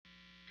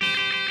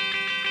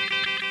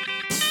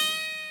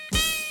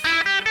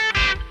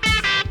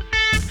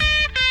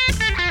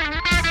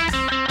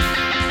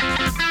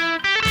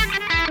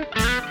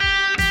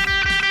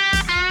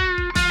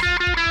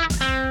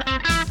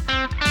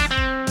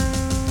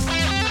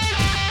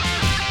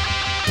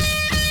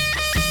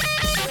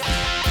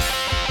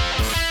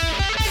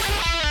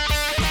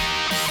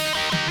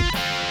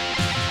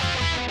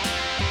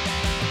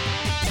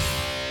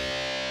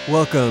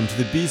Welcome to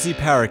the BZ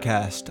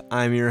Powercast.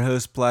 I'm your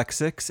host, Black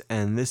Six,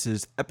 and this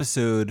is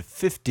episode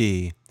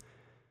 50.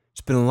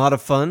 It's been a lot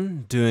of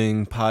fun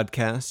doing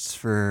podcasts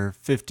for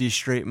 50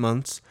 straight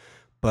months,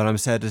 but I'm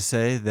sad to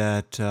say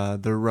that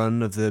the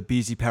run of the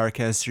BZ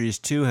Powercast Series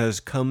 2 has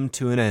come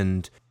to an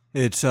end.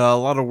 It's a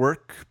lot of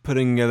work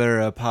putting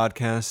together a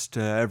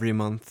podcast every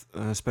month,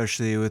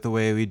 especially with the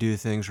way we do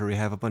things where we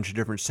have a bunch of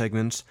different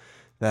segments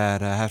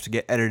that have to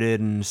get edited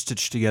and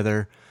stitched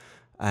together.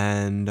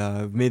 And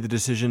made the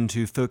decision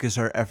to focus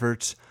our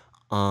efforts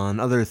on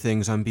other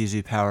things on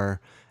BZ Power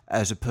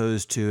as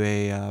opposed to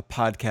a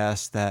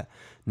podcast that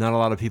not a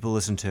lot of people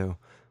listen to.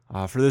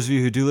 For those of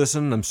you who do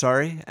listen, I'm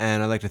sorry,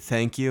 and I'd like to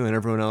thank you and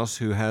everyone else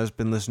who has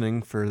been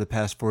listening for the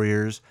past 4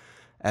 years,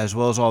 as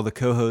well as all the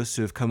co-hosts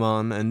who have come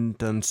on and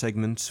done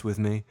segments with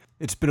me.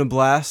 It's been a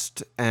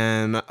blast,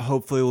 and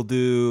hopefully we'll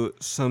do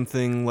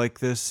something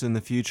like this in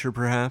the future,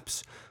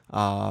 perhaps,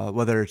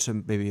 whether it's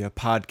maybe a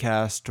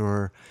podcast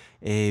or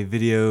a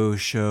video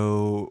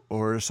show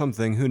or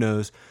something, who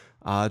knows.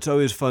 It's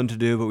always fun to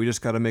do, but we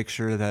just got to make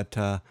sure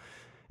that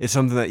it's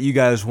something that you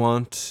guys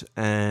want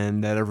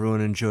and that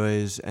everyone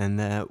enjoys and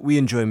that we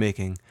enjoy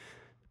making.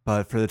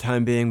 But for the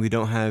time being, we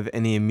don't have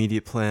any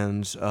immediate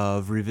plans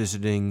of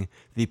revisiting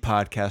the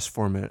podcast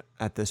format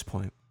at this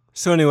point.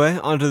 So anyway,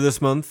 on to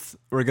this month.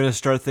 We're going to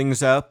start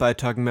things out by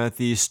talking about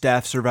the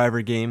Staff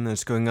Survivor game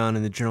that's going on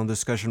in the General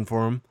Discussion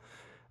Forum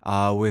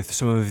with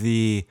some of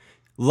the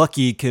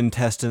lucky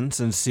contestants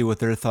and see what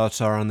their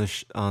thoughts are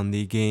on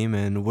the game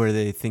and where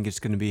they think it's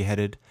going to be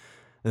headed.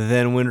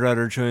 Then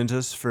Windrider joins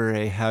us for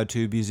a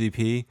how-to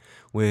BZP,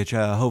 which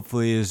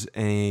hopefully is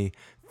a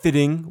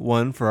fitting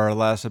one for our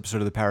last episode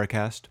of the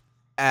Powercast.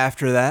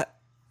 After that,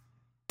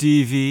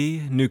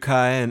 DV,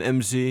 Nukai, and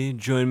MZ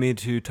join me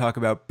to talk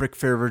about Brick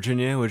Fair,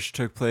 Virginia, which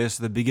took place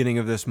at the beginning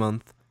of this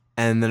month.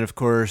 And then, of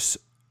course,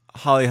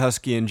 Holly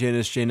Husky and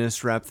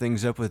Janus wrap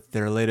things up with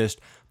their latest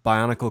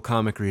Bionicle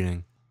comic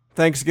reading.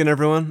 Thanks again,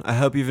 everyone. I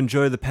hope you've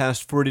enjoyed the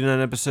past 49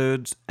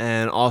 episodes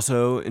and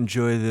also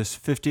enjoy this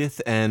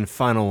 50th and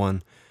final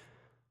one.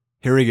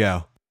 Here we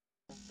go.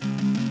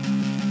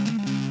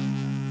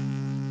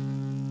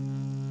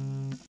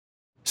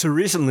 So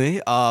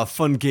recently, a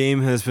fun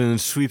game has been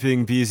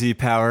sweeping BZ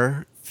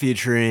Power,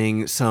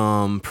 featuring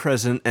some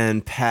present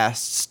and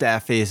past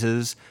staff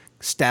faces.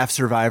 Staff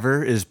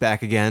Survivor is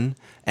back again,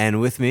 and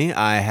with me,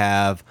 I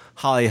have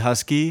Holly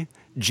Husky,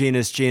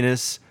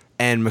 Janus,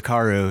 and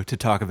Makaru to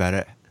talk about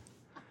it.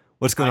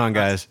 What's going on,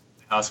 guys?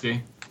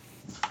 Husky.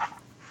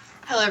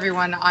 Hello,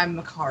 everyone.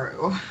 I'm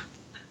Makaru.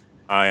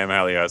 I am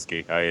Hallie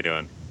Husky. How you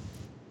doing?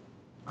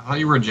 I thought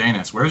you were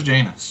Janus. Where's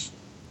Janus?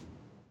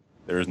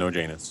 There is no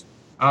Janus.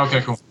 Oh, okay,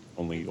 cool.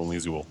 Only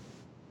Zool.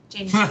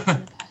 Janus is in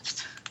the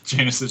past.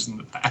 Janus is in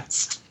the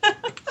past.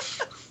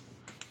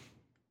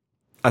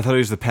 I thought he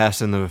was the past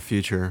and the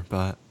future,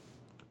 but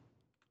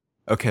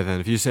okay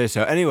then, if you say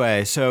so.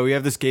 Anyway, so we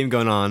have this game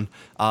going on.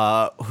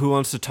 Who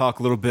wants to talk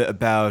a little bit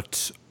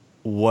about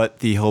what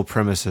the whole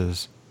premise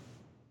is?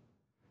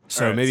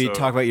 So right, maybe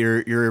talk about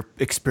your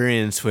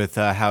experience with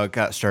how it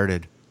got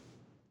started.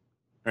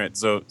 All right,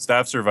 so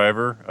Staff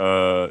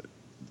Survivor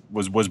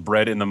was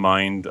bred in the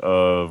mind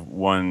of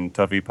one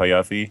Tuffy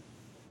Payuffy,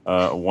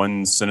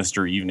 one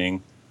sinister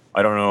evening.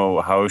 I don't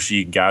know how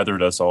she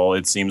gathered us all.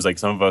 It seems like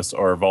some of us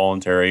are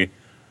voluntary.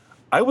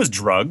 I was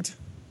drugged.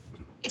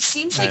 It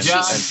seems like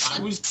Yeah, she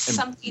I was- slipped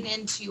something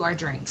into our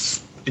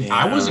drinks.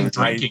 I wasn't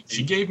drinking.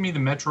 She gave me the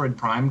Metroid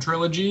Prime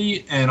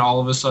trilogy, and all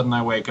of a sudden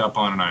I wake up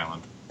on an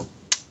island.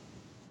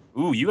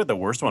 Ooh, you had the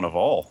worst one of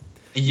all.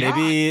 Yeah.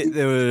 Maybe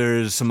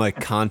there's some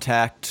like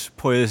contact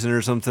poison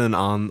or something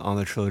on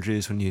the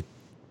trilogies when you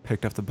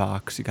picked up the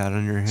box you got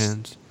on your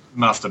hands.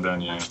 Must have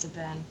been, yeah. Must have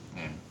been.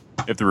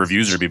 If the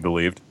reviews are to be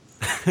believed.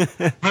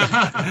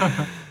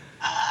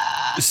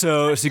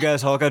 So you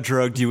guys all got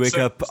drugged. You wake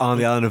up on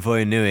the island of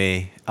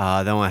Voinui.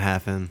 Then what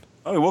happened?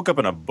 Oh, we woke up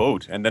in a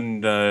boat, and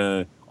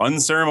then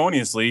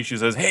unceremoniously she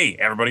says, "Hey,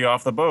 everybody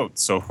off the boat."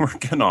 So we're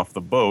getting off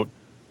the boat,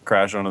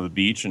 crash onto the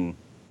beach, and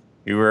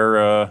we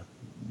were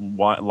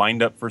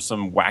lined up for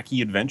some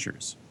wacky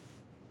adventures.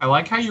 I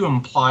like how you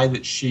imply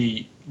that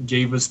she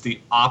gave us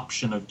the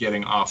option of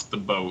getting off the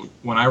boat.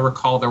 When I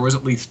recall, there was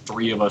at least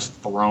 3 of us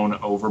thrown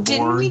overboard.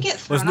 Didn't we get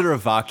thrown Wasn't there a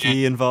off?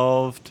 Vaki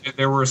involved?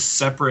 There were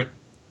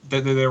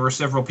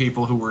several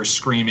people who were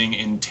screaming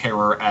in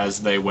terror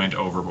as they went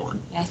overboard.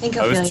 Yeah, I think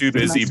I was feel too like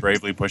we busy must-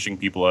 bravely pushing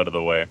people out of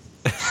the way.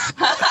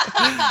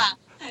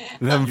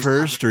 Them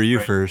first or you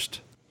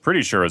first?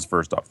 Pretty sure I was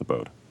first off the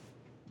boat.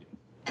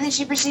 And then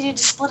she proceeded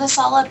to split us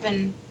all up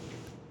in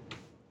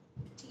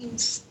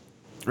teams.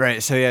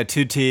 Right, so yeah,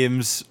 2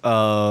 teams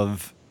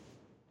of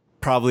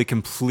probably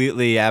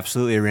completely,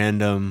 absolutely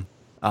random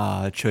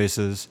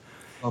choices.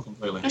 Oh,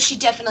 completely. No, she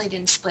definitely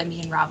didn't split me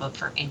and Rob up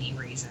for any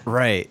reason.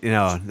 Right,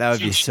 that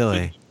would be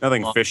silly.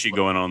 Nothing fishy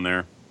going on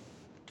there.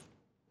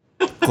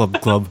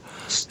 Club.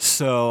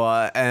 So,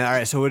 and all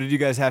right, so what did you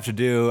guys have to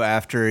do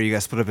after you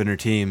guys split up in your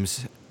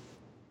teams?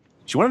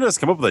 She wanted us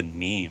to come up with a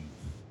name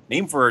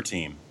for our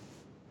team.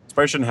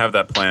 Probably shouldn't have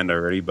that planned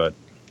already, but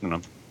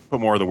put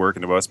more of the work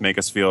into us, make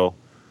us feel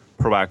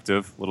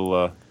proactive,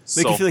 little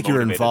Make you feel like you're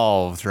self-motivated.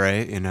 involved,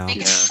 right? You know, Make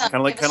Yeah, us kind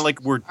of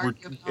like we're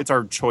argue it's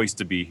our choice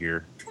to be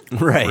here.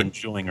 We're right?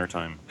 enjoying our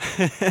time.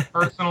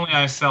 Personally,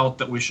 I felt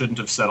that we shouldn't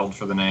have settled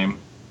for the name.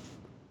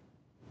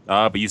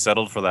 But you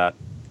settled for that.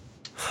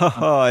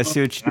 Oh, I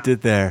see what you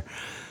did there.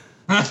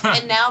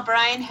 And now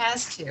Brian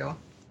has to.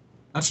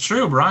 That's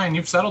true, Brian.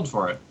 You've settled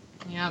for it.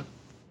 Yep.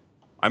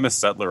 I'm a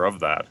settler of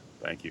that.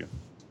 Thank you.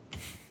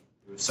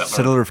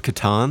 Settler of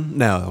Catan?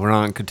 No, we're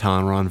not on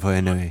Catan. We're on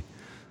Voyanui.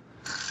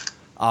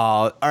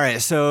 All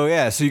right. So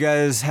you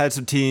guys had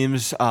some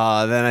teams. Then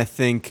I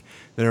think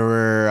there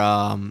were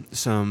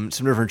some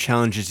different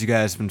challenges you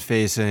guys have been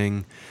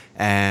facing,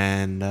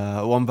 and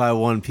one by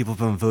one, people have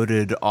been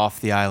voted off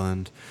the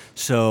island.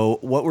 So,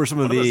 what were some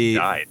of One of us the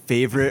died.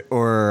 favorite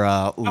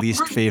or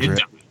least favorite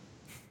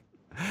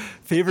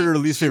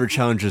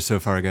challenges so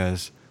far,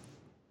 guys?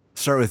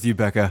 Start with you,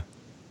 Becca.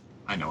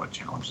 I know what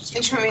challenges.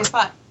 Thanks for putting me on the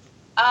spot.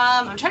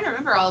 I'm trying to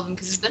remember all of them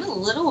because it's been a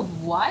little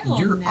while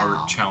Your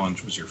now. art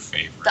challenge was your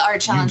favorite. The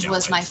art challenge You know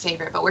was it. my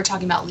favorite, but we're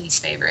talking about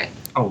least favorite.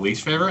 Oh,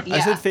 least favorite? Yeah. I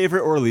said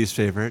favorite or least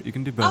favorite. You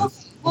can do Oh,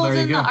 both. well, There you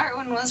then the go. art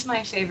one was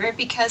my favorite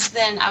because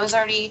then I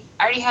already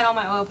had all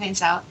my oil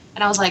paints out,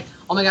 and I was like,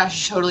 oh my gosh, I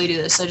should totally do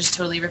this. So I just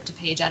totally ripped a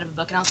page out of a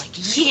book, and I was like,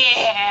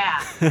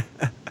 yeah!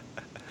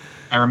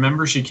 I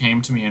remember she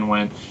came to me and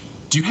went,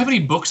 "Do you have any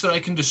books that I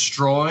can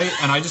destroy?"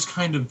 And I just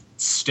kind of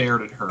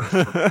stared at her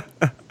for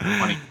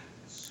 20.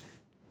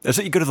 That's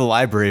what you go to the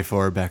library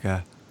for,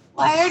 Becca.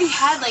 Well, I already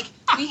had,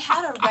 we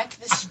had a Wreck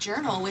This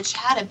journal, which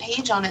had a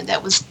page on it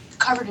that was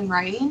covered in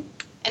writing,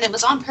 and it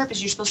was on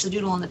purpose. You're supposed to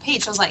doodle on the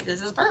page. So I was like,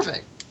 this is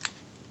perfect.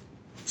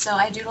 So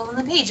I doodled on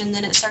the page, and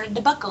then it started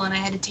to buckle, and I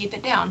had to tape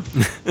it down.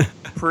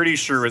 Pretty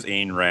sure it was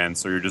Ayn Rand,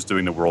 so you're just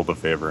doing the world a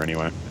favor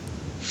anyway.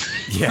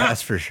 Yeah,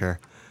 that's for sure.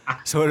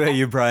 So what about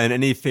you, Brian?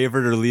 Any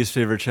favorite or least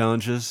favorite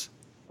challenges?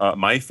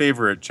 My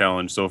favorite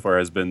challenge so far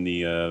has been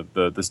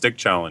the stick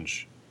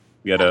challenge.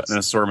 We had an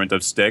assortment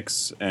of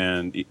sticks,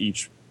 and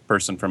each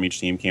person from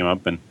each team came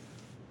up and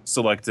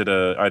selected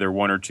either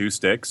one or two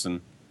sticks,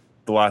 and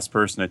the last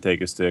person to take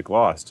a stick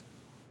lost.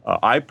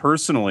 I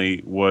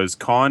personally was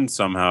conned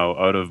somehow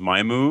out of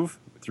my move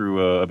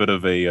through a bit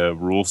of a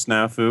rule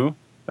snafu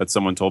that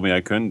someone told me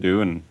I couldn't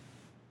do, and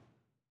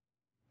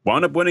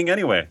wound up winning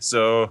anyway.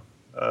 So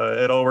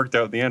it all worked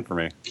out in the end for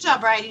me. It Good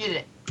job, Brian. You did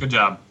it. Good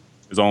job.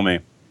 was all me.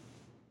 It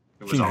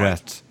was all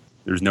Congrats.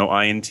 There's no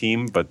I in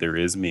team, but there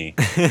is me.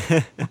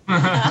 All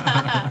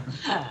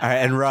right,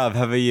 and Rob,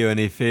 how about you?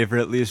 Any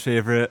favorite, least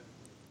favorite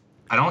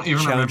I don't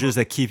even challenges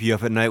that keep you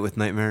up at night with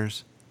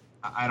nightmares?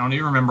 I don't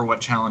even remember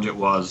what challenge it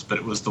was, but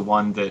it was the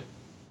one that.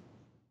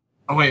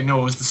 Oh wait, no,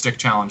 it was the stick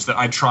challenge that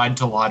I tried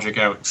to logic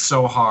out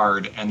so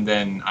hard, and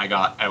then I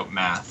got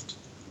outmathed.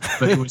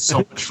 But it was so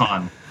much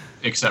fun,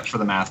 except for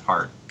the math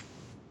part.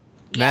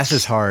 Math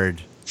is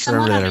hard.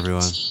 Someone Remember that, on our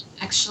everyone. team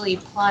actually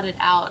plotted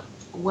out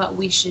what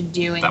we should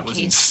do in That was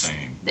case.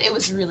 insane. It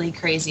was really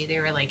crazy. They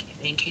were like,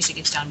 in case it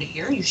gets down to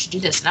here, you should do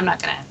this. And I'm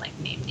not gonna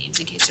name names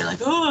in case they're like,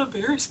 oh,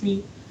 embarrass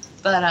me.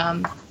 But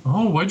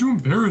Oh, why'd you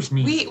embarrass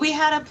me? we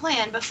had a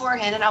plan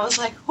beforehand, and I was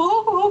like,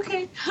 oh,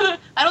 okay.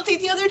 I don't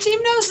think the other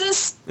team knows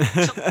this,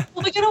 so we're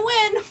probably gonna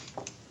win.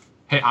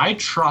 Hey, I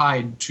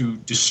tried to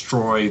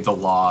destroy the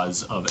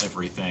laws of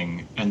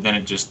everything, and then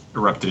it just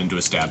erupted into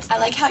a stab. I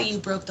like how you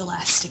broke the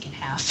last stick in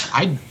half.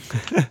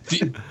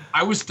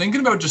 I was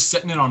thinking about just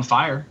setting it on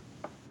fire.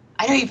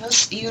 I know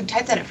you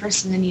typed that at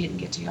first, and then you didn't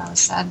get to. I was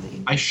sad that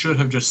you. I should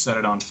have just set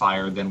it on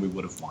fire, then we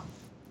would have won.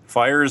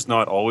 Fire is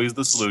not always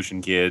the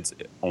solution, kids.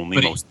 Only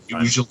But most of it the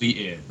time. usually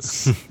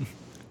is.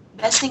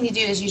 Best thing to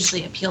do is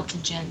usually appeal to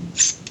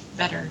Jen's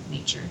better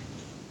nature.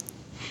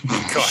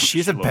 Gosh,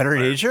 She's a love better fire.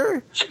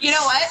 nature? You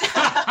know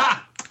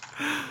what?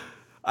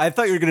 I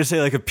thought you were gonna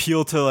say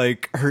appeal to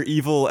her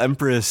evil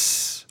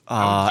empress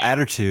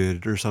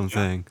attitude or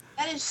something.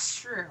 That is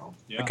true.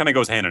 It kind of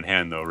goes hand in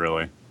hand, though,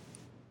 really.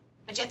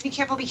 But you have to be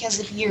careful because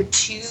if you're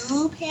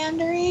too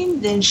pandering,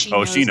 then she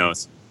knows. She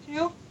knows.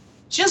 You.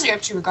 She knows what you're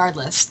up to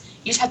regardless.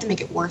 You just have to make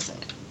it worth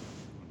it.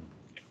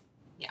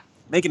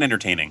 Make it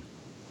entertaining.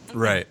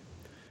 Right.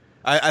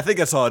 I think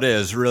that's all it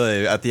is,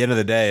 really. At the end of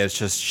the day, it's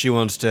just she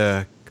wants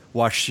to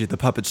watch the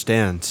puppets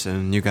dance,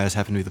 and you guys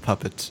happen to be the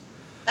puppets.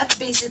 That's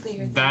basically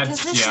her thing. That's-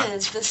 Because yeah.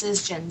 this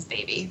is Jen's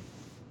baby.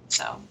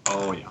 So,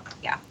 Oh, yeah.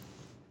 yeah.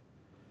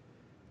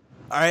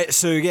 All right,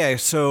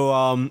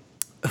 so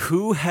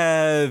who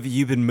have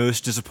you been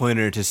most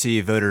disappointed to see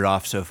voted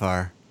off so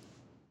far?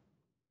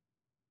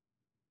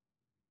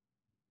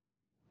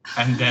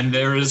 And then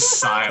there is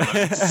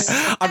silence.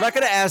 I'm not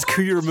gonna ask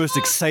who you were most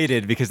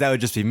excited because that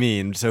would just be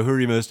mean. So who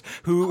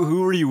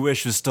were you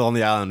wish was still on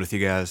the island with you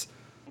guys?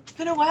 It's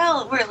been a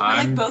while. We're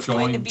I'm both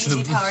going to going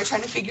BZ to- Tower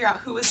trying to figure out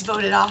who was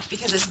voted off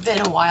because it's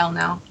been a while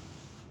now.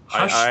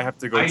 I have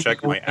to go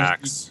check my know every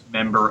axe.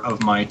 Member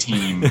of my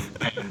team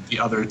and the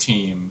other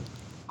team.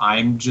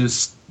 I'm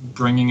just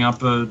bringing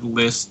up a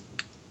list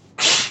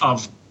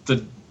of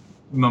the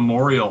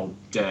memorial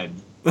dead.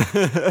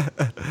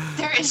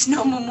 There is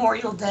no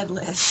Memorial Dead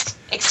list.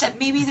 Except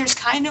maybe there's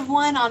kind of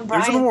one on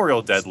There's a Brian.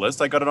 Memorial Dead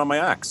list. I got it on my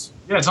axe.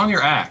 Yeah, it's on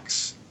your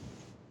axe.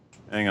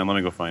 Hang on, let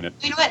me go find it.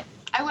 You know what?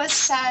 I was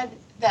sad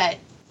that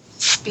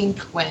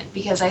Spink went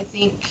because I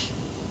think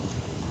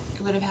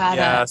it would have had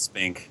Yeah,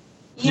 Spink.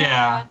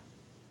 Yeah.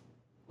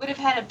 would have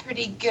had a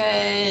pretty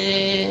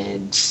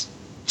good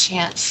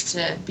chance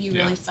to be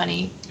really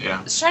funny. Yeah.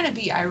 It was trying to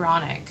be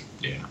ironic,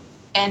 Yeah.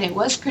 and it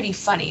was pretty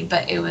funny,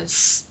 but it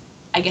was,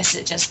 I guess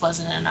it just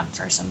wasn't enough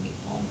for some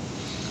people.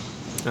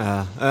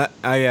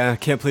 I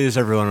can't please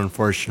everyone,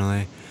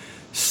 unfortunately.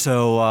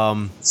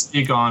 So,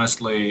 Speak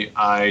honestly,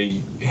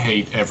 I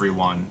hate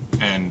everyone,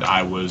 and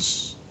I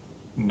was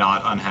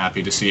not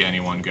unhappy to see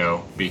anyone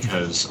go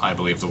because I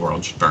believe the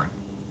world should burn.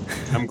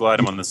 I'm glad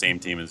I'm on the same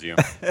team as you.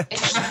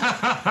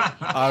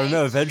 I don't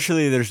know.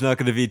 Eventually, there's not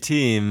going to be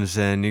teams,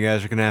 and you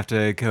guys are going to have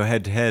to go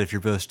head to head if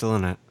you're both still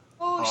in it.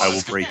 Oh, I will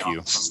she's break gonna-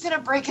 you. She's gonna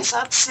break us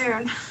up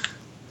soon.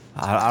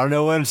 I don't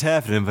know when it's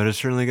happening, but it's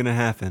certainly going to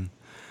happen.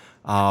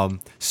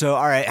 So,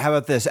 all right, how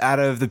about this? Out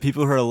of the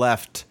people who are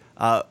left,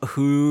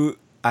 who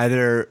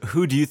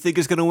do you think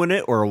is going to win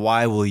it, or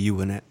why will you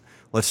win it?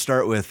 Let's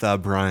start with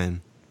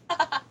Brian.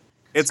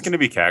 It's going to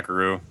be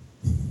Kakaroo.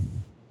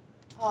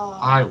 Oh,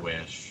 I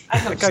wish. I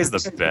hope That guy's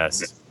so. the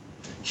best.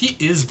 He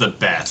is the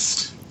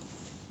best.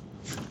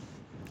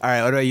 All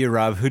right, what about you,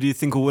 Rob? Who do you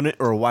think will win it,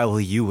 or why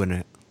will you win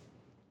it?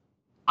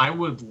 I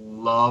would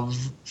love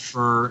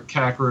for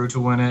Kakaroo to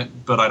win it,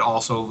 but I'd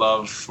also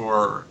love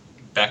for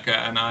Becca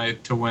and I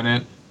to win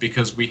it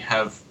because we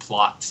have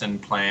plots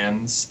and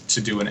plans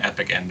to do an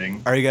epic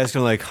ending. Are you guys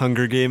going to, like,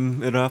 Hunger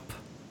Game it up?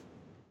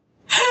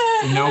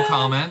 No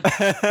comment.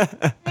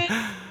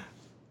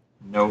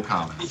 No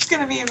comment. It's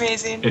gonna be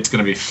amazing. It's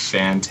going to be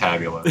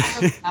fantabulous. I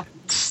hope it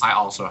happens. I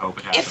also hope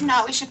it happens. If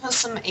not, we should post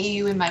some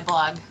AU in my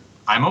blog.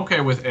 I'm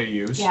okay with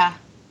AUs. Yeah.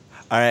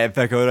 All right,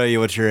 Becca, what about you?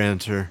 What's your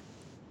answer?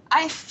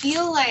 I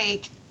feel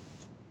like,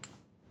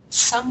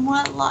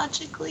 somewhat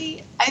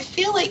logically, I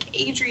feel like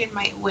Adrian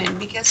might win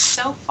because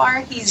so far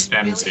he's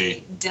MZ.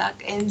 really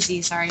ducked.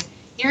 MZ, sorry.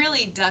 He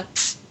really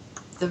ducked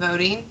the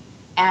voting.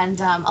 And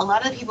a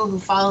lot of the people who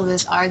follow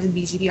this are the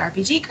BZB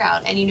RPG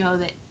crowd. And you know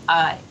that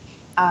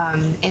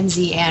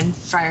MZ and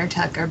Friar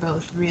Tuck are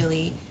both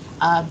really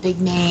big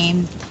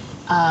name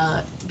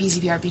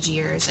BZB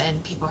RPGers,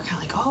 and people are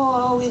kind of like,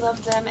 oh, we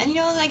love them. And you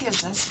know, like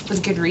that's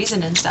with good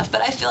reason and stuff.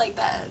 But I feel like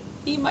that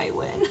he might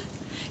win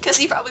because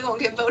he probably won't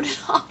get voted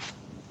off.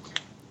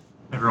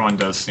 Everyone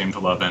does seem to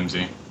love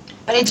MZ.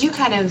 But I do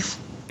kind of.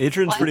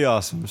 Adrian's What? pretty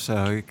awesome,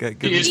 so you got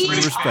good He is pretty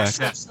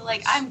respect. awesome. So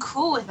like I'm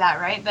cool with that,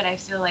 right? But I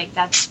feel like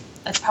that's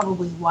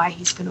probably why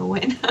he's gonna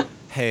win.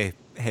 Hey,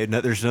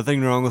 no, there's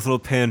nothing wrong with a little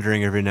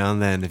pandering every now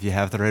and then if you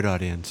have the right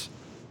audience.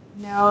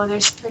 No,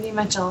 there's pretty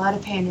much a lot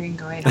of pandering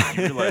going on.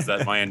 You realize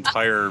that my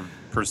entire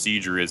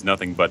procedure is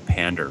nothing but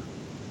pander.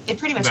 It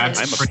pretty much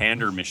That's- is. I'm a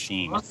pander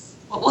machine. Well,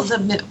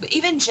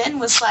 even Jen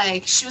was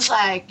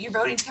like, your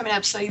voting's coming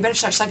up, so you better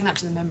start sucking up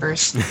to the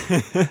members.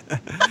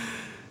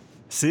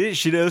 See,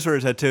 she knows where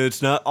it's at too.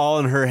 It's not all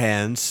in her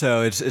hands,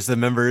 so it's the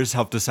members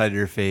help decide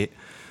your fate.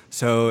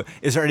 So,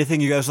 is there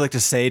anything you guys would like to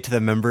say to the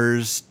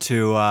members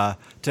to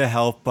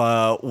help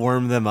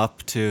warm them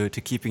up to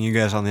keeping you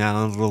guys on the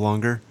island a little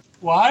longer?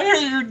 Why are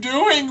you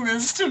doing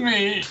this to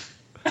me?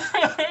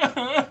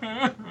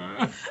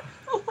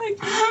 Oh my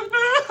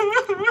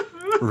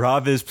god.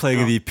 Rob is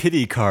playing the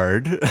pity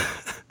card.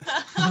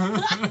 I'm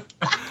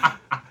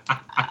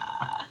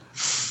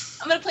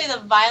gonna play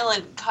the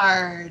violent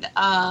card.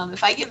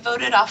 If I get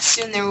voted off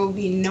soon, there will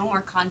be no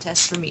more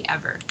contests for me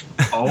ever.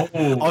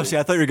 Oh, see,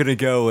 I thought you were gonna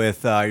go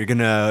with you're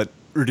gonna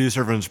reduce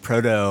everyone's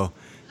proto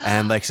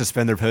and like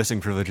suspend their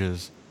posting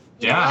privileges.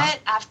 You know Yeah. what?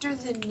 After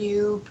the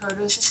new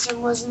proto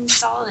system was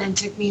installed and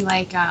it took me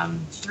like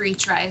 3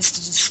 tries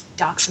to just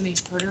dock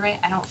somebody's proto right,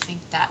 I don't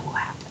think that will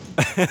happen.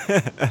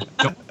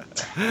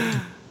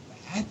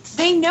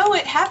 They know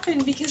it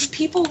happened because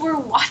people were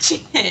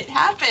watching it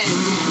happen.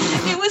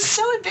 It was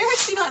so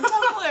embarrassing on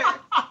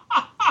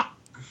Tumblr.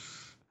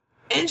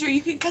 Andrew,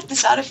 you can cut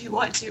this out if you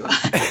want to.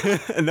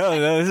 No,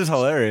 this is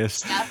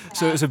hilarious.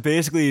 So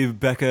basically,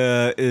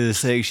 Becca is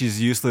saying she's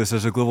useless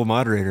as a global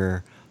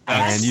moderator,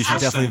 and you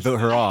should definitely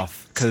vote her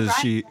off because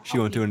she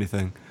won't do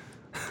anything.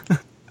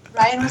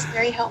 Ryan was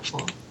very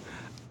helpful.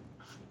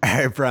 All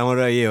right, Brian, what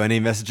about you? Any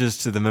messages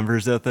to the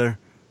members out there?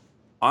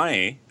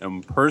 I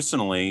am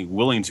personally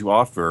willing to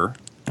offer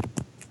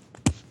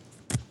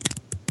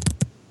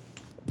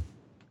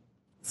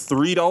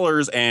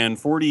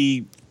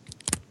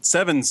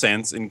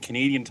 $3.47 in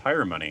Canadian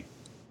Tire money.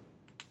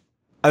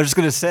 I was just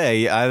gonna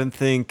say I don't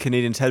think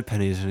Canadians had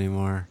pennies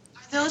anymore.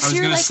 Are I was those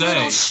your gonna like say.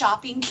 little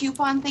shopping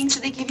coupon things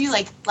that they give you?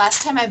 Like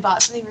last time I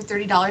bought something for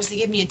 $30, they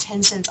gave me a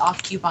 10 cents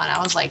off coupon. I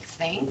was like,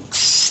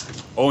 thanks.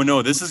 Oh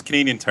no, this is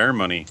Canadian Tire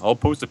money. I'll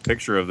post a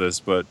picture of this,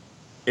 but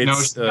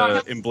it's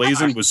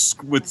emblazoned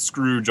with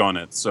Scrooge on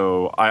it.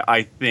 So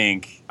I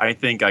think I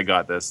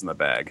got this in the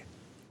bag.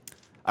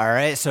 All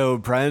right, so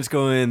Brian's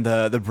going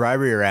the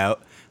bribery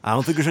route. I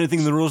don't think there's anything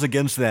in the rules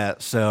against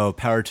that, so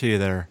power to you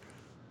there.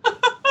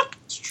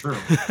 It's true.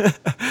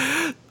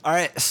 All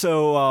right,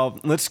 so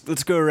let's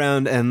go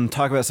around and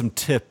talk about some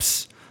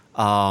tips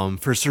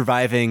for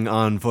surviving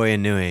on Voya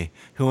Nui.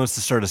 Who wants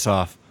to start us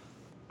off?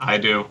 I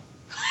do.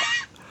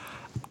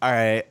 All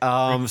right.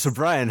 So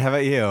Brian, how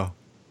about you?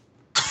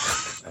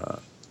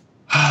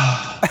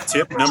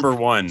 Tip number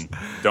 1: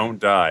 don't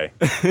die.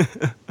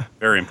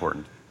 Very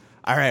important.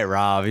 All right,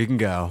 Rob, you can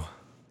go.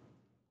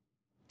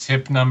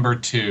 Tip number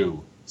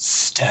 2: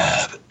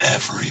 stab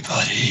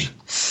everybody.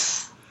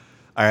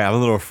 All right, I'm a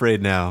little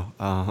afraid now.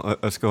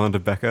 Let's go on to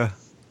Becca.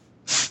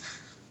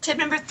 Tip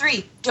number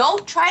 3: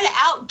 don't try to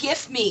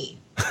out-gift me.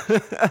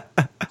 Quit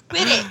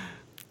it.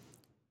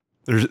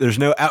 There's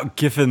no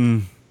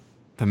out-giffing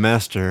the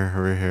master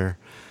over here.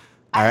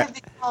 I have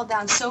been called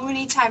down so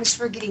many times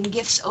for getting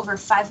gifts over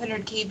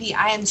 500 KB.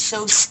 I am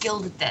so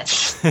skilled at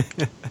this.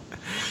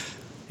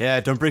 Yeah,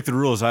 don't break the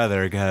rules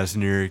either, guys,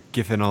 and you're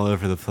giffing all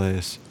over the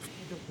place.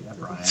 Yeah,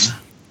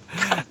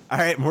 Brian. All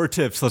right, more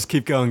tips. Let's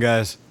keep going,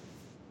 guys.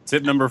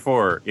 Tip number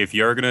 4: if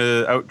you're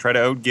gonna try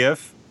to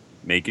out-gif,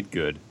 make it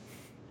good.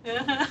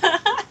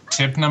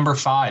 Tip number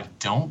 5: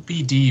 don't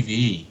be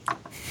DV.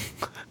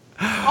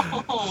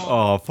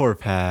 Oh, poor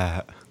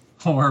Pat.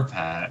 Poor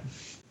Pat.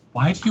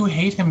 Why do you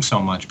hate him so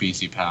much,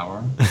 BC Power?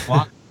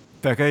 What?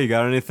 Becca, you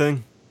got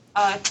anything?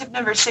 Tip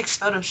number 6: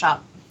 Photoshop.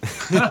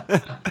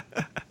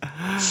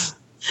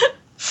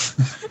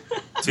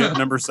 Tip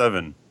number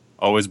 7: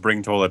 always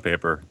bring toilet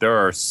paper. There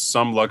are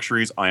some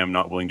luxuries I am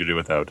not willing to do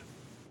without.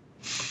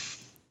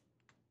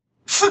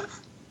 Do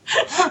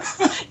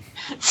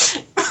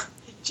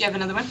you have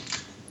another one?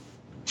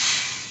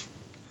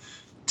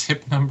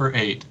 Tip number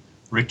 8: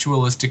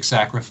 ritualistic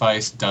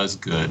sacrifice does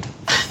good.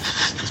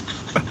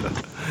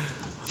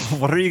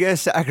 What are you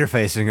guys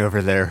sacrificing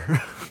over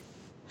there?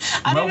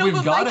 I don't know, we've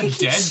but got Micah a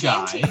keeps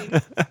dead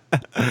chanting.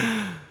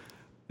 guy.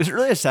 Is it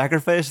really a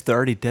sacrifice if they're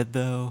already dead,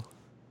 though?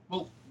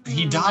 Well,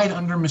 he died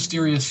under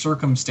mysterious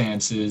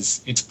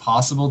circumstances. It's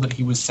possible that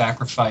he was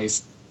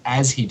sacrificed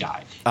as he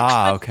died.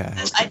 Ah, okay.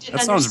 I didn't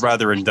That sounds understand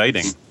rather why-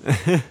 indicting.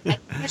 I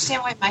didn't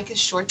understand why Micah's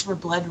shorts were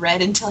blood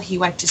red until he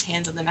wiped his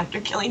hands on them after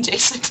killing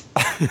Jason.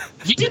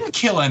 He didn't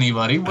kill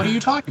anybody. What are you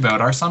talking about?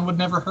 Our son would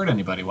never hurt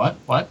anybody. What?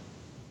 What?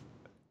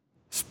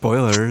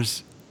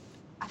 Spoilers.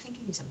 I think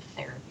he needs some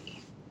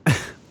therapy.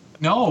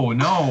 No. Tip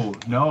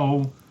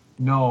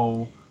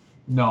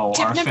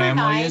Our number family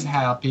 9. is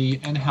happy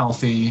and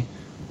healthy.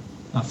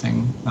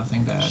 Nothing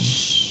bad.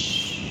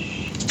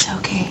 It's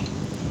okay.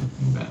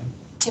 Nothing bad.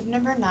 Tip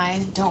number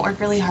 9: don't work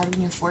really hard on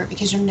your fort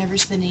because you'll never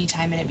spend any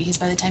time in it, because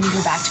by the time you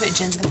go back to it,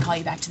 Jen's going to call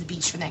you back to the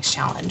beach for the next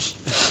challenge.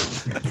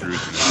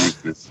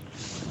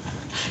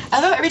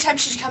 Although every time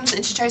she comes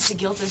and she tries to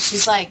guilt us,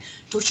 she's like,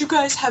 don't you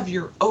guys have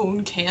your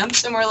own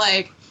camps? And we're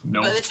like,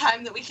 Nope. by the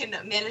time that we can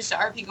manage to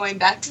RP going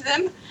back to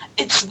them,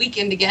 it's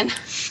weekend again.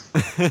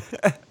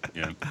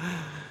 Yeah.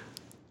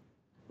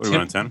 What do we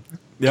want, 10?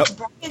 Yep. It's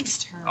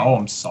Brian's turn. Oh,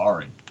 I'm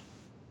sorry.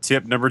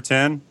 Tip number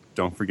 10: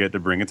 don't forget to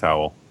bring a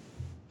towel.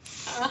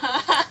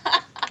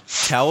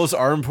 Towels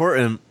are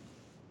important.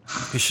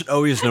 You should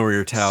always know where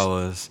your towel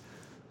is.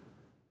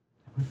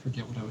 I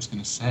forget what I was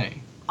going to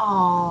say.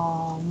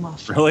 Oh,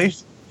 muffin. Really?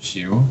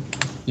 You?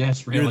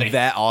 Yes, really. You're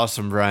that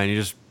awesome, Brian. You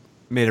just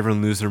made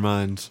everyone lose their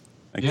minds.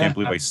 I Yeah. can't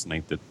believe I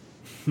sniped it.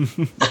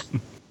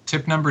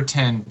 Tip number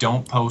 10: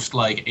 don't post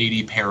like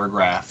 80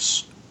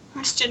 paragraphs.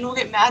 Jen will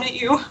get mad at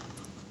you.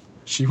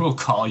 She will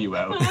call you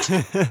out.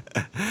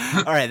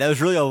 All right, that was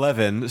really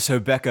 11. So,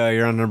 Becca,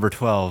 you're on number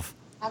 12.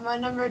 I'm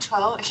on number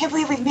 12. I can't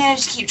believe we've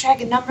managed to keep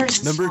track of numbers.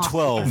 this Number long.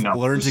 12,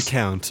 Numbers. learn to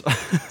count.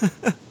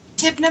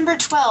 Tip number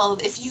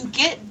 12: if you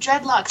get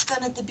dreadlocks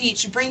done at the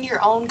beach, bring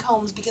your own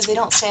combs because they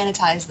don't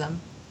sanitize them.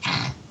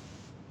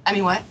 I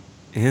mean, what?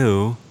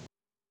 Ew.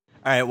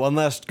 All right, one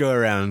last go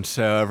around.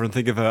 So, everyone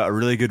think of a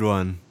really good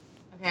one.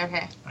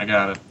 Okay. I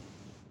got it.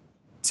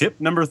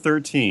 Tip number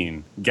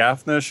 13: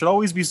 Gaffna should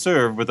always be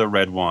served with a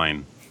red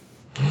wine.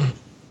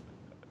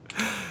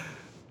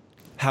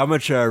 How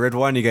much red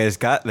wine you guys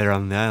got there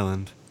on the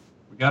island?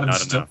 We got him Not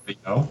still,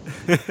 yo.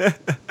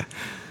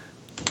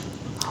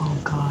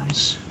 Oh,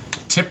 gosh.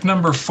 Tip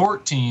number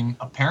 14: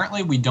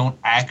 apparently we don't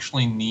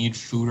actually need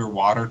food or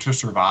water to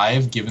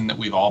survive, given that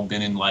we've all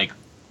been in like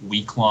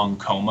week-long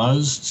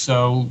comas.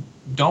 So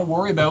don't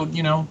worry about,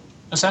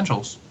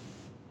 essentials.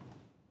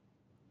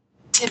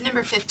 Tip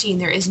number 15: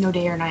 there is no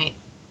day or night.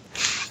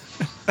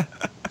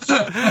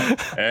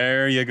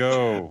 There you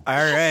go.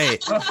 All right.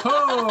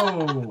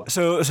 Oh!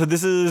 So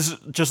this is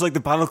just like the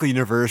Bionicle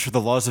universe where the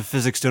laws of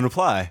physics don't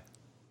apply.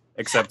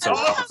 Except I so.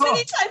 don't know how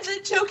many times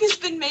that joke has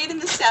been made in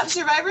the Staff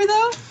Survivor,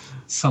 though.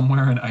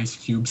 Somewhere an ice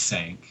cube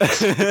sank.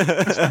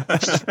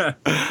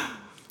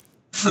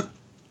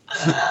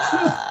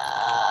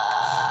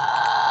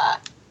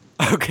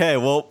 Okay,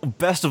 well,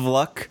 best of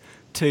luck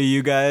to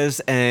you guys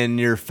and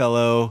your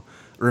fellow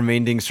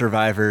remaining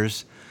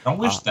survivors. Don't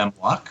wish them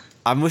luck.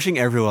 I'm wishing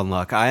everyone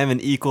luck. I am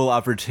an equal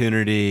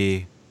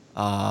opportunity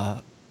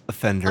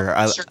offender.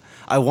 Oh, sure.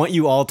 I want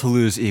you all to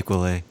lose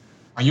equally.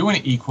 Are you an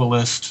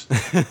equalist?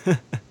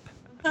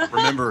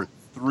 Remember,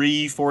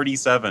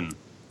 347.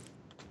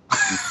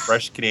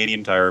 Fresh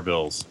Canadian Tire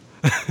bills.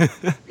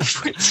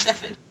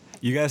 47.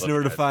 You guys know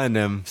where to find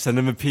him. Send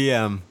him a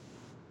PM.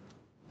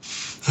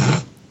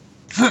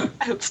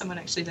 I hope someone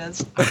actually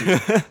does.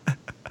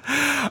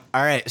 All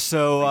All right,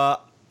 so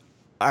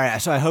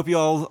I hope you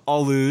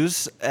all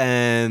lose,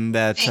 and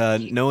that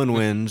Thank you. no one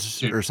wins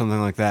Dude. or something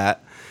like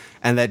that,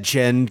 and that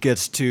Jen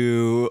gets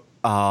to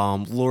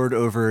lord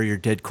over your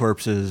dead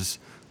corpses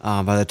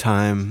by the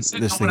time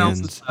Said this no thing one else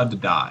ends. is allowed to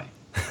die.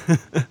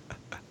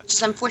 Which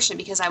is unfortunate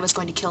because I was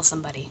going to kill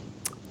somebody.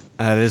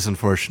 That is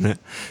unfortunate.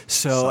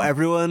 So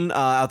everyone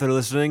out there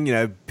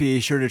listening,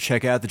 be sure to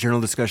check out the Journal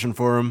Discussion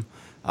Forum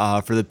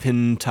for the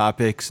pin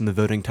topics and the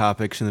voting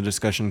topics and the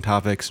discussion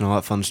topics and all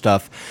that fun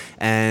stuff.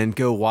 And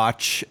go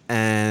watch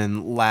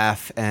and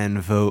laugh and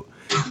vote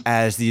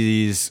as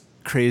these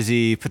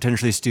crazy,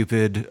 potentially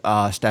stupid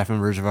staff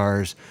members of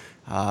ours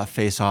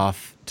face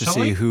off to Shall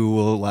see we? who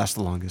will last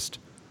the longest.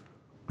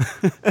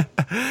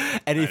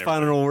 Any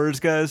final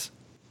words, guys?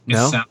 It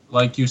No? sounded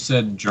like you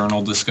said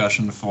journal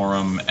discussion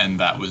forum, and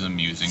that was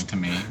amusing to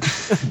me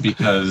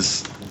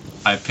because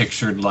I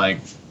pictured like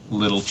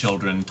little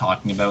children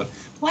talking about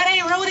what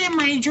I wrote in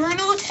my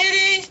journal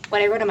today.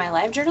 What I wrote in my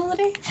live journal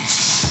today?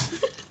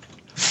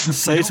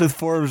 Sites with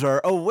forums are,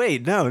 oh,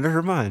 wait, no,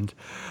 never mind.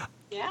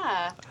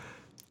 Yeah.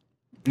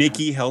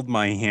 Nikki held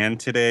my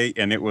hand today,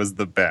 and it was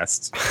the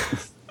best.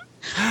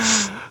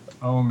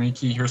 Oh,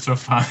 Mickey, you're so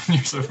fun.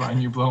 You're so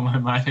fun. You blow my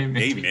mind. Hey,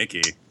 Mickey. Hey,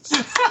 Mickey.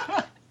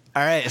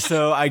 All right,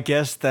 so I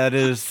guess that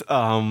is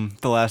the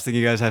last thing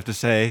you guys have to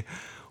say,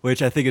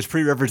 which I think is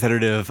pretty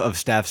representative of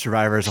Staff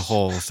Survivor as a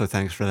whole, so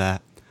thanks for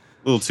that.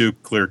 A little too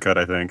clear cut,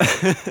 I think.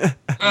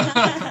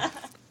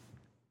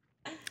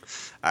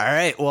 All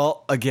right,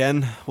 well,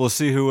 again, we'll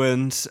see who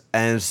wins,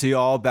 and see you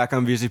all back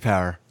on VZ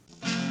Power.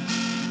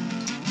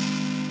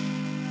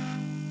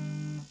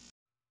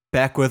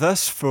 Back with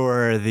us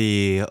for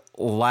the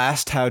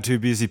last How To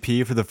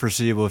BZP for the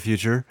foreseeable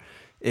future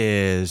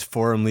is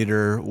Forum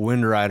Leader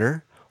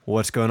Windrider.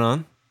 What's going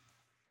on?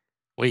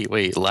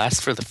 Wait,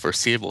 last for the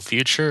foreseeable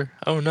future?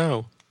 Oh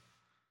no.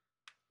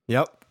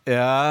 Yep.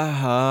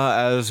 Yeah.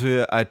 As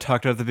I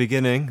talked about at the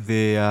beginning,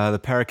 the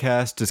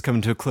Paracast is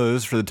coming to a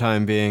close for the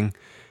time being,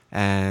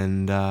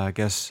 and I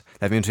guess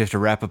that means we have to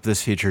wrap up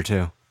this feature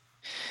too.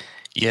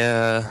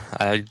 Yeah,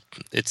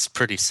 it's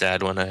pretty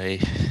sad when I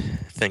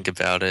think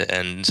about it,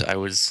 and I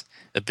was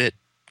a bit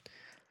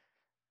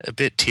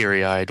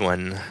teary-eyed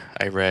when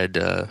I read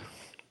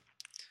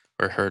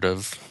or heard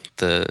of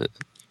the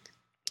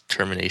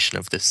termination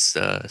of this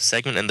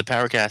segment and the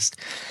Powercast.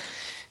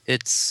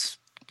 It's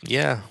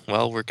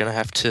we're gonna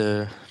have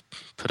to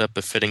put up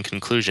a fitting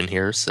conclusion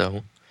here.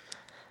 So,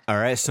 All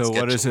right. So Let's get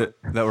what is to it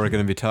that we're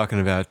going to be talking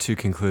about to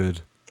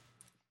conclude?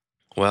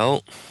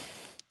 well,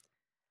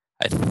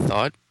 I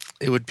thought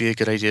it would be a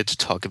good idea to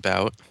talk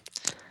about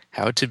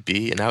how to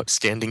be an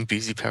outstanding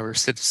BZ Power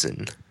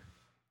citizen.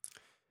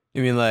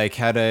 You mean like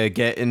how to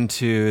get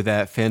into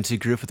that fancy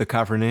group with the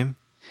copper name?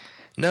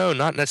 No,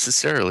 not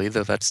necessarily,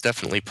 though that's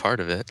definitely part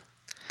of it.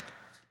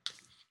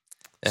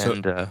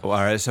 And All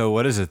right. So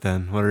what is it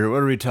then? What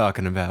are we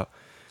talking about?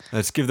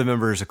 Let's give the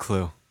members a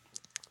clue.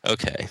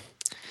 okay,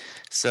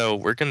 so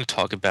we're going to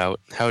talk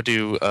about how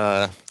to,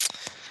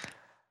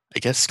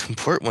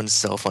 comport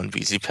oneself on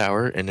BZ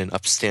Power in an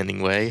upstanding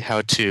way.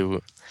 How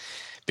to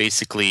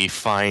basically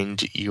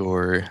find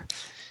your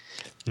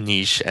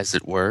niche, as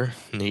it were,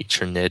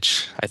 niche or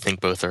niche. I think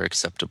both are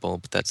acceptable,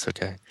 but that's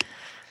okay.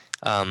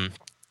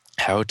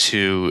 How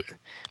to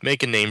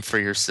make a name for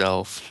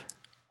yourself,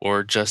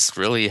 or just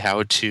really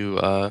how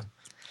to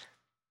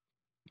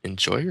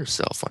enjoy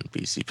yourself on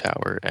BZ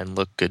Power and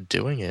look good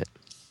doing it.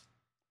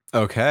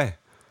 Okay.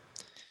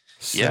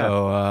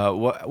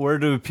 So, where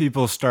do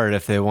people start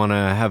if they want to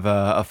have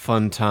a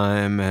fun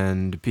time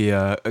and be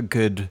a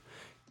good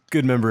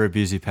member of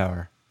BZ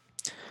Power?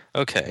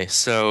 Okay,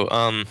 so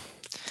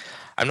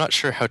I'm not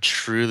sure how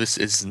true this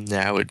is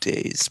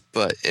nowadays,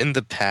 but in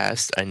the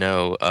past, I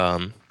know,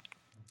 and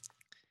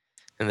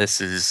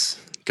this is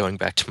going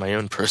back to my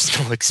own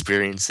personal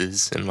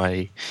experiences in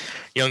my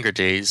younger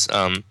days,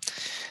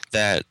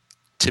 that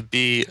to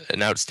be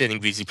an outstanding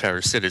BZ Power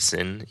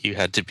citizen, you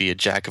had to be a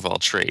jack of all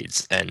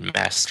trades and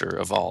master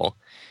of all.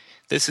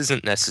 This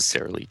isn't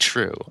necessarily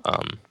true.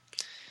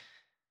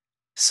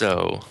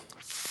 So,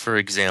 for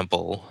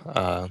example,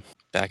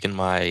 back in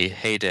my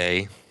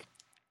heyday,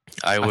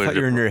 I I thought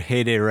you were in your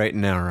heyday right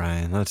now,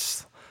 Ryan.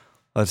 Let's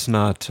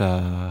not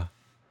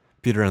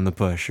beat around the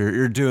bush.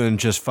 You're doing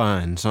just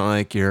fine. It's not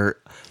like you're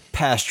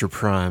past your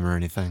prime or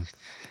anything.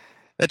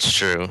 That's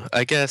true.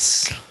 I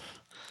guess.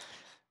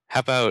 How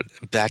about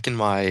back in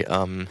my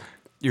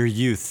Your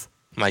youth.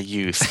 my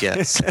youth?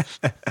 Yes.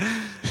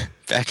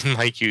 Back in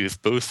my youth,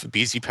 both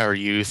BZ Power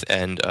youth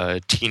and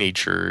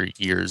teenager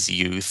years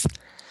youth,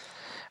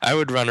 I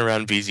would run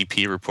around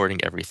BZP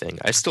reporting everything.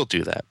 I still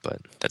do that, but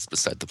that's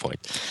beside the point.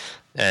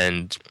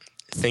 And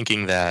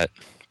thinking that,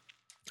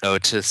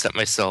 to set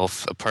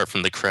myself apart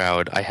from the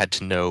crowd, I had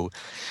to know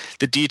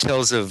the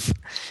details of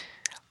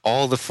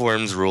all the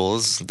forum's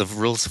rules, the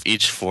rules of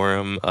each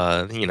forum,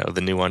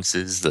 the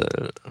nuances,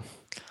 the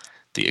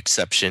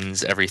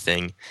exceptions,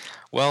 everything.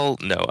 Well,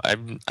 no,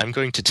 I'm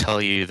going to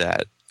tell you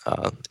that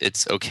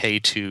it's okay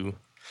to,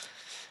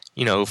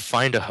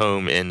 find a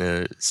home in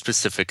a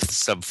specific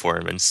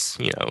subforum and,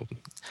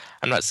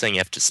 I'm not saying you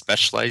have to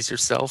specialize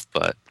yourself,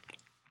 but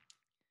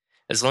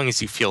as long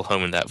as you feel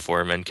home in that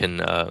forum and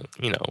can,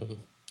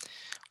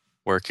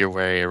 work your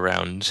way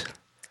around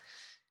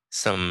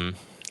some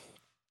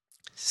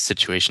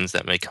situations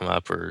that may come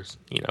up, or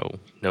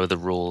know the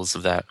rules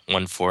of that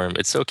one forum,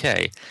 it's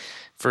okay.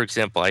 For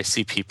example, I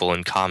see people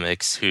in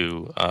comics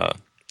who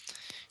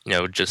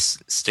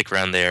just stick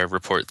around there,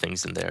 report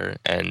things in there,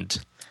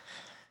 and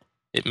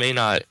it may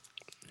not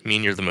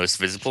mean you're the most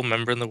visible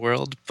member in the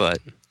world, but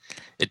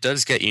it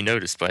does get you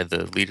noticed by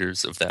the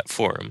leaders of that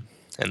forum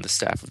and the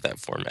staff of that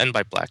forum, and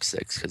by Black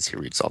Six, because he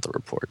reads all the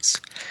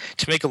reports.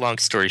 To make a long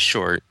story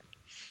short,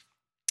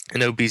 an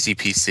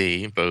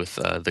OBZPC, both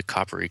the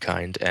coppery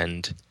kind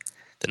and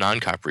the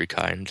non-coppery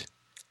kind,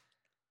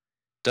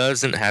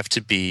 doesn't have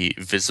to be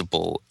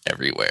visible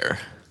everywhere.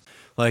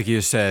 Like you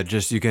said,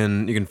 just you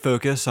can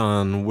focus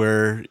on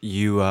where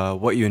you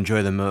what you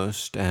enjoy the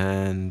most,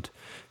 and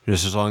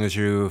just as long as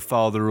you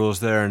follow the rules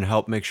there and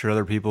help make sure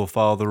other people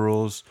follow the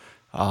rules,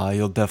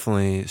 you'll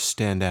definitely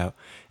stand out.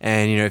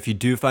 And if you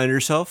do find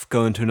yourself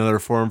going to another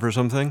forum for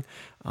something,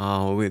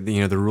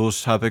 the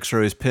rules topics are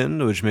always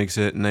pinned, which makes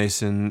it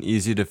nice and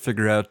easy to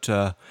figure out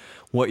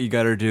what you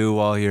got to do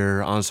while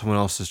you're on someone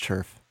else's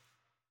turf.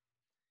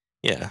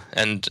 Yeah,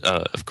 and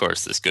of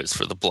course this goes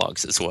for the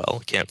blogs as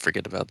well. Can't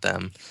forget about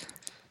them.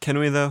 Can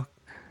we though?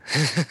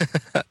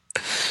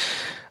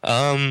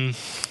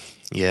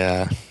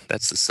 Yeah,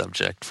 that's the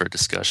subject for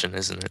discussion,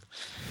 isn't it?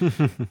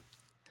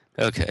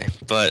 Okay,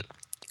 but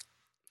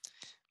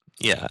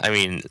yeah, I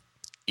mean,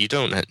 the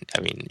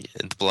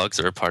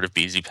blogs are a part of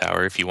BZ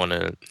Power. If you want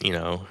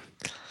to,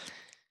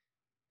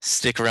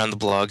 stick around the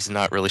blogs and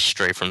not really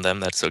stray from them,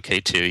 that's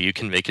okay too. You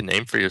can make a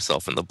name for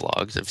yourself in the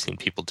blogs. I've seen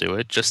people do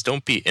it. Just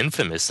don't be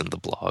infamous in the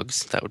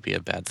blogs. That would be a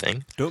bad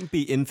thing. Don't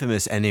be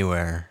infamous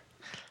anywhere,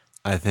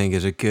 I think,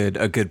 is a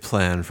good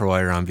plan for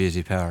why you're on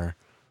BZ Power.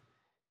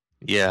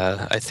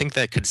 Yeah, I think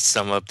that could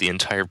sum up the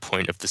entire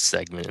point of the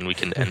segment, and we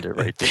can end it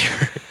right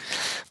there.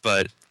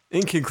 But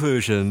in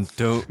conclusion,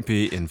 don't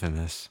be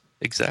infamous.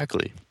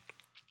 Exactly.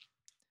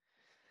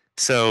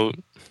 So,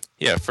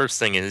 yeah, first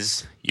thing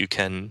is you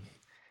can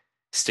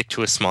stick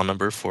to a small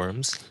number of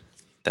forums.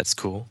 That's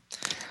cool.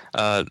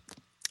 The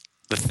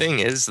thing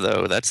is,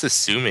 though, that's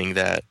assuming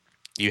that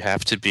you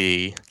have to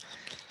be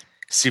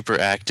super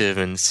active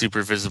and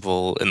super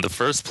visible in the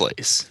first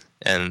place.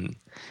 And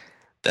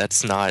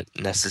that's not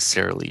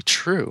necessarily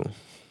true.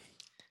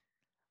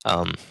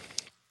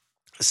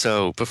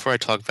 So before I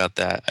talk about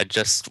that, I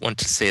just want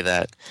to say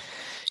that,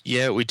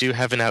 yeah, we do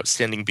have an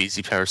outstanding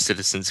BZ Power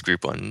citizens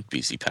group on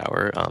BZ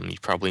Power. You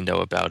probably know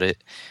about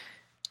it.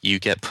 You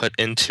get put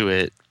into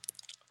it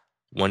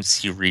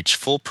once you reach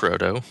full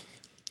proto,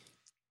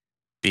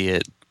 be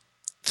it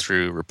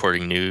through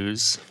reporting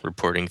news,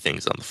 reporting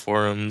things on the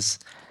forums,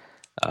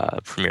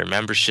 premier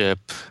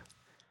membership,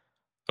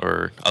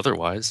 or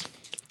otherwise.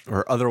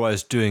 Or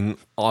otherwise doing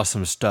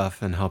awesome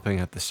stuff and helping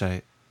at the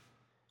site.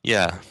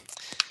 Yeah.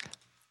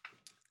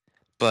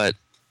 But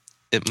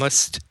it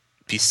must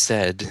be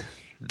said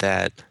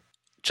that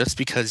just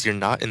because you're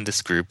not in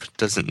this group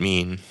doesn't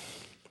mean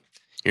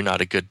you're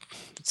not a good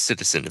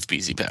citizen of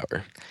BZ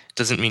Power. It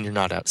doesn't mean you're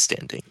not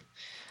outstanding.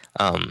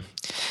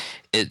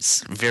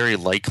 It's very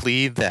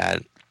likely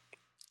that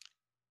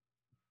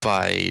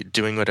by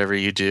doing whatever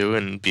you do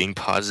and being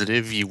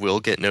positive, you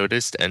will get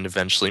noticed and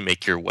eventually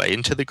make your way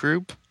into the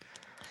group.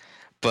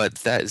 But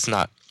that is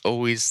not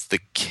always the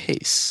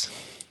case.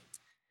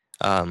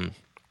 And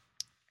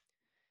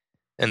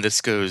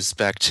this goes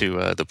back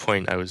to the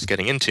point I was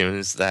getting into,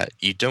 is that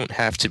you don't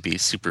have to be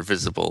super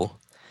visible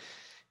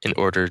in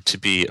order to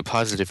be a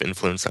positive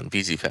influence on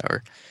BZ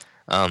Power.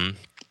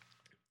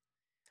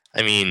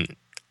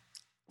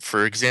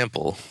 For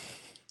example,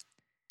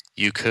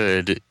 you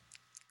could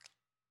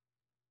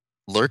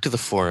lurk to the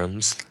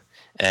forums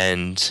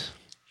and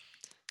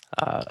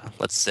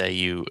let's say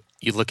you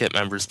look at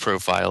members'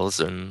 profiles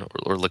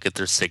or look at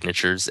their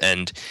signatures,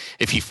 and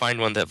if you find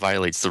one that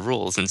violates the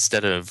rules,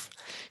 instead of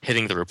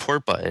hitting the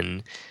report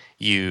button,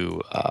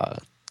 you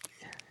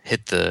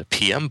hit the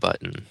PM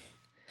button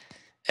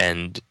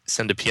and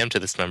send a PM to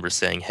this member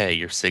saying, hey,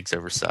 your SIG's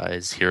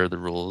oversized, here are the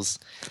rules,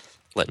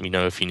 let me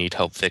know if you need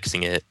help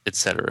fixing it,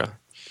 etc.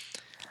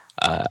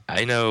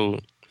 I know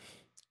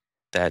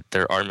that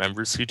there are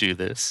members who do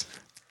this,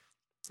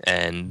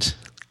 and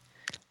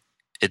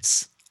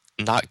it's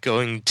not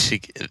going to,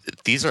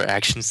 these are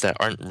actions that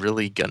aren't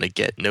really going to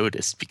get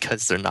noticed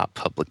because they're not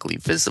publicly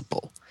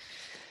visible.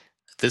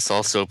 This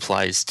also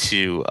applies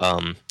to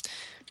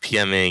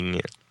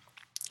PMing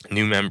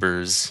new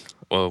members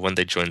when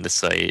they join the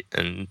site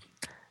and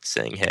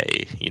saying,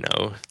 hey,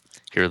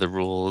 here are the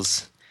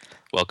rules,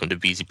 welcome to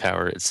BZ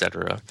Power,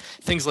 etc.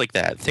 Things like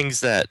that.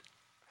 Things that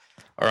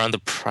are on the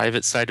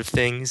private side of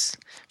things,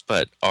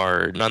 but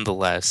are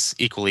nonetheless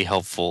equally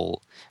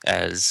helpful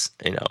as,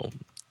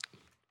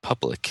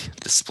 public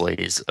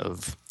displays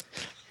of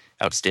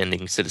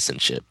outstanding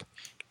citizenship.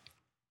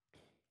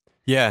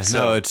 Yeah,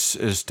 no, it's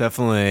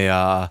definitely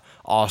an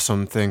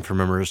awesome thing for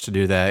members to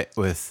do that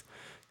with,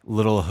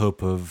 little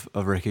hope of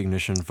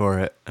recognition for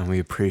it, and we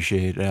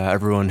appreciate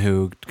everyone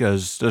who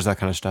does that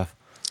kind of stuff.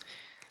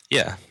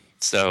 Yeah.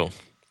 So,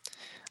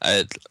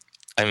 I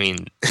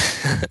mean,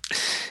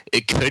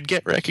 it could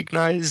get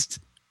recognized.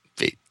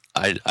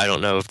 I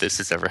don't know if this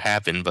has ever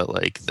happened, but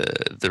like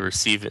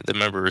the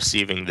member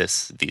receiving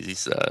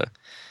these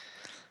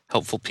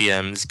helpful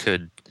PMs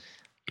could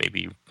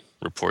maybe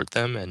report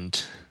them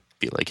and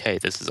be like, hey,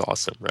 this is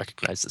awesome,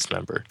 recognize this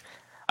member.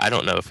 I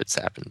don't know if it's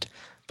happened,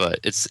 but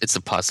it's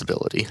a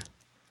possibility.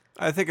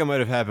 I think it might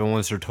have happened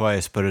once or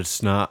twice, but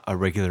it's not a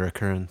regular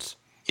occurrence.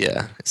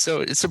 Yeah,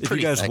 so it's a If you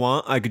pretty. guys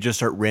want, I could just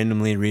start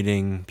randomly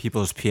reading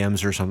people's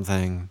PMs or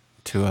something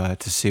to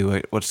see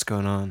what's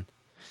going on.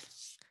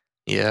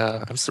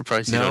 Yeah, I'm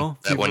surprised you No,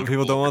 don't. That one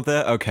people don't want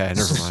that. Okay,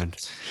 never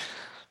mind.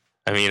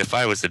 I mean, if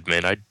I was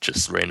admin, I'd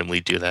just randomly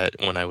do that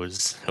when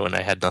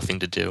I had nothing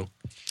to do.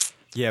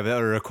 Yeah, but that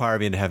would require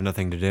me to have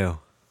nothing to do.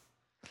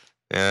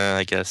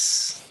 I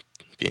guess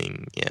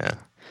yeah.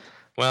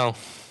 Well,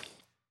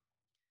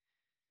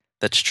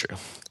 that's true.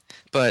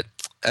 But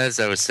as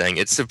I was saying,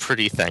 it's a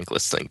pretty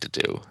thankless thing to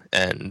do,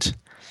 and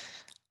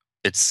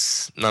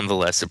it's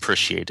nonetheless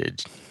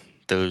appreciated.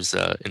 Those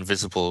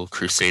invisible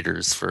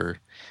crusaders for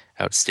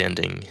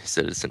outstanding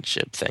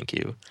citizenship. Thank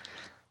you.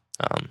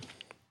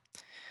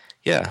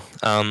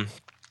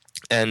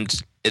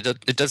 And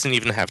it doesn't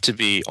even have to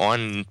be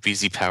on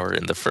BZ Power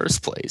in the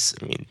first place.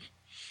 I mean,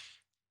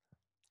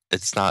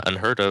 it's not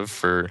unheard of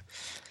for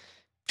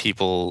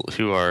people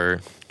who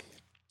are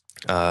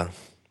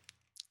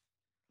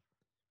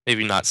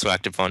maybe not so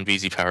active on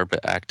BZ Power,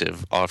 but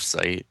active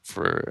offsite.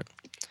 For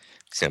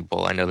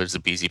example, I know there's a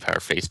BZ Power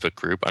Facebook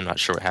group. I'm not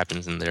sure what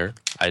happens in there.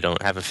 I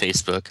don't have a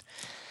Facebook.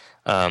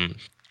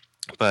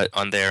 But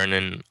on there and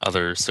in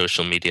other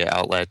social media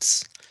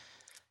outlets,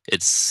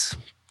 it's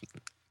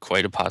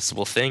quite a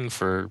possible thing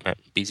for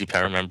BZ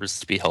Power members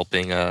to be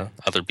helping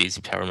other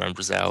BZ Power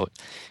members out.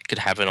 It could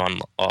happen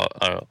on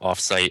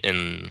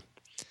offsite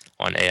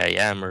on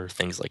AIM or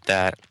things like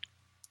that.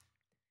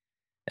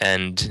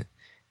 And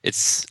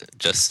it's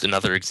just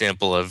another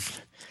example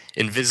of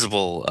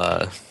invisible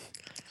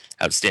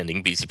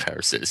outstanding BZ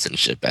Power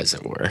citizenship, as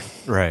it were.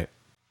 Right.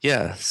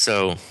 Yeah,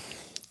 so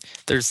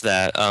there's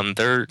that.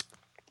 There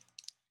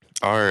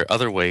are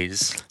other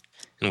ways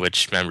in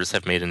which members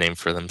have made a name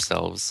for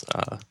themselves.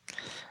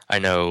 I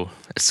know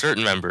a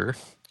certain member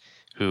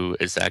who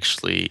is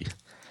actually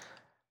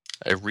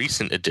a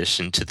recent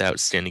addition to the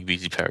Outstanding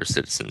BZ Power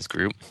Citizens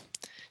group,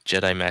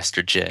 Jedi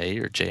Master J,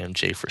 or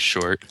JMJ for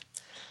short.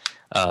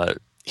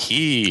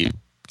 He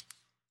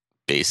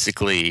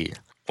basically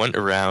went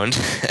around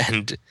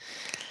and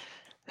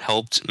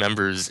helped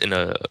members in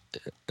a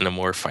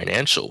more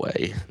financial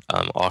way,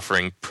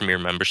 offering premier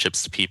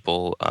memberships to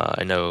people.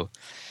 I know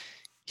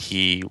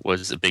he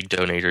was a big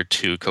donator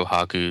to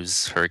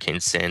Kohaku's Hurricane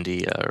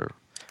Sandy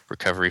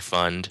recovery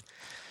fund.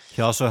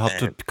 He also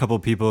helped a couple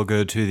people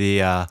go to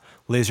the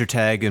laser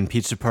tag and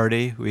pizza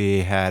party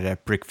we had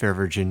at Brick Fair,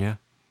 Virginia.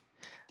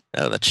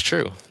 Oh, that's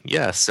true.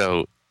 Yeah,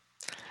 so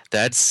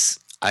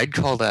I'd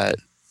call that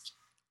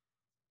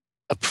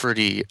a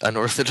pretty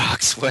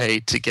unorthodox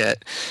way to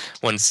get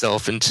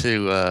oneself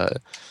into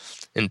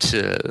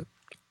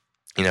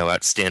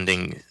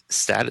outstanding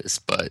status.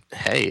 But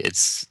hey,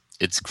 it's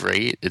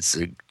great. It's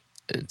a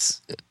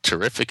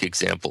terrific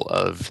example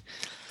of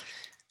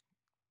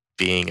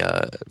being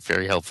a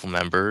very helpful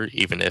member,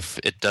 even if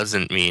it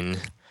doesn't mean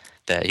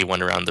that he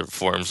went around the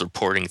forums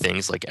reporting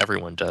things like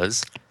everyone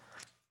does.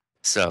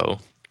 So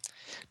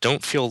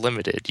don't feel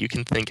limited. You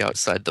can think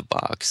outside the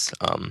box.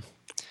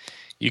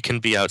 You can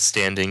be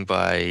outstanding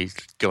by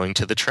going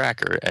to the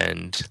tracker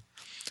and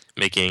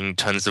making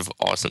tons of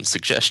awesome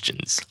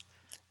suggestions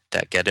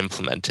that get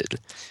implemented.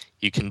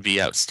 You can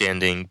be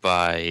outstanding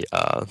by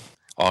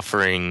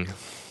offering,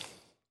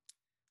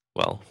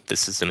 well,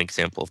 this is an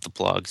example of the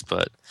blogs,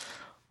 but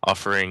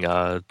offering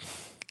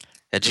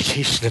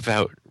education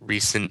about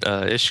recent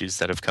issues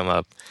that have come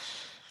up.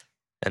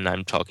 And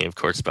I'm talking, of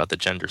course, about the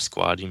Gender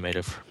Squad. You might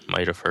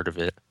have heard of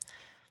it.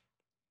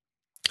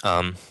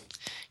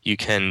 You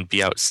can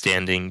be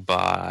outstanding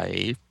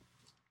by,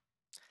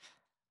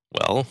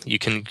 well, you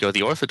can go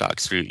the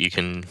orthodox route. You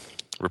can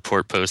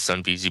report posts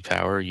on BZ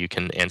Power. You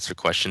can answer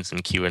questions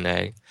in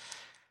Q&A.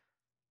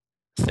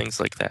 Things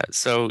like that.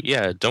 So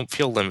yeah, don't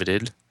feel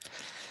limited.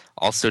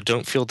 Also,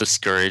 don't feel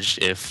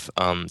discouraged if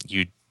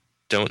you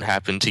don't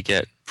happen to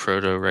get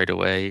proto right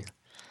away,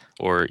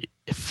 or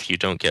if you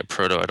don't get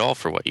proto at all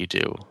for what you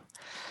do.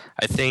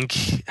 I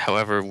think,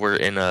 however, we're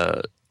in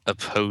a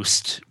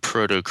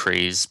post-proto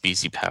craze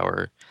BZ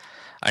Power.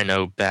 I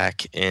know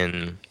back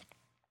in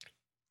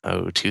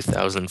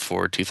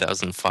 2004,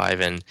 2005,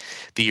 and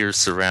the years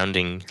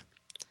surrounding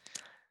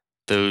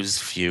those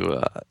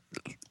few,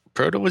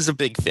 proto was a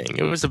big thing.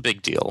 It was a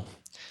big deal.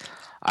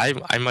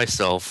 I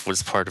myself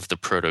was part of the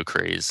proto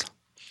craze.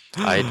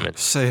 I admit.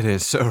 Say it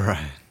is so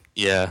right.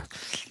 Yeah,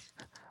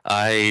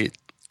 I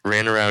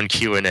ran around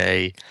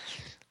Q&A,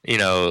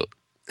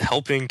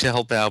 helping to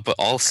help out, but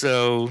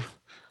also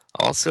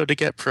to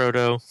get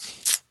proto.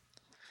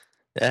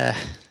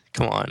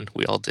 Come on,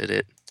 we all did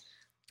it.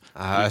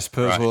 I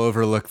suppose Right. we'll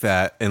overlook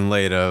that in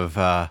light of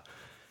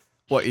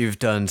what you've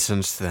done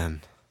since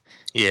then.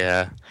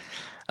 Yeah.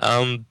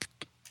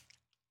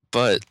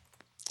 But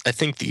I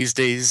think these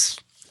days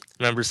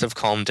members have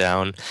calmed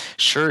down.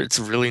 Sure, it's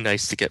really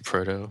nice to get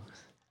proto.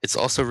 It's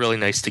also really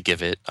nice to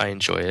give it. I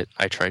enjoy it.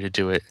 I try to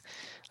do it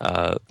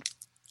uh,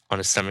 on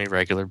a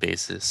semi-regular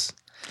basis.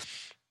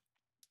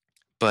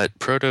 But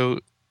proto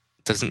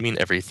doesn't mean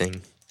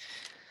everything.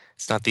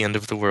 It's not the end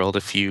of the world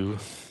if you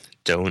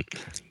don't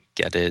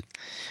get it.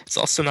 It's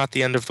also not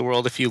the end of the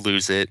world if you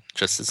lose it,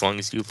 just as long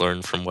as you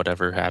learn from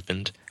whatever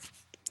happened.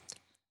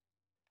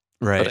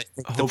 Right. But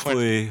I think the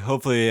point,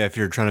 Hopefully, if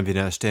you're trying to be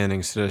an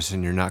outstanding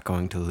citizen, you're not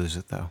going to lose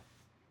it, though.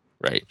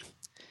 right.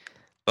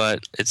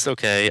 But it's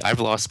okay. I've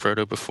lost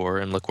proto before,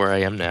 and look where I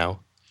am now.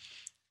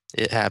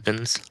 It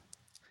happens.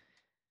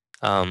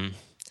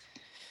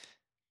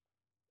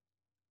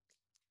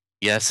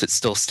 Yes, it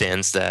still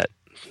stands that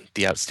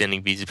the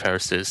outstanding BZ Power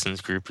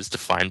Citizens group is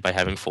defined by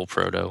having full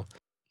proto.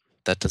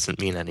 That doesn't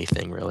mean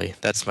anything, really.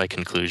 That's my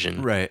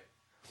conclusion. Right.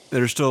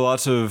 There's still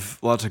lots of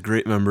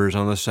great members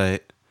on the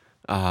site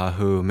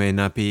who may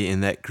not be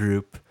in that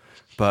group,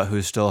 but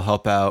who still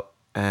help out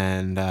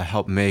and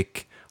help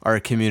make our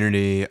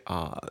community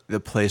the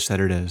place that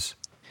it is.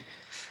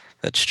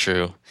 That's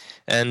true.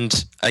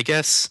 And I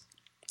guess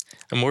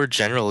a more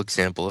general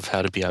example of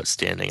how to be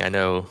outstanding. I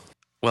know,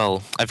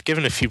 well, I've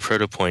given a few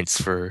proto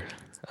points for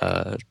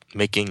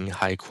making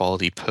high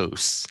quality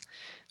posts.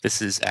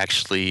 This is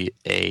actually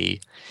a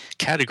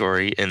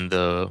category in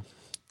the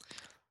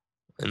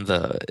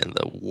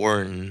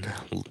Warn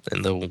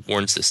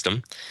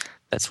system.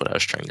 That's what I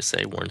was trying to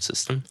say. Warn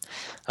system.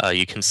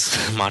 You can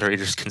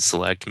moderators can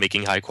select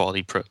making high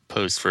quality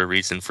posts for a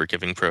reason for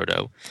giving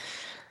proto.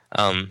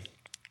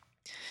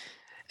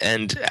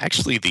 And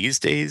actually, these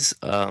days,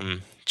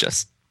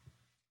 just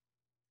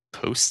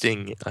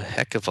posting a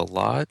heck of a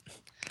lot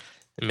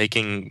and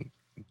making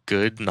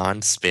good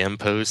non-spam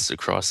posts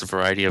across a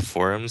variety of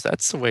forums,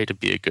 that's the way to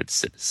be a good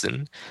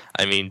citizen.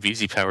 I mean,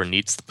 VZ Power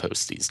needs the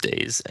post these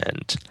days,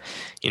 and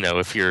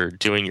if you're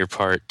doing your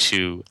part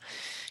to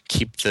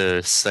keep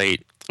the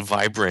site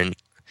vibrant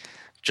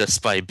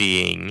just by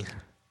being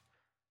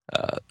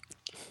a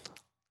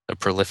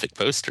prolific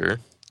poster,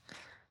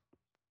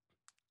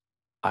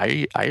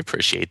 I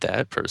appreciate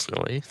that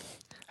personally.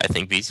 I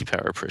think VZ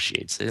Power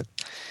appreciates it.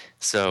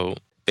 So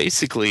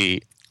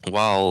basically,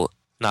 while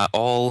not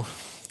all,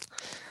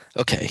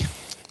 okay,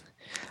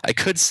 I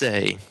could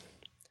say,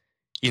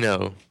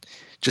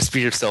 just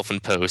be yourself in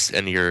post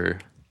and you're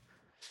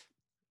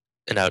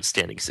an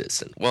outstanding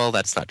citizen. Well,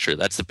 that's not true.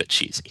 That's a bit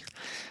cheesy.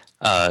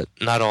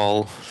 Not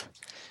all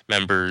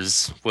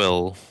members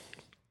will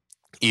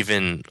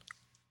even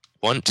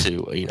want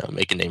to,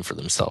 make a name for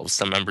themselves.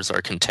 Some members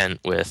are content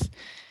with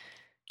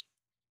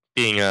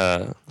being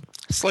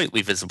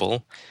slightly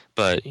visible,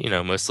 but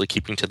mostly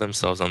keeping to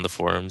themselves on the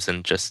forums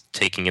and just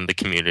taking in the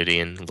community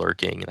and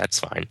lurking. That's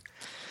fine.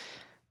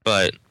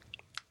 But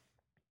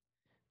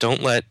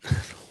don't let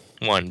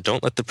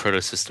the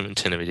proto system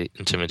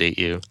intimidate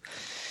you.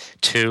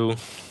 2,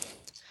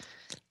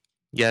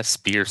 yes,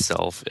 be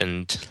yourself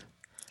and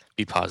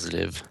be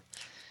positive.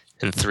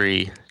 And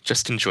 3,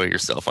 just enjoy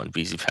yourself on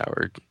BZ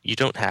Power. You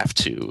don't have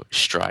to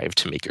strive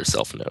to make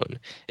yourself known.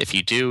 If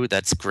you do,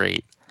 that's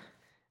great.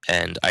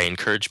 And I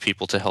encourage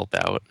people to help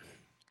out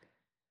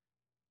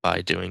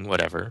by doing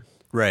whatever.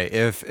 Right.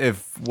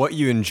 If what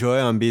you enjoy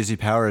on BZ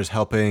Power is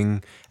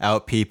helping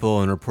out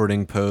people and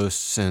reporting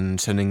posts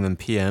and sending them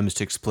PMs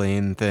to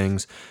explain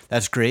things,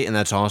 that's great and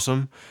that's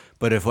awesome.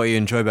 But if what you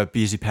enjoy about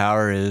BZ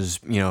Power is,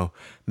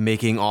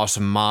 making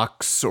awesome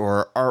mocks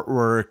or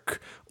artwork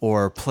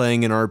or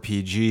playing in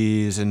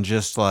RPGs and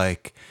just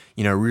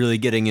really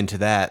getting into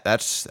that,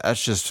 that's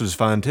just as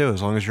fun too,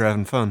 as long as you're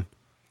having fun.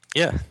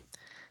 Yeah.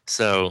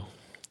 So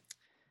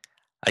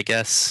I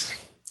guess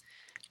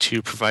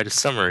to provide a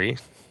summary,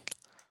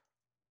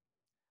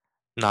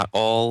 not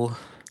all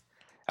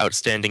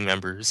outstanding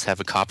members have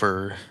a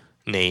copper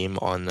name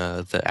on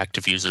the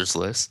active users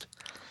list.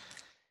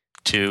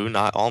 2,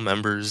 not all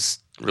members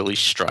really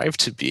strive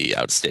to be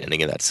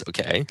outstanding, and that's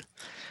okay.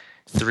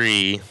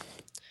 3,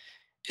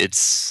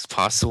 it's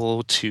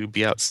possible to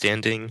be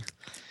outstanding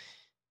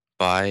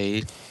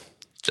by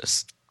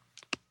just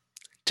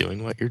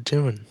doing what you're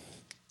doing.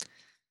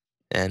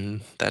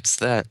 And that's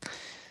that.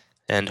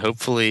 And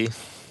hopefully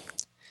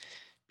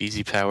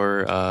BZ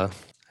Power,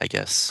 I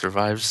guess,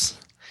 survives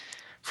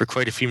for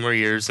quite a few more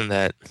years, and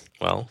that,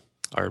 well,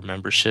 our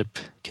membership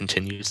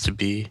continues to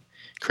be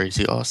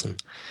crazy awesome.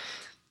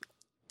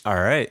 All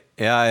right.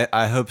 Yeah,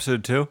 I hope so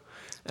too.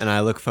 And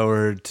I look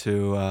forward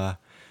to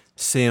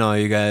seeing all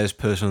you guys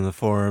post on the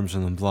forums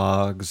and the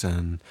blogs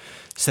and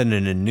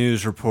sending in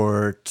news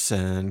reports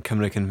and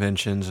coming to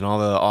conventions and all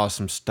the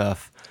awesome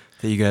stuff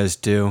that you guys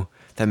do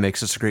that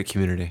makes us a great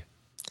community.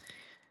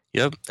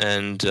 Yep.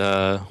 And,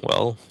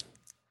 well,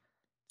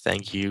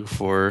 thank you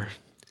for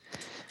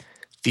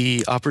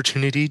the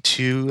opportunity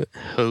to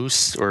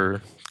host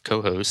or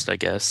co-host, I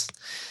guess,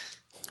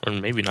 or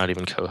maybe not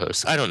even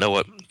co-host. I don't know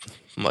what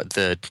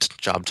the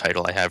job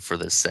title I have for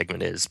this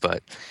segment is,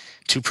 but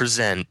to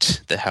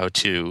present the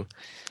how-to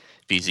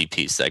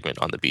BZP segment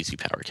on the BZ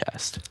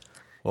Powercast.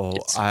 Well,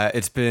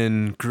 it's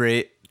been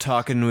great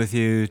talking with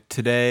you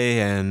today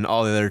and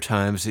all the other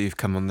times that you've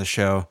come on the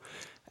show.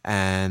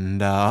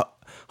 And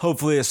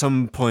hopefully at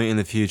some point in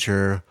the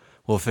future,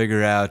 we'll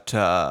figure out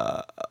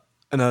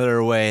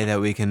another way that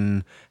we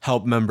can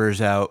help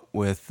members out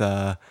with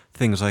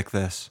things like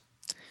this.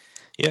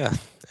 Yeah,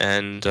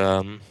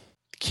 and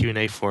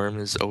Q&A forum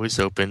is always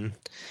open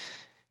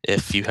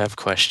if you have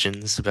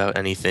questions about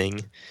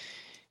anything.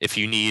 If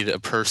you need a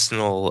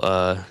personal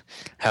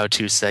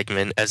how-to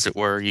segment, as it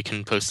were, you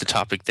can post a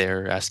topic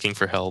there asking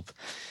for help.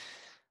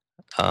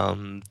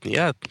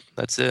 Yeah,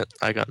 that's it.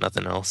 I got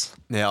nothing else.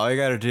 Yeah, all you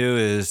got to do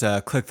is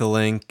click the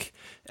link,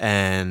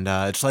 and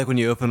it's like when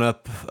you open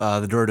up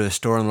the door to a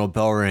store and a little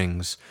bell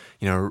rings.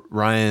 You know,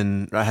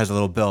 Ryan has a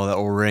little bell that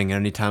will ring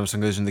anytime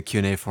someone goes in the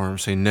Q&A forum,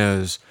 so he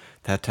knows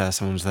that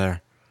someone's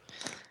there.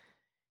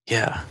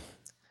 Yeah,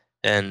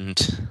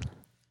 and,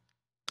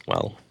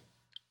 well,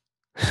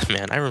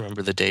 man, I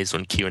remember the days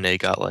when Q&A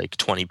got like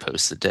 20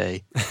 posts a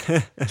day,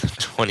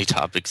 20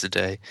 topics a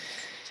day.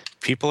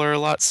 People are a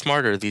lot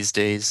smarter these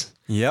days.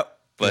 Yep.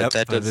 But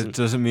that it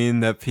doesn't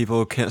mean that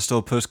people can't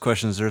still post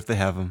questions there if they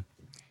have them.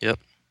 Yep.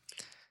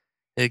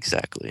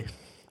 Exactly.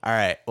 All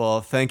right.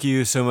 Well, thank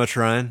you so much,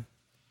 Ryan.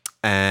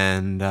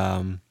 And,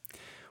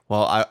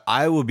 well,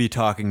 I will be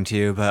talking to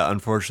you, but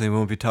unfortunately we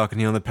won't be talking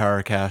to you on the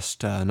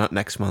Powercast, not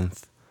next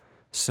month.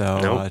 So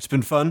Nope. It's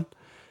been fun,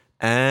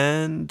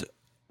 and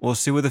we'll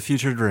see what the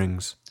future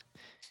brings.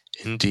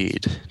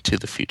 Indeed, to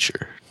the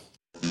future.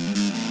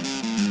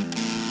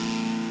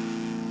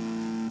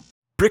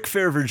 Brick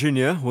Fair,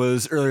 Virginia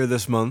was earlier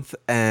this month,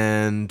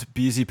 and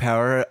BZ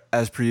Power,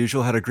 as per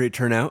usual, had a great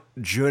turnout.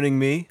 Joining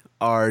me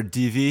are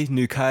DV,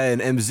 Nukai, and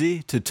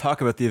MZ to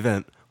talk about the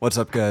event. What's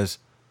up, guys?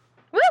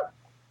 Woo!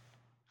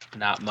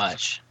 Not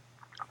much.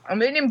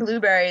 I'm eating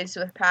blueberries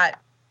with Pat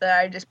that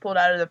I just pulled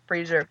out of the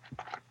freezer.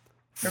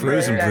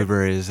 Frozen Right.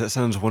 blueberries. That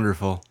sounds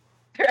wonderful.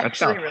 They're That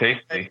actually sounds really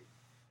tasty. good.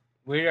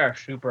 We are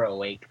super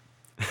awake.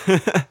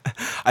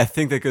 I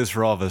think that goes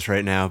for all of us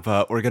right now,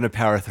 but we're going to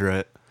power through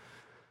it.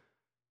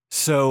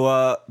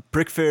 So,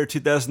 Brick Fair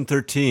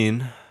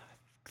 2013, I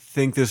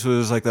think this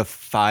was like the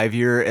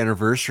 5-year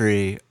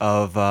anniversary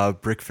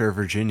of Brick Fair,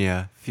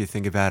 Virginia, if you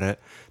think about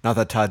it. Not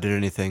that Todd did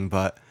anything,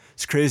 but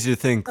it's crazy to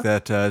think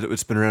that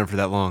it's been around for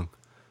that long.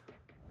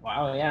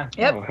 Wow, yeah.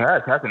 Yep. Oh, it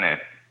has, hasn't it?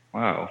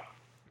 Wow.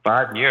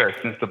 5 years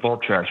since the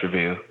Bolt Trash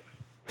review.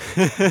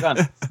 We've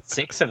done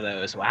 6 of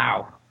those.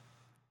 Wow.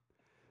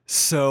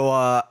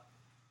 So,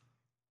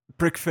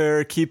 Brick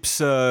Fair keeps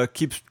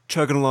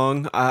chugging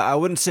along. I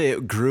wouldn't say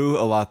it grew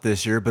a lot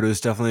this year, but it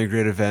was definitely a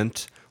great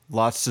event.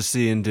 Lots to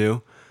see and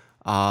do.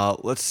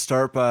 Let's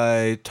start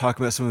by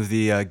talking about some of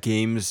the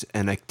games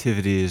and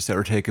activities that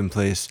were taking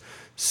place.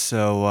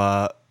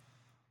 So,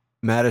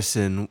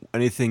 Madison,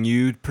 anything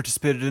you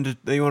participated in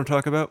that you want to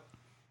talk about?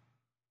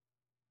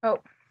 Oh,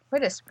 way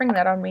to spring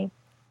that on me.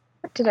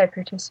 What did I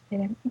participate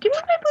in? Give me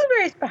my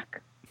blueberries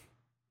back.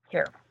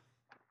 Here.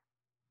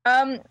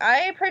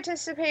 I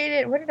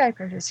participated. What did I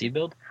participate? Seed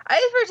build?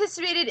 I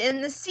participated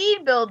in the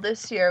seed build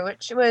this year,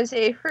 which was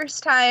a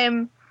first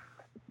time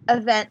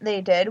event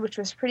they did, which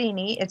was pretty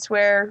neat. It's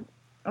where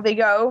they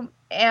go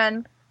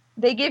and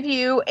they give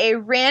you a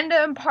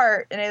random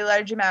part in a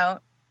large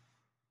amount,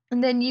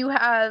 and then you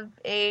have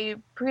a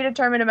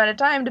predetermined amount of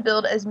time to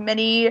build as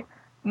many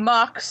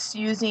mocks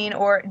using,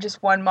 or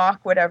just one mock,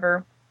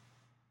 whatever,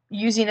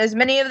 using as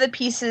many of the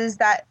pieces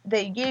that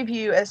they gave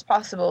you as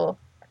possible.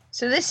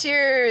 So this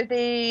year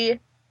they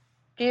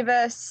gave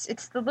us,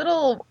 it's the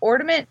little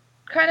ornament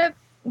kind of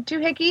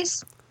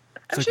doohickeys.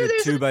 It's like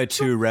a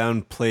 2x2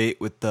 round plate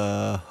with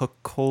the hook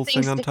hole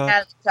thing on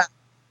top.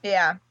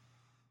 Yeah.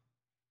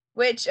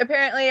 Which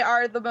apparently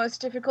are the most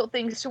difficult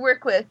things to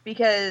work with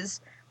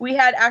because we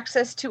had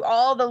access to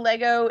all the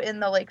Lego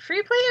in the like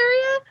free play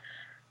area,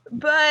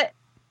 but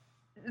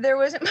there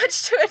wasn't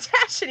much to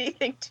attach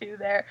anything to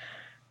there.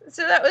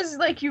 So that was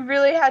like, you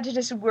really had to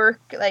just work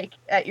like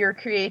at your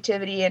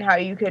creativity and how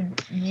you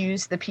could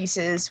use the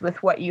pieces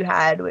with what you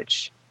had,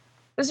 which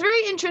was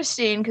very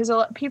interesting because a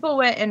lot people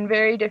went in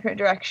very different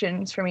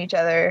directions from each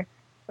other.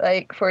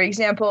 Like, for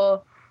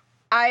example,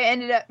 I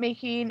ended up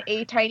making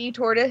a tiny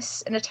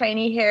tortoise and a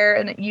tiny hare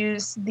and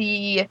used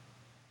the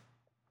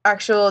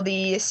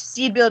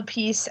seed build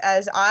piece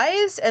as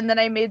eyes, and then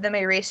I made them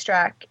a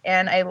racetrack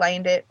and I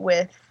lined it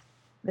with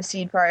the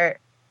seed part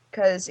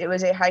because it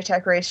was a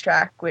high-tech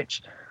racetrack,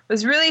 which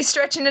was really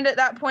stretching it at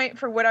that point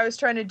for what I was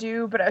trying to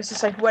do, but I was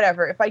just like,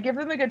 whatever. If I give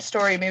them a good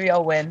story, maybe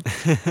I'll win.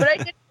 But I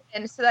didn't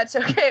win, so that's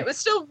okay. It was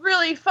still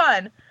really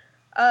fun.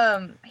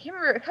 I can't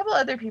remember, a couple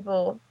other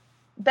people.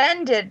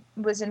 Ben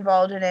was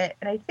involved in it,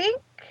 and I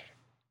think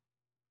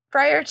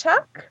Friar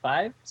Tuck?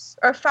 5s?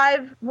 Or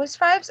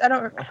Fives? I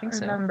don't think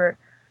so. remember.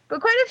 But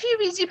quite a few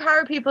BZ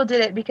Power people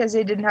did it because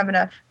they didn't have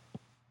enough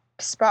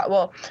spot.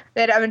 Well,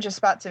 they had a bunch of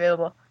spots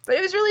available. But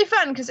it was really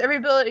fun because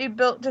everybody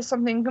built to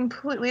something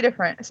completely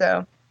different.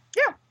 So,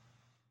 yeah.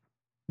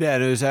 Yeah,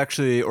 and it was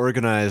actually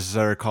organized, as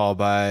I recall,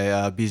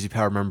 by BZ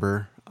Power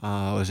member.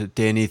 Was it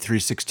Danny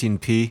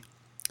 316P?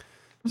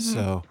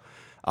 So,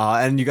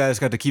 and you guys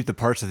got to keep the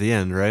parts at the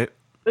end, right?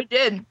 We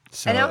did.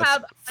 So I now that's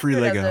have free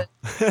 100 Lego.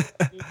 of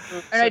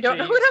And I don't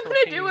know what I'm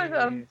gonna do with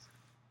them.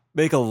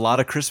 Make a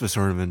lot of Christmas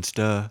ornaments,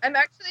 duh. I'm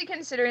actually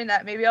considering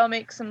that. Maybe I'll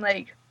make some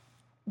like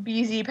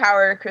BZ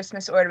Power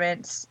Christmas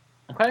ornaments.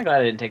 I'm kind of glad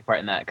I didn't take part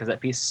in that because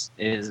that piece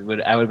I would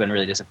have been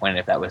really disappointed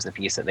if that was the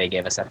piece that they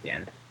gave us at the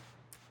end.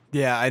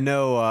 Yeah, I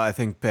know. I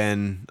think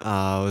Ben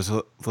was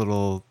a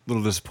little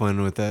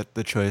disappointed with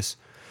the choice.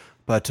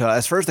 But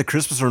as far as the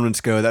Christmas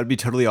ornaments go, that'd be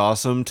totally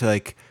awesome to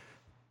like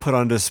put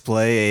on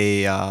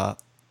display a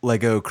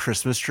Lego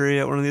Christmas tree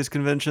at one of these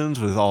conventions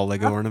with all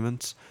Lego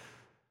ornaments.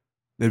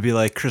 It'd be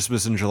like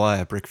Christmas in July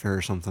at Brick Fair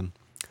or something.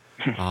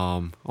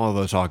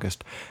 Although it's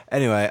August.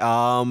 Anyway,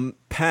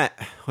 Pat,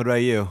 what about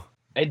you?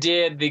 I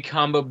did the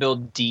combo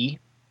build D,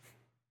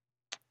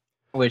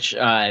 which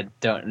I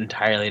don't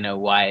entirely know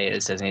why it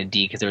was designated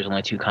D because there was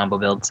only 2 combo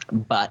builds,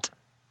 but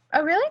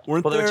Oh, really?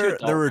 Weren't Well,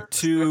 there were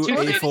two Two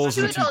A-folds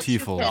and two adult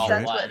T-folds, That's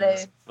right? what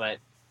they- But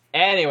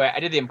anyway, I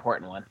did the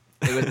important one.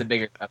 It was the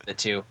bigger of the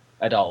 2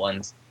 adult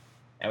ones,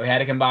 and we had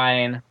to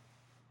combine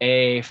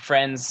a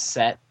friends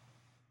set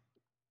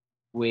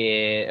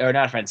or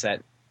not a friend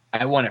set.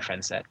 I won a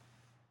friend set.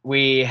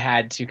 We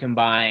had to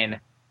combine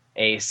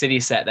a city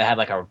set that had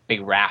like a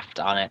big raft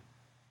on it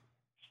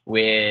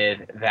with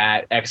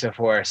that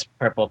Exoforce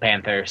Purple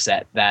Panther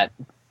set that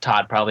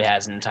Todd probably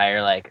has an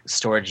entire like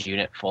storage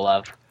unit full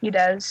of. He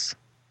does.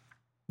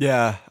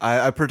 Yeah,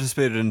 I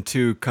participated in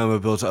 2 combo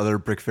builds at other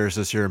Brick Fairs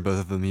this year, and both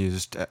of them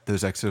used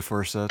those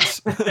Exo4 sets.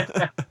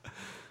 But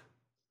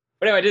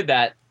anyway, I did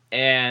that,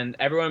 and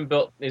everyone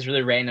built these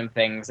really random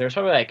things. There was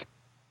probably like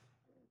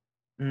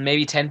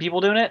maybe 10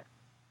 people doing it,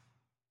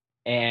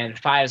 and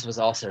Fives was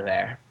also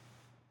there.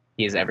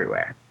 He is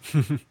everywhere.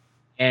 And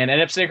I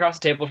ended up sitting across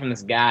the table from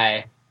this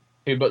guy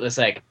who built this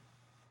like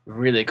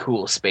really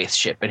cool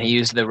spaceship, and he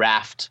used the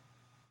raft,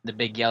 the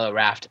big yellow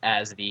raft,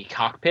 as the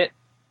cockpit,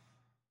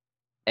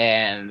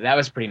 and that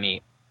was pretty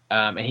neat.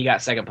 And he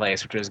got second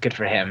place, which was good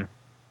for him.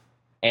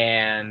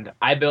 And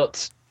I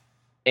built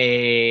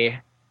a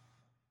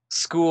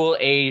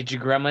school-age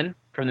gremlin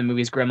from the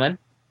movies Gremlin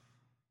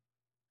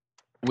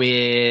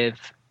with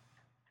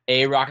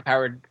a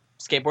rocket-powered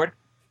skateboard,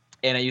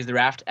 and I used the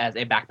raft as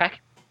a backpack.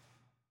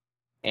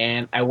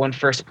 And I won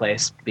first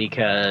place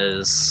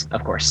because,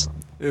 of course.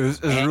 It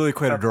was really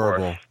quite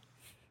adorable.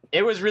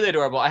 It was really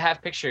adorable. I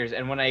have pictures,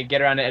 and when I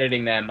get around to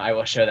editing them, I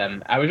will show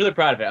them. I was really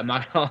proud of it. I'm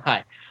not going to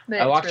lie.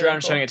 I walked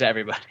around showing it to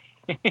everybody.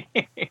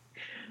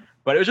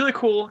 But it was really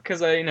cool because,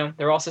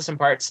 they're all system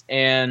parts,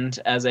 and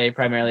as a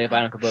primarily a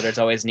Bionicle builder, it's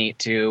always neat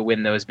to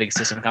win those big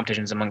system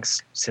competitions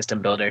amongst system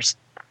builders.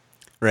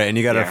 Right, and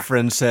you got a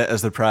friend set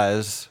as the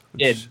prize.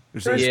 Which is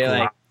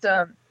cool.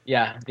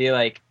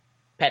 The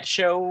pet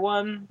show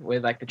one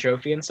with like the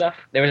trophy and stuff.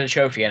 There was a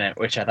trophy in it,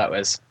 which I thought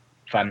was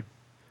fun.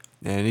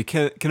 Yeah, and you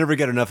can never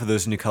get enough of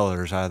those new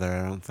colors either,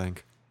 I don't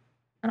think.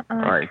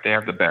 Right, they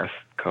have the best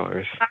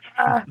colors.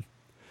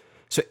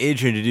 So,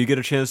 Adrian, did you get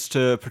a chance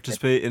to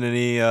participate in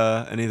any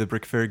of the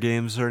Brick Fair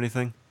games or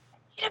anything?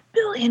 Eat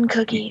 1,000,000,000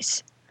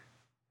 cookies.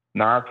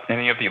 Not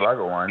any of the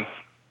Lego ones.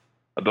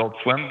 Adult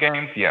Swim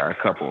games, yeah, a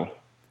couple.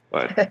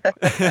 But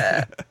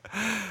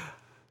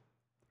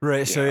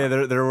Right. So yeah,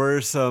 there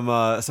were some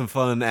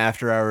fun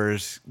after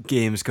hours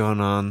games going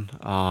on.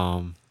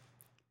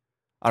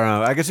 I don't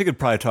know. I guess you could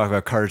probably talk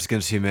about Cards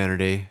Against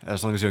Humanity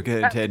as long as you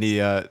don't get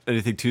into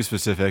anything too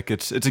specific.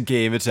 It's a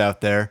game. It's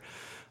out there.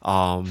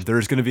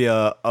 There's going to be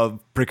a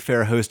Brick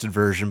Fair hosted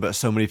version, but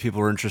so many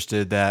people were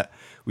interested that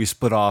we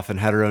split off and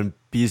had our own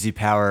BZ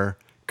Power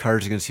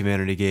Cards Against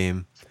Humanity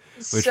game,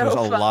 which was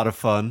a lot of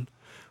fun.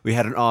 We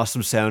had an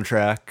awesome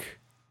soundtrack,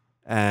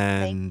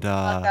 and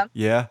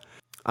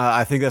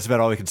I think that's about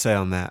all we can say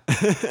on that.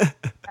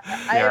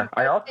 Yeah,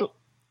 I also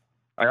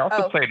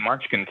played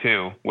Munchkin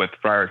too with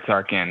Friar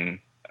Tuck and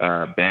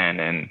Ben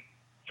and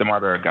some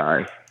other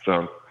guys,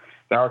 so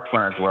that was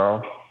fun as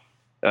well.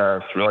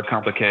 It's a really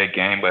complicated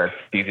game, but it's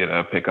easy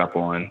to pick up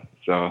on.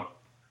 So,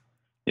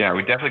 yeah,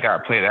 we definitely got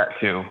to play that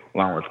too,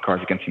 along with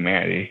Cards Against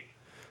Humanity.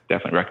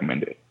 Definitely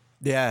recommend it.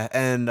 Yeah,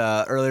 and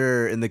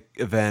earlier in the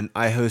event,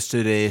 I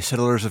hosted a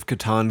Settlers of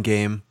Catan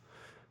game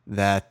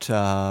that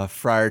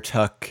Friar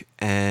Tuck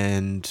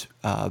and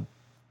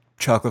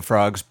Chocolate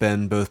Frogs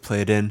Ben both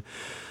played in.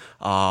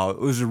 It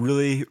was a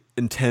really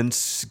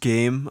intense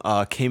game.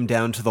 Came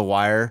down to the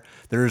wire.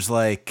 There's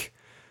like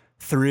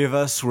 3 of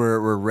us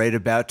were right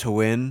about to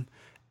win,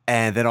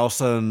 and then all of a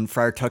sudden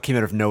Friar Tuck came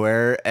out of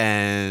nowhere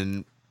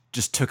and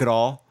just took it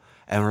all.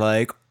 And we're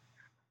like,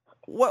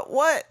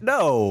 what?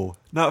 No,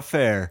 not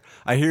fair.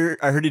 I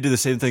heard he did the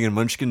same thing in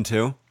Munchkin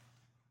too.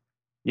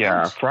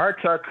 Yeah, Friar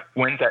Tuck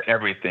wins at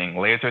everything.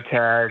 Laser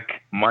tag,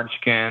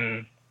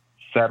 Munchkin,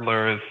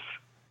 Settlers.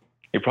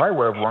 He probably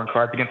would have won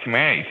Cards Against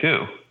Humanity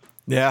too.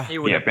 Yeah. He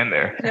would have been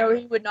there. No,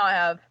 he would not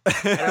have.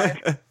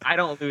 I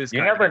don't lose.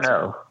 You never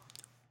know.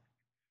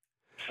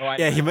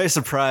 Yeah, he might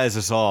surprise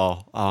us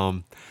all.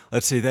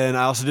 Let's see. Then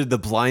I also did the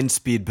blind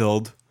speed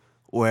build,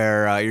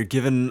 where you're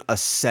given a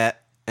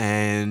set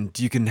and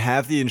you can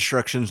have the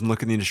instructions and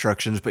look at the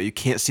instructions, but you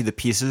can't see the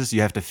pieces.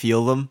 You have to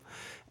feel them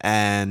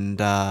and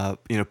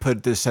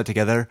put this set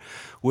together,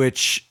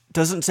 which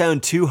doesn't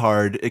sound too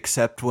hard,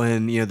 except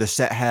when the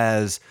set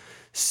has,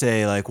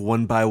 say, like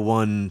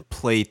 1x1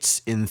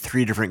 plates in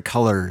 3 different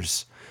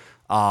colors.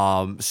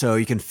 So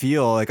you can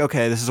feel like,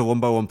 okay, this is a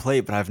 1x1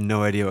 plate, but I have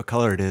no idea what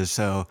color it is.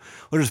 So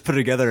we'll just put it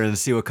together and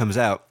see what comes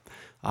out.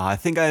 I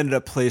think I ended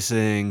up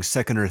placing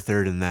second or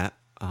third in that,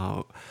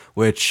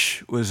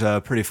 which was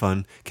pretty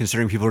fun,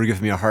 considering people were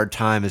giving me a hard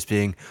time as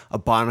being a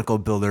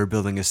Bionicle builder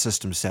building a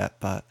system set.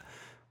 But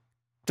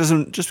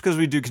just because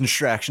we do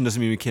construction doesn't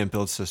mean we can't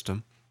build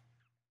system.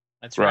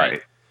 That's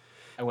right.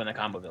 I won the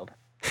combo build.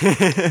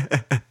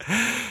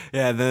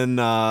 Yeah, then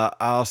I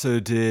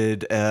also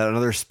did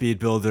another speed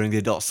build during the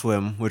Adult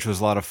Swim, which was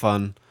a lot of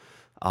fun.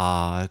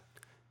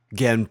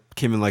 Again,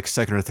 came in like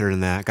second or third in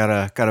that.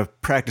 Gotta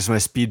practice my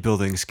speed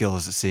building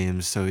skills, it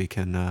seems, so I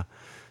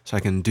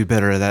can do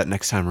better at that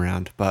next time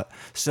around. But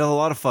still a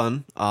lot of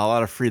fun, a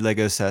lot of free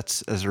Lego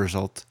sets as a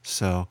result.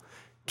 So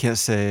can't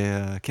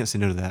say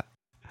no to that.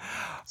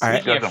 All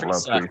right. Free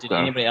stuff. Did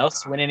anybody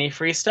else win any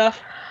free stuff?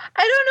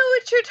 I don't know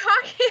what you're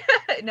talking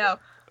about. No.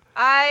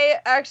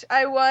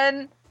 I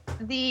won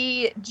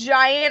the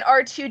giant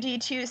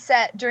R2D2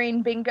 set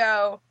during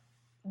bingo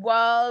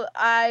while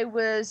I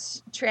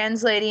was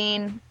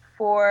translating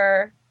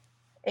for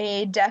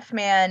a deaf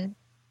man,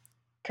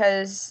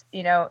 because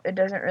it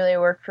doesn't really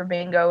work for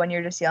bingo when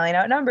you're just yelling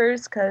out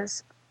numbers,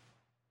 because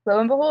lo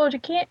and behold, you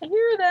can't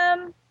hear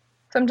them.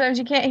 Sometimes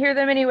you can't hear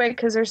them anyway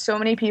because there's so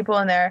many people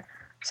in there.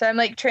 So I'm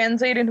like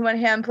translating to one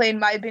hand, playing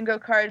my bingo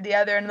card the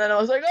other, and then I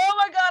was like, oh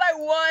my god, I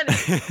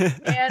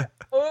won! And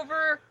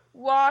over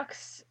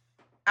walks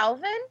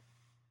Alvin,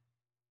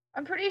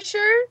 I'm pretty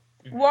sure,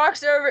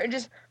 walks over and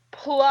just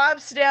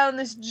plops down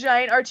this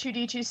giant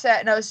R2D2 set,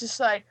 and I was just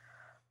like,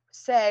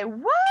 say,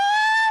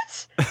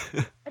 what?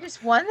 I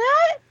just won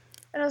that?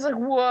 And I was like,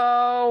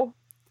 whoa.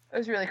 It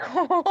was really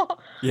cool.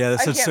 Yeah, that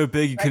set's so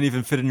big you couldn't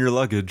even fit in your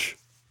luggage.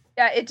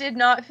 Yeah, it did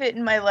not fit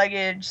in my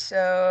luggage,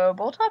 so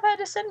Boltop had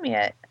to send me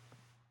it.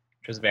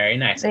 Which was very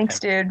nice. Thanks,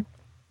 dude.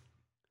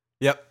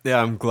 Yep.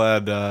 Yeah, I'm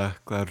glad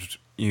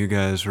you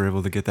guys were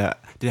able to get that.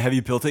 Have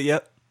you built it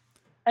yet?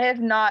 I have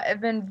not.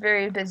 I've been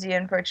very busy,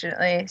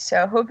 unfortunately.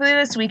 So hopefully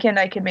this weekend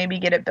I can maybe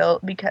get it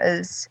built,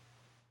 because,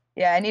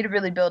 I need to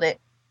really build it.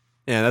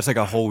 Yeah, that's like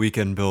a whole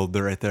weekend build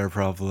right there,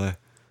 probably.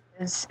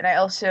 And I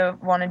also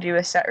want to do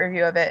a set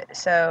review of it,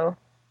 so...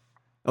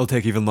 It'll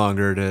take even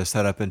longer to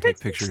set up and take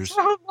pictures.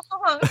 So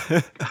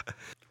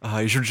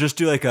long. You should just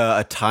do like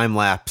a time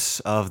lapse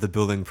of the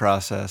building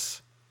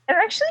process. I'm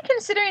actually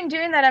considering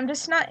doing that. I'm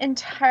just not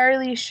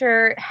entirely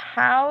sure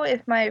how,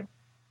 if my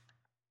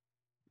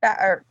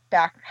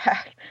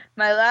backpack,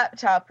 my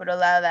laptop would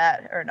allow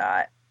that or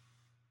not.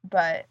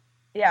 But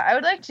yeah, I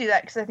would like to do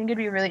that because I think it'd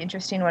be a really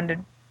interesting one to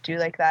do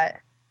like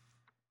that.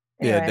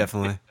 Anyway. Yeah,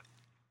 definitely.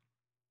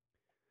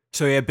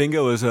 So yeah,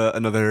 bingo was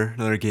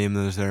another game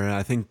that was there.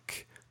 I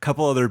think a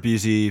couple other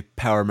BZ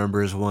Power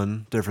members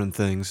won different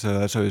things, so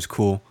that's always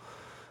cool.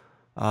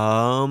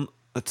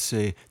 Let's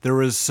see. There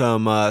was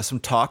some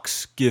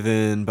talks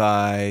given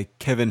by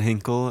Kevin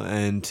Hinkle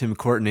and Tim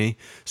Courtney.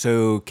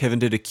 So Kevin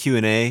did a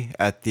Q&A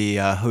at the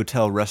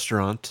hotel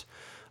restaurant,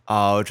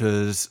 which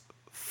was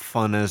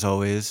fun as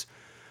always.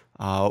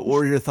 What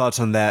were your thoughts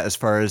on that as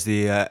far as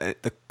the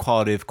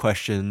quality of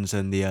questions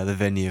and the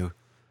venue?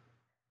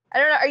 I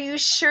don't know. Are you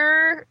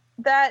sure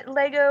that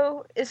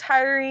Lego is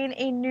hiring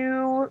a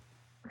new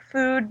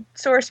food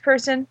source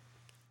person?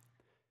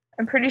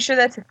 I'm pretty sure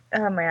that's...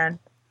 Oh, man.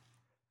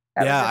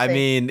 Yeah, I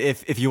mean,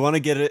 if you want to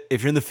get it,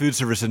 if you're in the food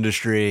service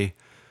industry,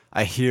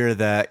 I hear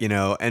that,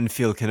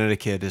 Enfield,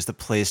 Connecticut is the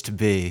place to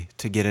be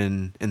to get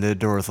in the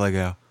door with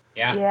Lego.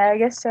 Yeah. Yeah, I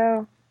guess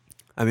so.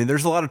 I mean,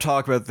 there's a lot of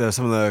talk about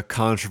some of the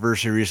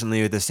controversy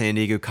recently with the San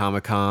Diego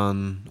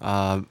Comic-Con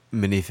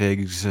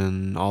minifigs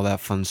and all that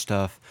fun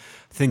stuff.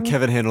 I think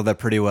Kevin handled that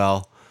pretty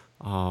well.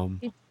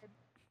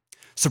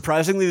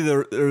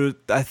 Surprisingly,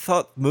 I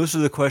thought most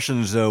of the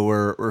questions, though,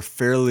 were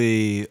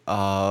fairly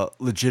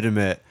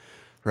legitimate.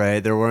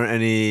 Right, there weren't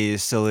any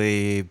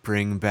silly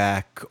bring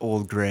back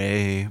old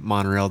gray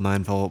monorail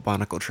 9-volt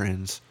Bionicle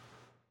trains.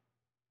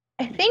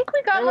 I think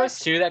we got there was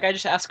two. That guy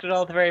just asked it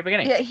all at the very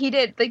beginning. Yeah, he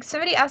did. Like,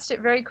 somebody asked it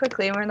very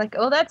quickly, and we're like,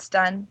 "Oh, that's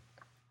done.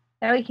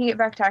 Now we can get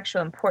back to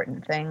actual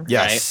important things."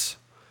 Yes. Right?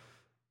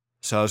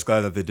 So I was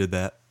glad that they did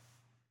that.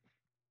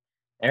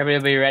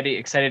 Everybody will be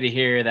excited to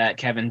hear that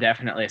Kevin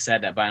definitely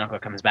said that Bionicle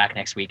comes back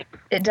next week.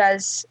 It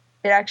does.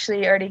 It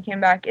actually already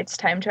came back. It's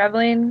time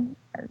traveling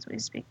as we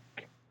speak.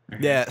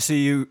 Yeah, so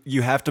you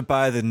have to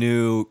buy the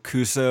new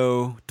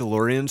Kuso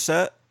DeLorean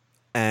set,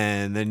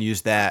 and then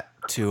use that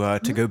to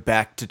go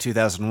back to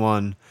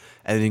 2001,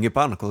 and then you can get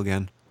Bionicle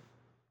again.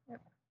 Yep.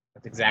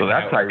 That's exactly. So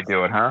that's how you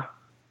do it, huh?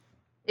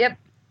 Yep.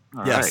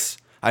 All yes,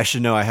 right. I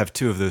should know. I have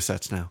 2 of those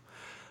sets now.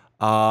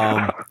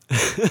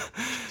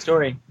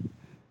 Story.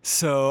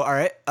 So all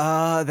right,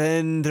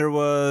 then there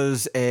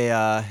was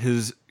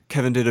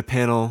Kevin did a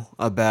panel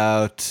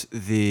about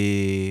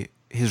the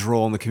his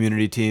role in the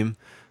community team.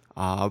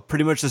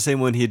 Pretty much the same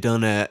one he had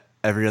done at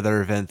every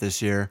other event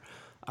this year.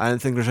 I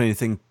don't think there's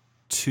anything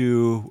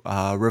too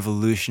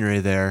revolutionary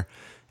there,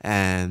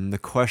 and the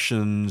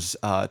questions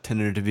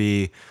tended to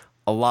be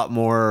a lot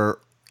more,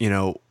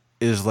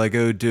 is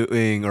Lego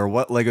doing, or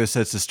what Lego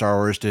sets is Star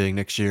Wars doing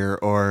next year,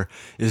 or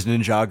is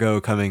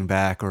Ninjago coming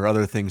back, or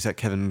other things that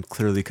Kevin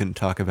clearly couldn't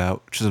talk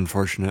about, which is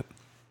unfortunate.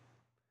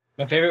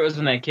 My favorite was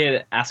when that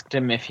kid asked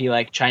him if he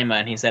liked Chima,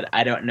 and he said,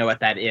 "I don't know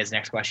what that is."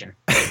 Next question.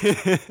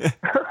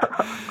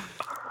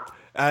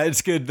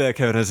 It's good that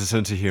Kevin has a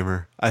sense of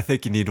humor. I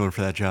think you need one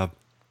for that job.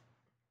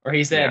 Or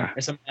he said,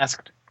 or someone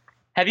asked,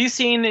 "Have you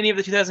seen any of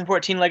the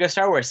 2014 Lego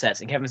Star Wars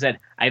sets?" And Kevin said,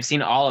 "I've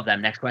seen all of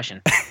them." Next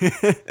question.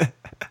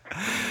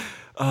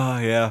 Oh,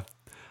 yeah.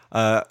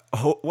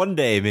 One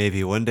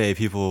day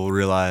people will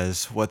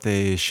realize what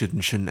they should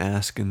and shouldn't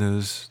ask in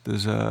those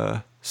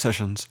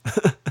sessions.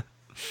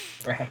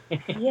 Right.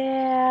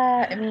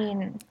 Yeah, I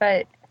mean,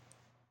 but...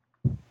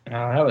 Oh,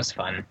 that was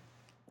fun.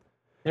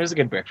 It was a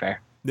good brick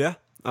fair. Yeah.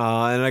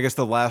 And I guess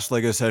the last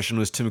Lego session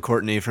was Tim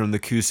Courtney from the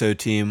Kuso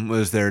team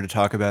was there to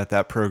talk about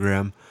that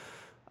program.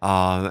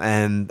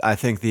 And I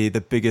think the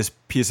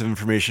biggest piece of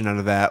information out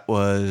of that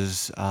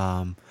was,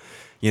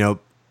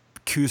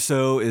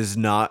 Kuso is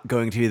not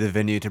going to be the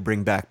venue to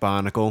bring back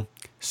Bionicle.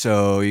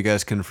 So you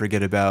guys can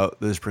forget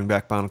about those Bring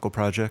Back Bionicle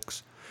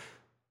projects.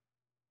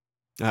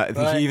 I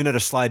think he even had a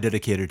slide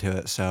dedicated to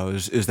it. So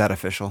is that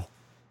official?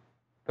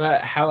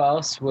 But how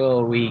else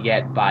will we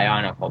get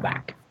Bionicle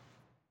back?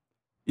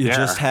 You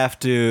just have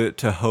to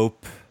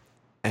hope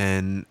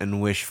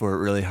and wish for it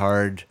really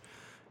hard,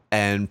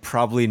 and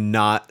probably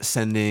not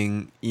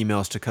sending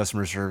emails to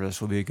customer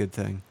service will be a good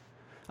thing.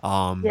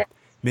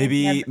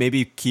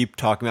 Maybe keep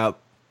talking about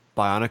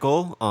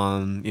Bionicle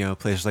on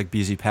places like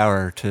BZ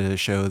Power to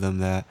show them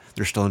that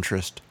there's still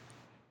interest.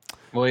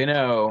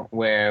 Well,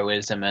 where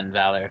wisdom and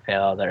valor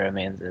fail, all that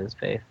remains is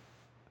faith.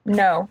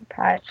 No,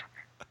 Pat.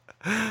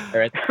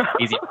 Or it's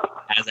easy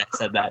as I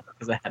said that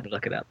because I had to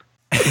look it up.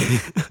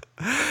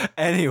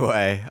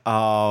 Anyway,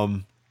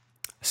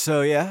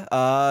 so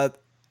yeah,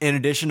 in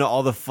addition to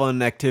all the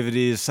fun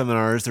activities,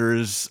 seminars,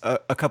 there's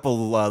a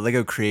couple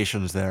Lego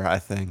creations there, I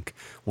think.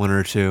 One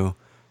or two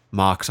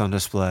mocks on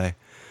display.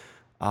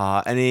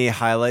 Any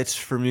highlights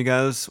from you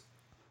guys?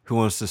 Who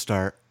wants to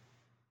start?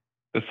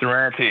 The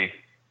Serenity.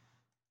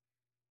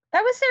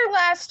 That was there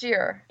last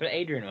year. But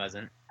Adrian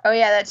wasn't. Oh,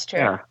 yeah, that's true.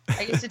 Yeah.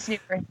 I guess it's new.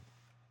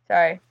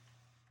 Sorry.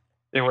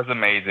 It was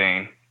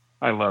amazing.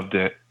 I loved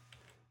it.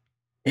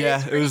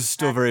 Yeah, it was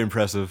still very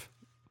impressive.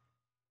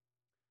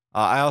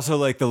 I also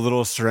like the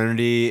little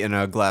Serenity in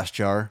a glass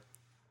jar.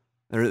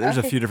 There's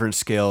a few different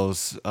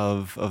scales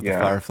of the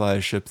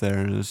Firefly ship there,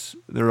 and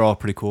they're all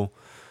pretty cool.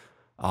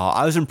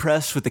 I was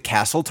impressed with the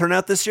castle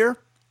turnout this year.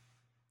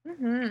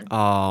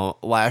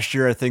 Mm-hmm. Last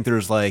year, I think there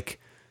was like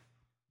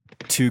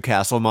 2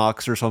 castle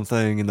mocks or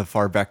something in the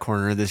far back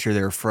corner. This year,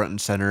 they were front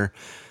and center.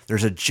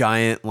 There's a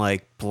giant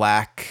like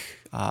black,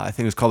 I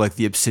think it was called like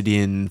the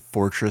Obsidian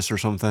Fortress or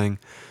something.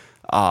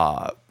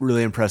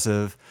 Really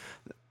impressive.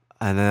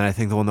 And then I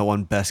think the one that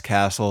won Best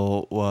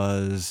Castle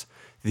was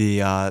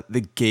the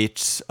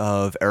Gates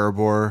of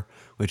Erebor,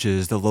 which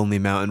is the Lonely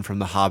Mountain from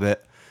The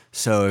Hobbit.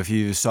 So if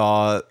you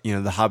saw,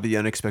 The Hobbit: The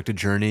Unexpected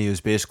Journey, it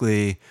was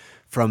basically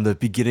from the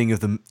beginning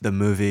of the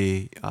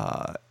movie,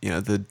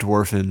 the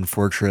Dwarfen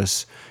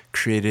Fortress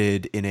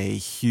created in a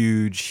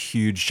huge,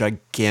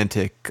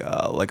 gigantic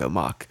Lego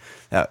mock.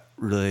 That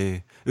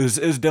really, it was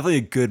definitely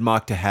a good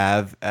mock to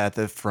have at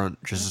the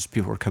front just as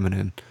people were coming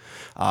in.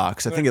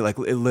 Because I think it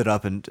lit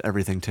up and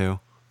everything too.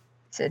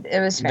 It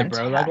was fantastic.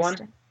 The Brolug one?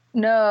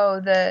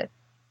 No,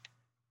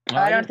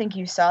 I don't think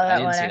you saw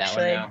that one, see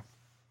actually. That one, no.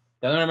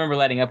 The only one I remember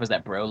lighting up was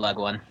that Brolug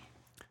one.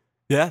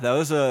 Yeah, that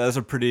was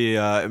a pretty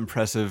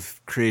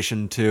impressive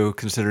creation too,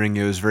 considering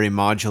it was very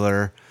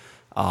modular.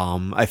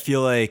 I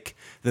feel like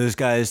those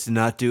guys did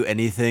not do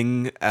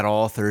anything at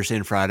all Thursday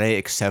and Friday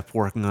except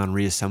working on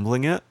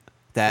reassembling it.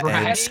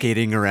 And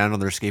skating around on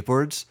their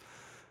skateboards.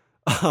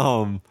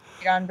 On,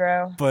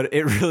 bro. But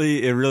it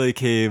really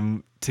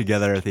came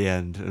together at the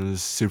end. It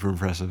was super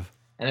impressive.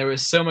 And there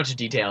was so much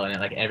detail in it.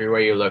 Like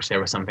everywhere you looked, there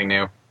was something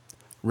new.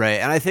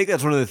 Right, and I think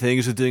that's one of the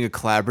things with doing a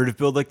collaborative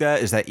build like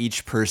that is that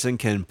each person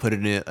can put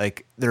in it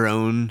like their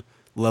own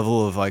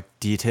level of like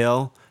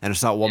detail, and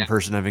it's not one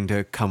person having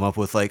to come up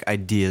with like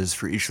ideas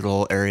for each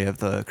little area of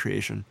the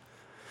creation.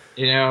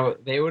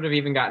 They would have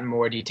even gotten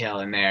more detail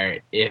in there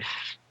if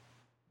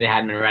they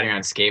hadn't been riding on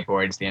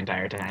skateboards the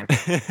entire time.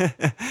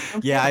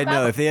 Yeah, I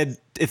know. If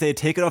they had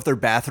taken off their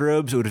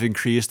bathrobes, it would have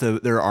increased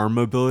their arm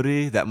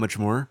mobility that much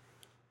more.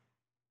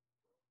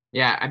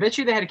 Yeah, I bet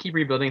you they had to keep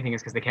rebuilding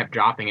things because they kept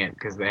dropping it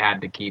because they were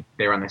on the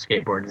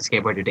skateboard. The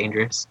skateboards are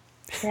dangerous.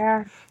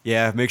 Yeah.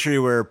 Yeah, make sure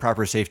you wear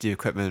proper safety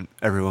equipment,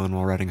 everyone,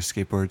 while riding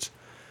skateboards.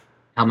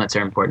 Helmets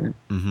are important.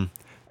 Mm-hmm.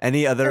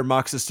 Any other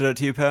mocks that stood out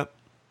to you, Pat?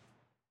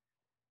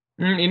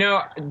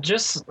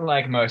 Just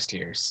like most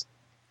years,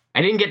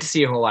 I didn't get to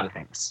see a whole lot of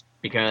things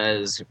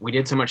because we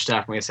did so much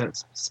stuff and we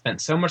spent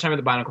so much time at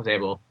the Bionicle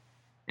table.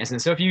 And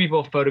since so few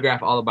people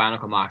photograph all the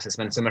Bionicle mocks, I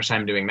spend so much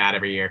time doing that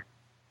every year.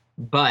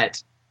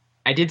 But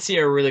I did see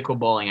a really cool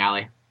bowling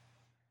alley.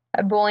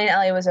 A bowling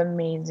alley was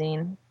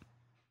amazing.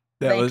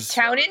 That like was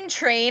Town and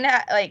Train,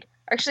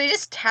 actually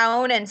just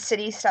town and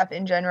city stuff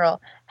in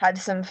general had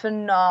some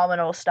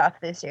phenomenal stuff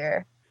this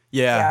year.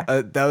 Yeah,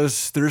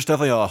 there's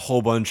definitely a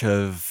whole bunch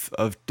of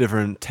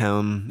different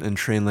town and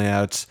train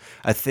layouts.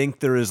 I think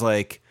there was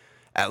like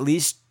at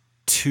least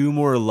 2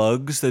 more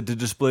lugs that did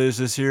displays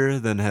this year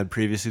than had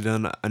previously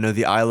done. I know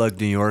the iLug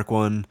New York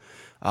one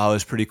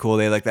was pretty cool.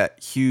 They had like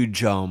that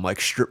huge like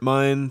strip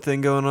mine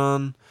thing going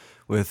on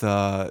with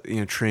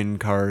train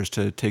cars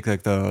to take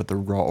like the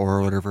raw ore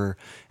or whatever,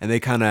 and they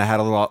kind of had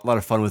a lot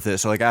of fun with it.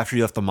 So like after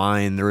you left the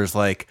mine, there was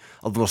like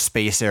a little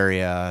space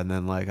area, and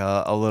then like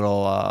a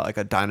little like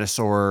a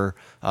dinosaur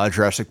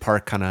Jurassic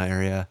Park kind of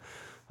area.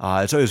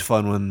 It's always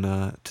fun when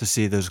to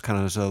see those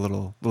kind of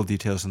little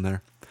details in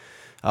there.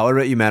 What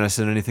about you,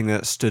 Madison? Anything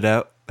that stood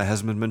out that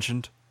hasn't been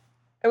mentioned?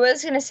 I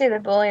was gonna say the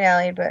bowling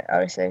alley, but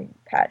obviously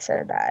Pat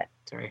said that.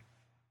 Sorry.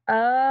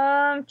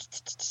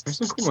 There's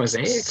some cool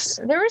mosaics.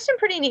 There were some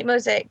pretty neat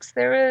mosaics.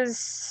 There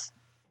was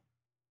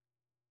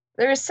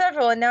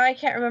several, and now I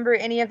can't remember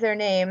any of their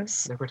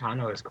names. The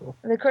Cortana was cool.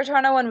 The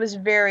Cortana one was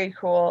very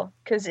cool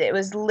because it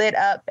was lit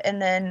up,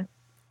 and then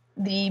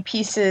the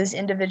pieces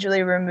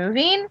individually were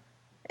moving,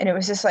 and it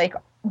was just like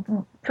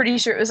pretty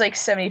sure it was like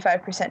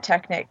 75%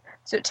 Technic,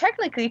 so it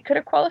technically could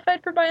have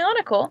qualified for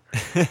Bionicle.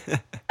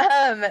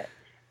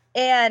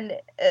 And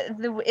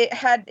it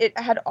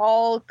had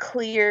all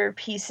clear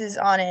pieces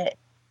on it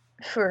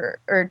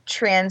or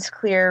trans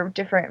clear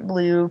different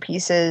blue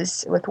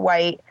pieces with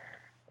white,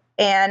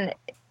 and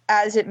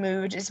as it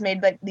moved, it's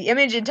made like the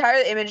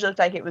entire image looked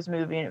like it was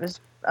moving. It was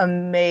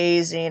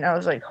amazing. I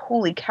was like,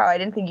 holy cow, I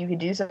didn't think you could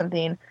do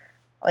something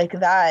like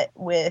that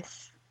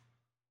with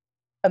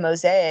a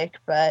mosaic,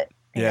 but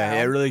yeah,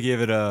 it really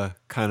gave it a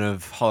kind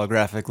of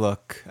holographic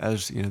look,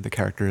 as the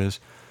character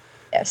is.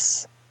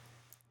 Yes.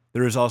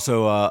 There was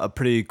also a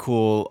pretty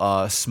cool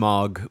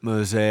smog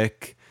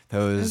mosaic that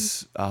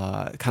was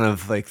kind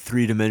of like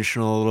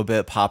 3-dimensional a little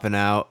bit, popping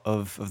out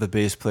of the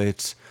base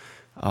plates.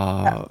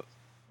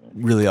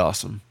 Really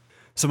awesome.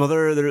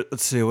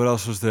 Let's see, what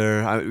else was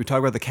there? We talked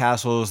about the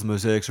castles. The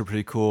mosaics were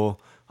pretty cool.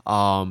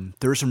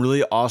 There were some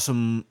really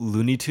awesome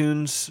Looney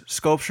Tunes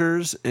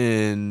sculptures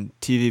in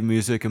TV,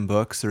 music, and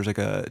books. There's like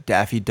a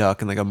Daffy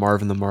Duck and like a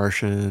Marvin the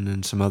Martian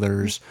and some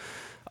others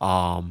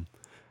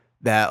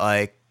that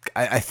like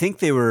I think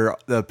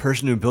the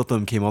person who built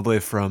them came all the way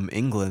from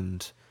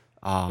England,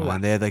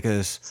 and they had like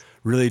this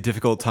really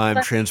difficult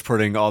time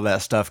transporting all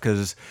that stuff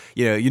because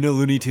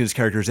Looney Tunes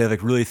characters, they have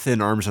like really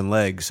thin arms and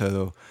legs,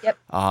 so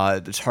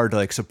it's hard to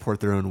like support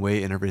their own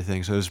weight and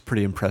everything. So it was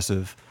pretty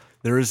impressive.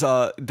 There was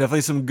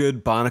definitely some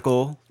good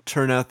Bionicle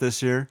turnout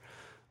this year.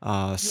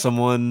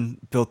 Someone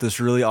built this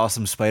really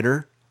awesome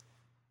spider.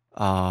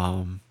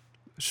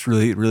 It's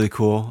really, really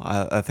cool.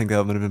 I think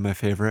that would have been my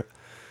favorite.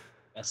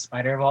 Best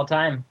spider of all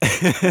time.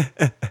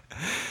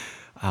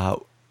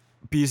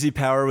 BZ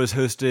Power was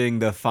hosting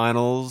the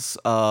finals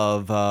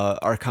of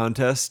our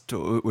contest,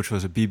 which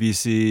was a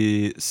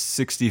BBC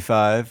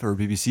 65 or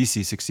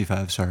BBCC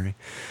 65, sorry.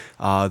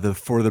 The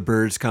For the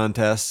Birds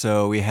contest.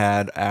 So we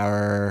had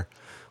our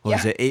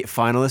 8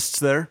 finalists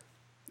there,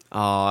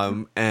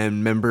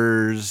 and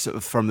members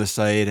from the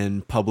site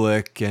and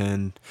public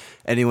and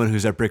anyone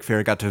who's at Brick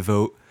Fair got to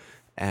vote.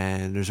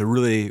 And there's a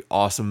really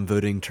awesome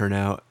voting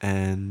turnout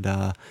and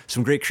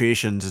some great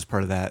creations as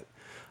part of that.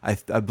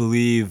 I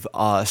believe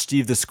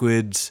Steve the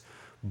Squid's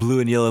blue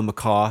and yellow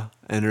macaw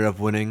ended up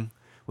winning,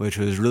 which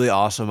was really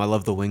awesome. I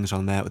love the wings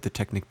on that with the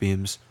Technic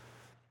beams.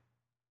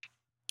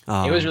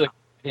 It was really cool.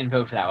 I didn't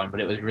vote for that one, but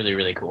it was really,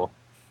 really cool.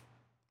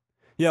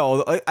 Yeah,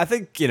 well, I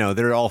think,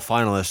 they're all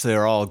finalists.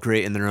 They're all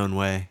great in their own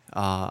way.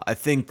 I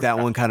think that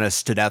one kind of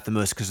stood out the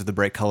most because of the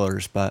bright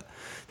colors, but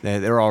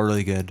they're all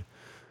really good.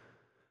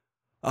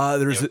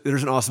 There's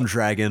an awesome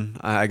dragon.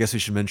 I guess we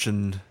should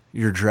mention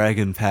your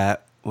dragon,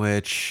 Pat,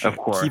 which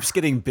keeps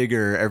getting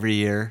bigger every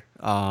year,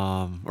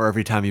 or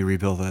every time you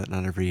rebuild it,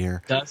 not every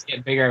year. It does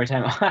get bigger every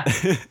time.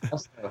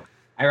 Also,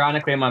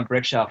 ironically, I'm on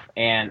Brickshelf,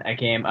 and I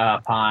came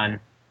upon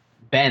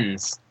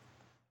Ben's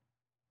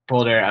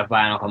folder of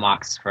Bionicle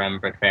mocks from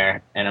Brick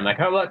Fair, and I'm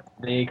like, oh, look,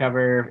 they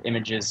cover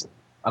images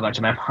a bunch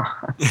of my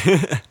mocks.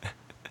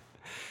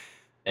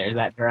 There's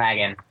that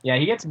dragon. Yeah,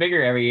 he gets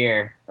bigger every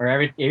year, or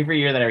every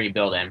year that I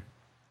rebuild him.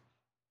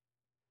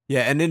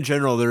 Yeah, and in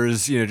general,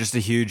 there's just a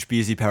huge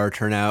BZ Power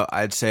turnout.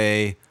 I'd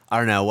say, I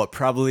don't know,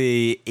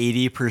 probably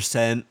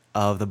 80%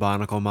 of the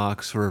Bionicle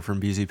mocks were from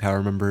BZ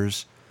Power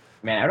members.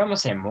 Man, I'd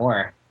almost say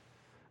more.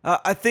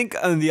 I think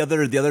on the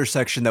other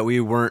section that we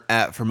weren't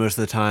at for most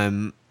of the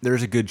time,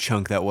 there's a good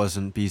chunk that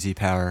wasn't BZ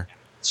Power.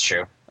 It's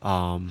true.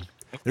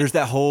 There's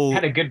that whole. We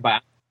had a good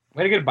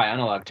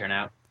Bionologue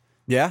turnout.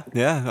 Yeah.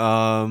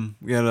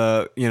 We had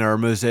our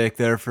mosaic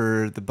there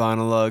for the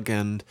Bionologue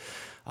and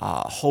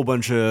a whole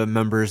bunch of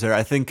members there.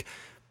 I think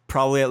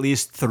probably at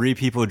least 3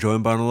 people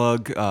joined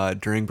Bionologue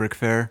during Brick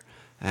Fair,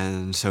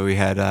 and so we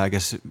had I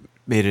guess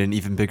made it an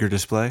even bigger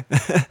display.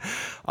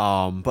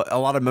 But a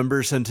lot of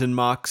members sent in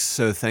mocks,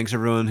 so thanks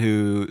everyone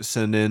who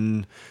sent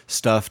in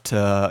stuff to,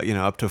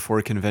 up to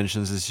 4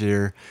 conventions this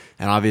year.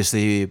 And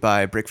obviously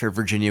by Brick Fair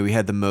Virginia, we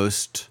had the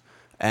most,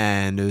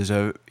 and it was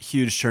a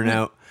huge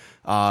turnout.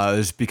 It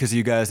was because of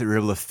you guys that were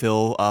able to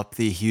fill up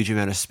the huge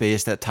amount of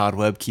space that Todd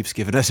Webb keeps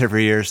giving us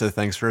every year, so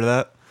thanks for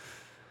that.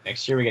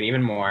 Next year we get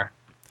even more.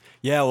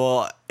 Yeah,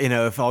 well,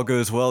 if all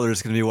goes well,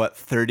 there's going to be,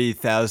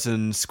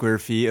 30,000 square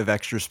feet of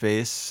extra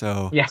space.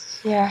 So Yes.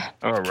 Yeah.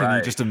 All can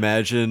you just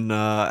imagine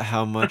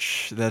how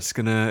much that's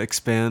going to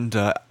expand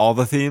all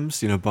the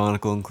themes,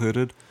 Barnacle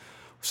included?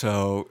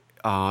 So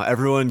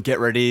everyone get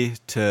ready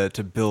to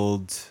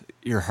build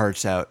your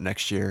hearts out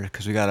next year,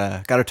 because we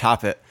gotta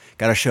top it.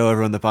 Gotta show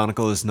everyone that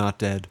Barnacle is not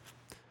dead.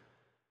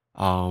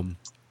 I've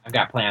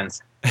got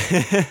plans.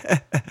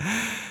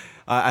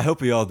 I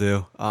hope we all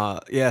do.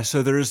 Yeah,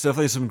 so there's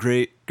definitely some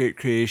great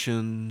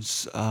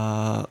creations.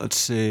 Let's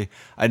see.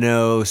 I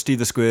know Steve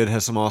the Squid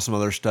has some awesome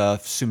other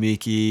stuff.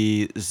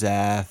 Sumiki,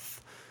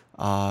 Zath,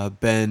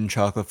 Ben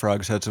Chocolate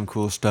Frogs had some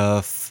cool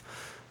stuff.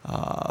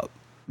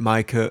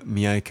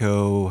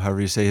 Miaiko, however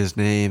you say his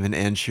name, and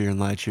Anshir and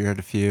Lightyear had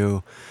a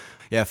few.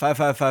 Yeah,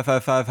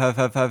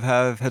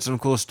 5555555 had some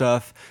cool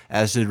stuff,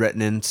 as did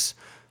Retinance.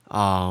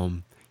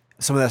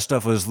 Some of that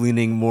stuff was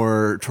leaning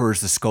more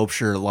towards the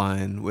sculpture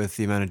line with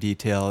the amount of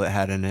detail it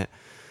had in it.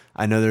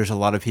 I know there's a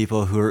lot of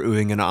people who are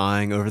oohing and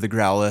eyeing over the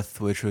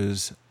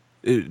Growlithe,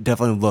 it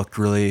definitely looked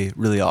really,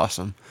 really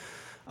awesome.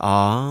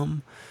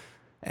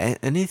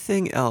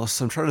 Anything else?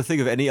 I'm trying to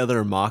think of any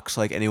other mocks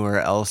anywhere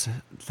else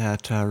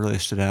that really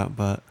stood out,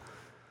 but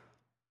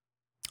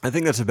I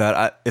think that's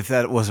about it. If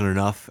that wasn't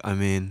enough, I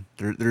mean,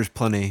 there's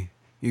plenty.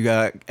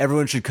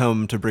 Everyone should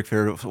come to Brick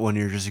Fair one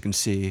year just so you can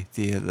see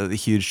the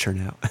huge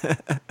turnout.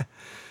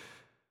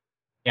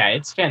 Yeah,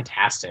 it's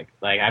fantastic.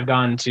 I've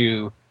gone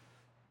to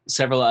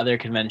several other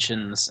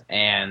conventions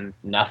and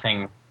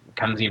nothing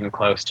comes even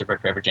close to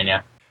Brick Fair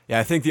Virginia. Yeah,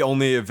 I think the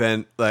only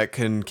event that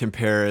can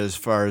compare as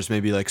far as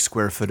maybe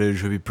square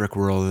footage would be Brick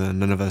World, and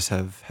none of us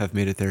have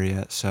made it there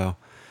yet. So,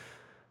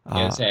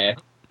 say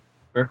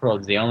Brick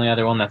World's the only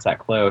other one that's that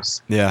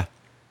close. Yeah.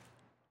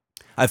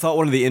 I thought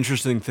one of the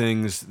interesting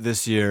things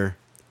this year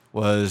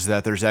was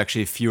that there's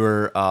actually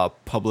fewer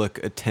public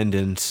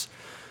attendance,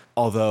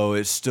 although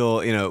it's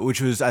still,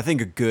 which was, I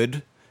think,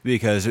 good,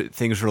 because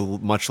things were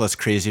much less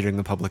crazy during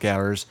the public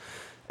hours.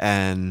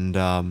 And,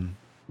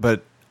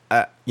 but,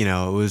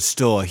 it was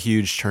still a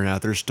huge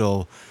turnout. There's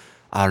still,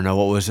 I don't know,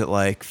 what was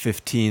it,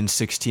 15,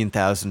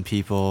 16,000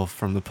 people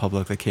from the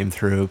public that came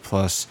through,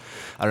 plus,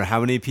 I don't know,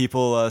 how many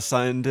people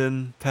signed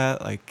in,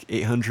 Pat?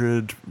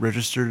 800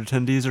 registered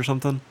attendees or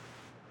something?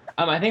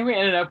 I think we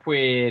ended up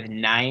with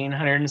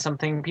 900 and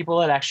something people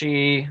that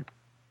actually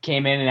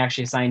came in and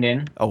actually signed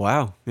in. Oh,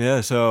 wow.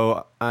 Yeah,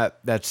 so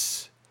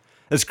that's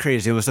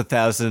crazy. Almost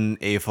 1,000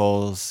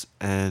 AFOLs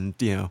and,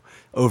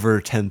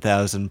 over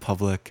 10,000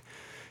 public.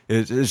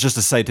 It's just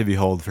a sight to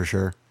behold for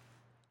sure.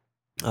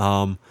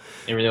 It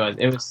really was.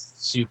 It was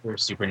super,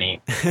 super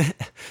neat.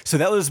 So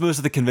that was most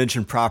of the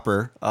convention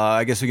proper.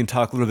 I guess we can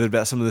talk a little bit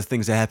about some of the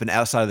things that happened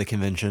outside of the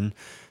convention.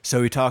 So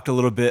we talked a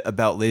little bit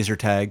about laser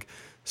tag.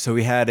 So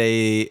we had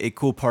a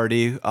cool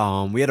party.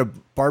 We had a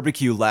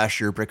barbecue last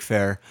year, Brick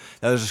Fair.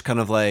 That was just kind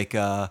of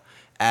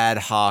ad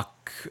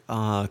hoc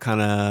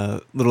kind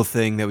of little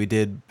thing that we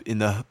did in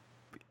the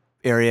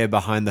area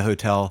behind the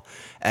hotel.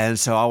 And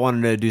so I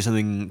wanted to do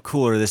something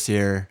cooler this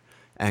year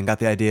and got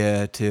the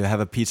idea to have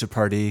a pizza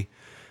party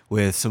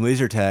with some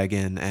laser tag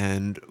in.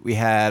 And we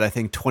had, I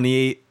think,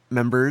 28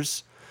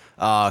 members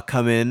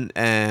come in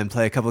and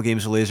play a couple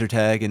games of laser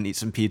tag and eat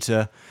some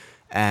pizza.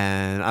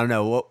 And I don't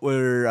know, what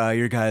were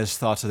your guys'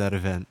 thoughts of that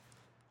event?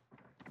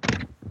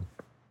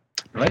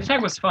 Laser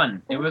tag was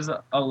fun. It was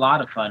a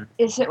lot of fun.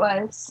 Yes, it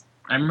was.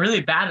 I'm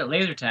really bad at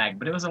laser tag,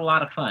 but it was a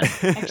lot of fun.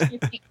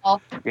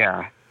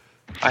 Yeah.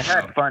 I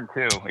had fun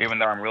too, even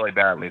though I'm really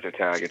bad at laser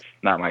tag. It's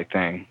not my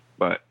thing,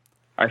 but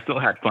I still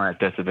had fun at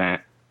this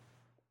event.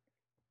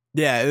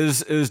 Yeah, it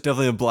was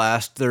definitely a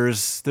blast. There's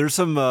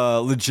some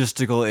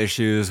logistical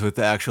issues with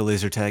the actual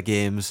laser tag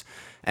games,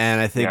 and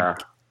I think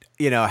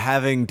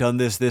having done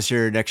this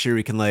year, next year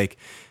we can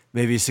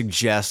maybe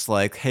suggest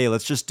hey,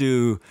 let's just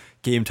do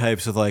game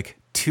types with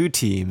 2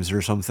 teams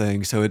or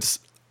something, so it's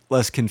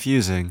less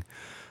confusing.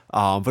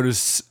 But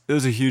it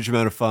was a huge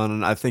amount of fun,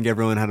 and I think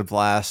everyone had a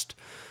blast.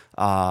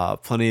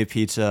 Plenty of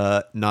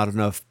pizza, not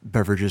enough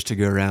beverages to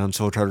go around,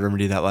 so we'll try to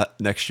remedy that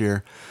next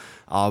year.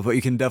 But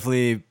you can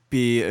definitely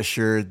be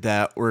assured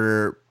that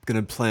we're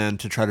gonna plan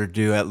to try to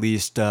do at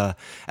least the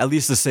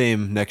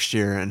same next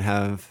year and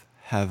have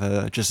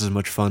just as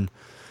much fun.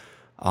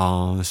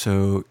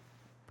 So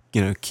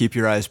keep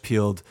your eyes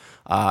peeled.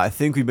 I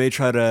think we may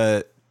try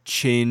to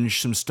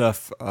change some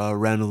stuff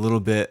around a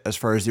little bit as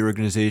far as the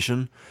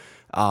organization.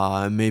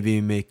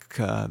 Maybe make it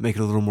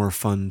a little more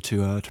fun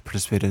to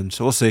participate in.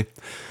 So we'll see.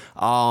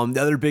 The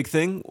other big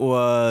thing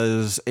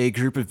was a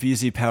group of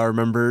VZ Power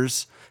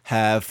members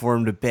have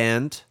formed a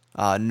band,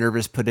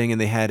 Nervous Pudding, and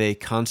they had a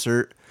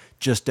concert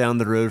just down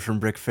the road from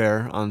Brick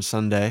Fair on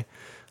Sunday.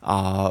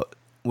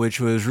 which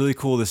was really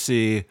cool to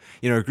see,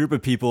 a group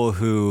of people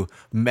who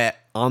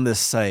met on this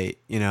site,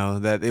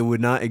 that it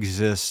would not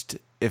exist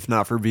if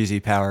not for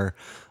BZ Power,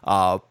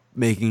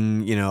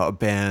 making, a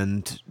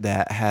band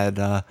that had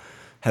a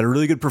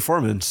really good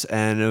performance,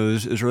 and it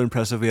was really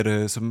impressive. We had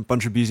a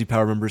bunch of BZ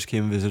Power members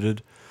came and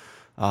visited,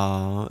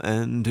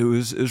 and it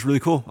was really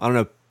cool. I don't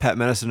know, Pat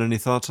Madison, any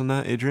thoughts on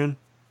that, Adrian?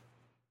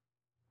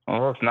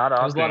 Well, it's not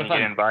often you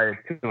get invited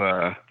to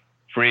a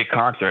free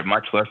concert,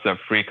 much less a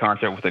free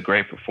concert with a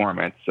great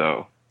performance.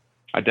 So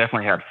I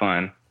definitely had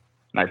fun,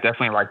 and I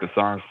definitely liked their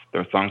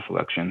song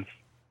selections.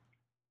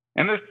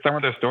 And some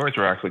of their stories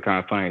were actually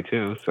kind of funny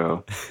too.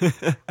 So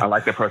I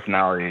like the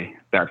personality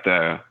that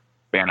the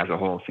band as a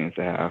whole seems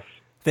to have.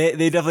 They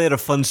definitely had a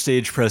fun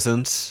stage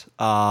presence,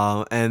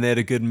 and they had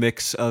a good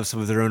mix of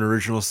some of their own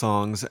original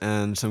songs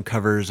and some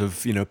covers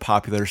of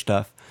popular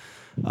stuff.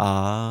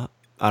 Pat,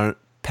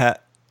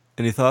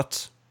 any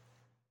thoughts?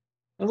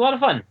 It was a lot of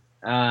fun.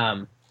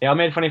 They all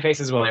made funny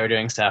faces while they were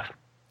doing stuff,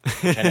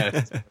 which I know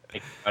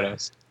taking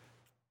photos.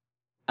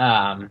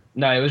 No,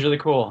 it was really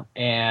cool,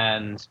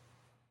 and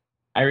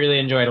I really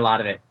enjoyed a lot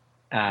of it.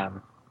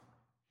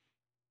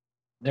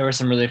 There were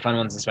some really fun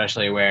ones,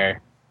 especially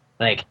where,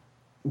 like,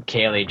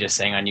 Kaylee just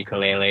sang on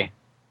ukulele.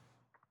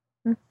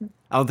 I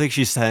don't think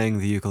she sang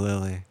the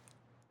ukulele.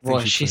 Well,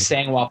 she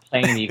sang while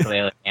playing the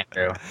ukulele,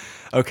 Andrew.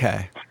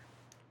 Okay.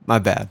 My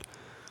bad.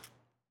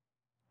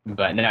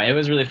 But no, it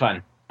was really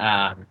fun.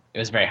 It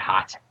was very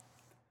hot.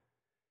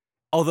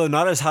 Although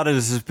not as hot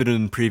as it's been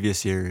in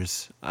previous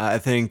years. I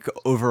think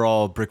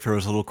overall Brick Fair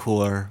was a little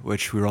cooler,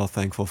 which we were all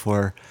thankful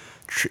for.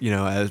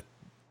 As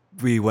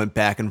we went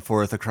back and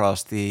forth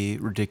across the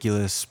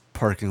ridiculous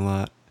parking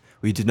lot,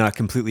 we did not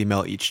completely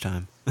melt each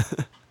time.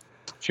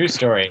 True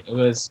story. It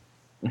was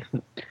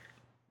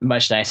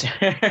much nicer.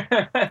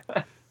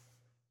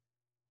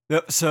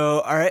 Yep.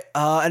 So, all right.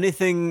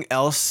 Anything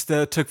else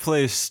that took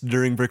place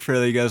during Brick Fair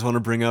that you guys want to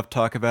bring up,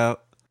 talk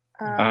about?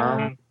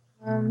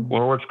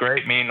 Well, it's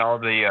great meeting all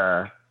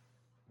the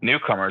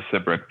newcomers to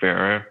Brick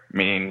Fair,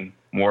 meeting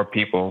more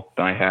people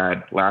than I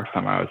had last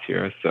time I was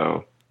here.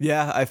 So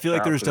yeah, I feel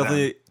like there was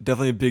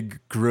definitely a big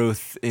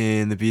growth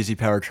in the BZ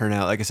Power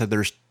turnout. Like I said,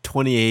 there's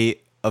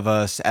 28 of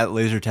us at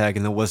Laser Tag,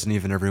 and that wasn't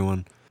even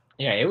everyone.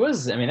 Yeah, it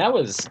was. I mean, that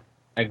was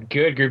a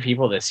good group of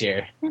people this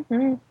year.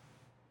 Mm-hmm.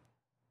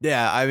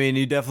 Yeah, I mean,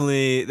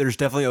 there's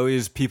definitely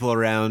always people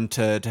around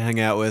to hang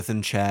out with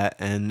and chat,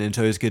 and it's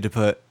always good to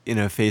put,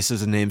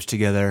 faces and names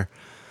together.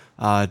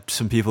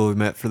 Some people we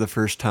met for the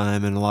first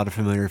time and a lot of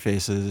familiar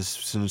faces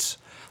since,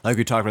 like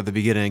we talked about at the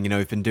beginning,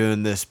 we've been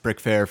doing this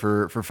Brick Fair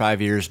for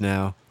 5 years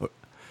now.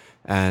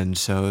 And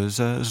so it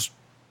was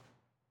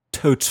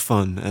totes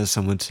fun, as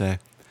some would say.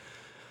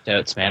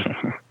 Totes, man.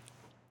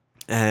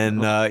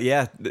 And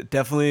yeah,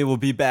 definitely we'll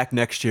be back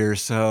next year,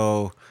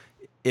 so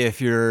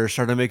if you're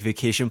starting to make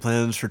vacation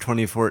plans for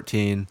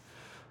 2014,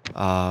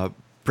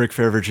 Brick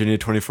Fair Virginia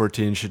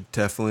 2014 should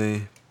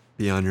definitely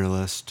be on your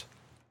list.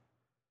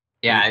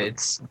 Yeah,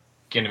 it's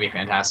going to be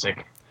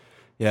fantastic.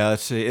 Yeah,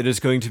 let's see. It is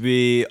going to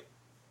be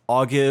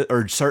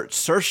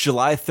starts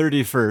July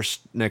 31st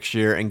next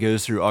year and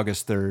goes through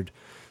August 3rd.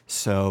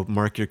 So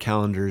mark your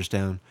calendars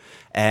down.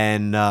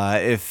 And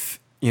if,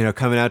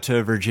 coming out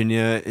to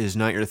Virginia is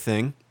not your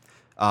thing,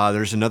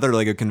 there's another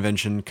LEGO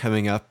convention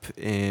coming up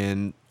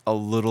in a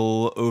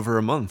little over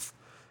a month.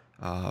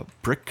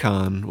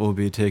 BrickCon will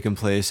be taking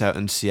place out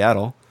in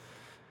Seattle,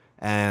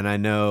 and I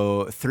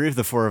know 3 of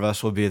the 4 of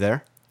us will be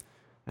there,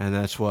 and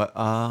that's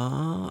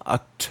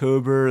October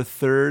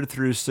 3rd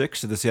through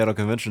 6th at the Seattle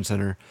Convention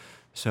Center.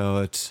 So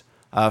it's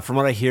from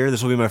what I hear,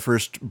 this will be my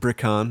first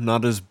BrickCon.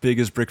 Not as big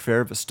as Brick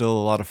Fair, but still a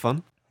lot of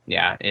fun.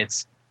 Yeah,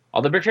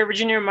 although Brick Fair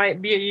Virginia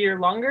might be a year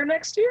longer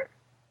next year.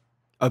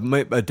 A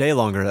day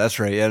longer, that's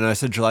right. Yeah, and I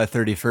said July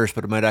 31st,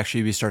 but it might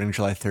actually be starting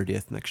July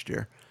 30th next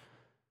year.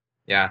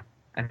 Yeah,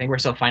 I think we're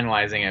still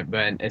finalizing it,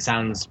 but it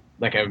sounds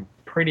like a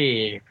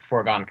pretty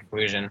foregone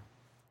conclusion.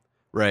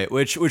 Right,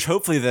 which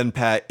hopefully then,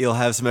 Pat, you'll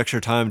have some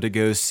extra time to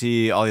go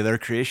see all the other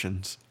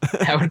creations.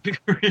 That would be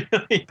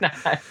really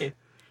nice. I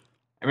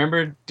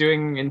remember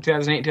doing in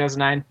 2008,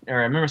 2009, or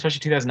I remember especially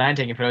 2009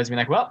 taking photos and being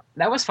like, well,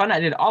 that was fun.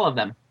 I did all of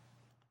them.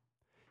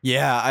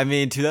 Yeah, I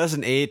mean,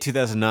 2008,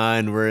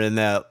 2009, we're in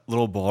that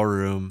little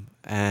ballroom,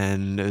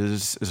 and it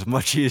was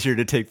much easier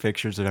to take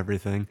pictures of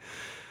everything.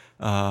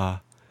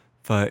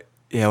 But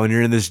yeah, when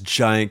you're in this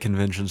giant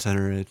convention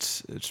center,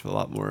 it's a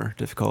lot more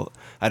difficult.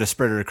 I had to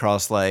spread it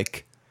across,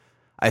 like,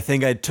 I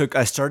think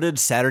I started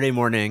Saturday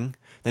morning,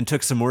 then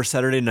took some more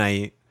Saturday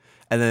night,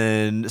 and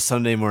then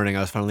Sunday morning I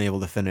was finally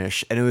able to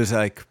finish. And it was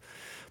like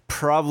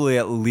probably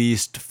at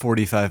least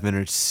 45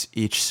 minutes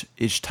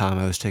each time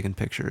I was taking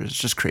pictures. It's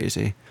just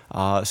crazy.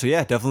 So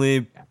yeah,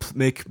 definitely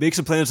make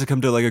some plans to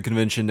come to a LEGO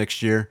convention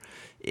next year.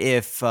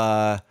 If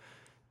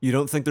you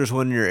don't think there's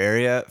one in your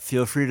area,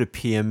 feel free to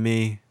PM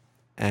me,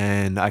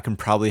 and I can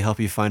probably help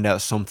you find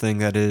out something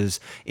that is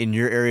in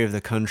your area of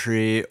the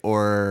country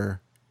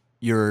or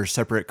your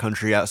separate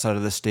country outside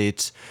of the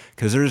States,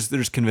 because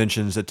there's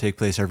conventions that take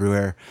place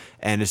everywhere,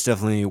 and it's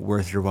definitely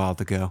worth your while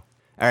to go.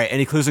 All right,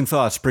 any closing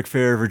thoughts? Brick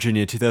Fair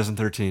Virginia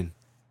 2013.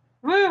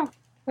 Woo!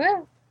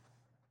 Woo!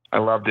 I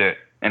loved it.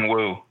 And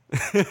woo.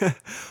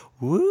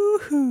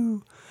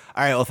 Woohoo!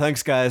 All right, well,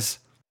 thanks, guys.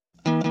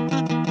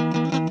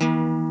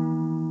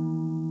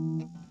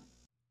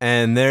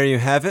 And there you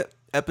have it,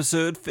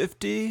 episode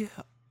 50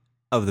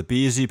 of the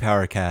BZ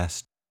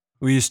Powercast.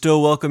 We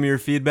still welcome your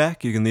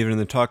feedback. You can leave it in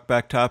the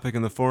talkback topic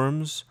in the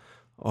forums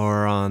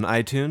or on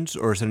iTunes,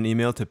 or send an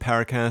email to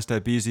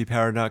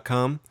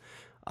powercast@bzpower.com.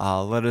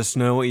 Let us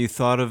know what you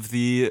thought of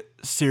the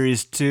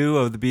Series 2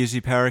 of the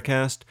BZ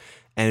Powercast,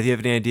 and if you have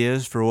any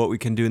ideas for what we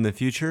can do in the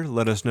future,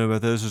 let us know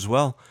about those as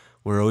well.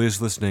 We're always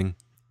listening.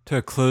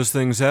 To close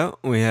things out,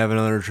 we have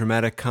another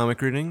dramatic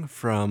comic reading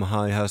from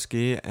Holly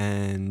Husky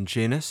and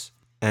Janus.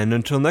 And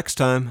until next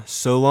time,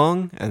 so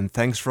long, and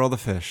thanks for all the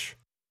fish.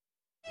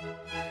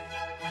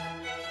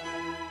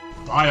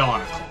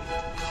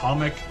 Bionicle,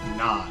 Comic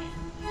 9,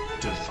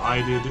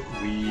 Divided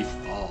We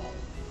Fall.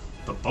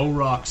 The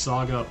Borak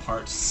Saga,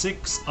 Part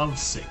 6 of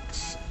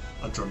 6.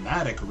 A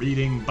dramatic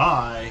reading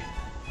by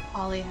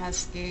Holly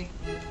Husky.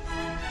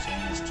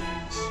 Janus.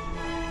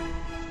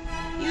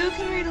 You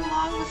can read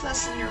along with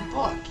us in your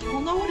book. You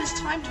will know it is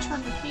time to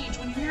turn the page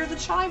when you hear the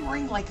chime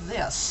ring like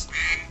this.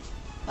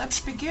 Let's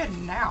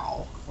begin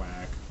now.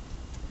 Quack.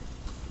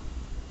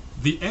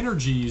 The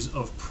energies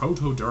of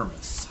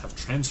Protodermis have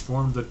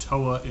transformed the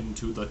Toa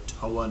into the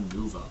Toa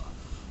Nuva.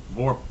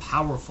 More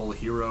powerful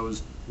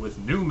heroes with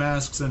new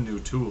masks and new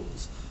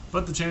tools.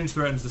 But the change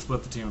threatens to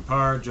split the team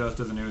apart, just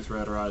as a new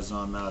threat arises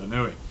on Mata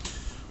Nui.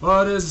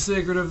 What is the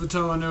secret of the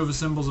Toa Nuva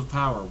symbols of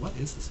power? What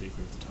is the secret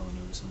of the Toa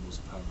Nuva symbols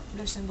of power?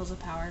 They're symbols of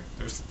power.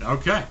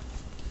 Okay.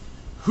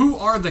 Who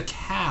are the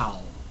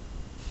Cal?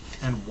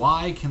 And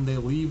why can they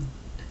leave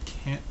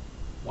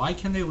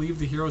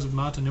the heroes of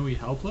Mata Nui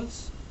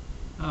helpless?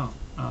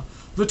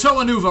 The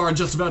Toa Nuva are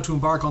just about to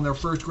embark on their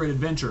first great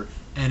adventure,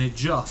 and it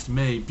just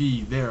may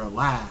be their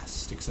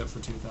last, except for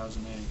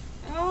 2008.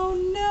 Oh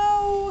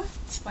no!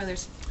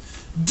 Spoilers.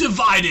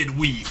 Divided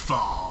we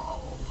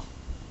fall.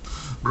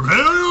 Prepare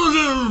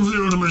yourselves,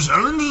 the ultimate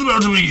challenge is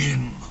about to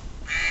begin.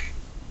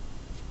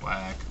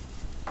 Whack.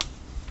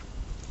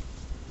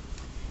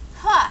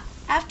 Ha!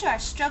 After our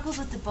struggles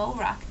with the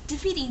Borak,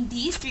 defeating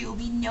these three will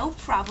be no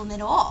problem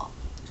at all.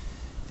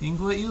 Think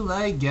what you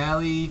like,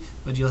 Gally,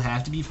 but you'll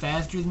have to be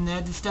faster than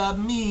that to stop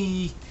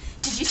me.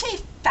 Did you say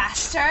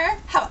faster?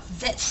 How about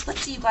this?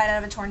 Let's see you glide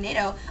out of a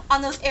tornado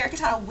on those Air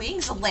Katana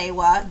wings,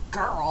 Alewa,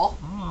 girl.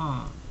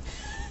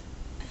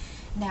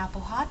 Now,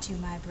 Pohatu,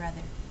 my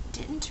brother,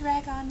 didn't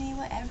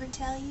Taragon-Newa ever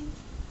tell you?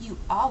 You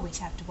always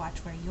have to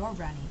watch where you're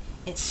running,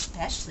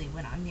 especially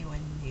when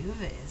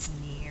Oniwa-Nuva is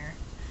near.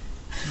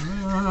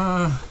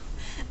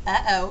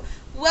 Uh-oh.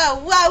 Whoa,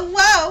 whoa,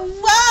 whoa,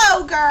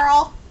 whoa,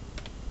 girl!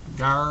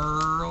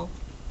 Girl.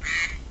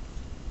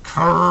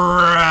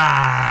 Crash!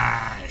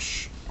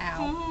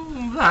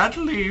 Ow. That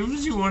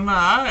leaves you and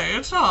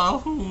I,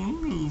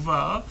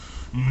 Tahu-Nuva.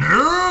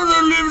 Now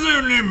there lives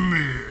only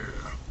me.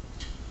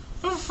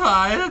 A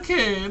fire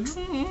cage.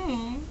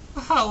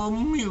 How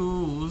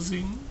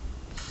amusing.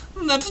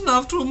 That's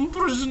enough to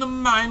imprison a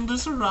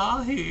mindless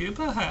Rahi,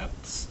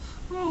 perhaps.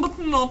 But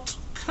not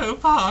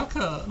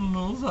Kopaka,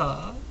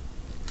 Nuva.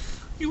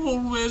 You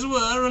always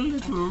were a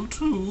little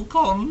too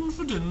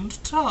confident,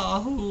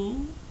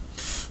 Tahu.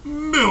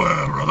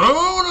 Beware, brother,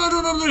 when I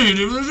turn up the heat,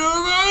 even the show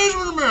of eyes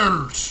will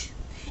melt.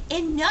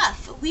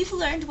 Enough! We've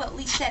learned what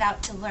we set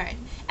out to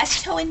learn.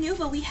 As Toa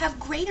Nuva, we have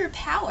greater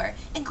power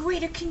and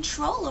greater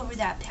control over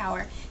that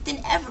power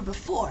than ever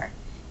before.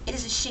 It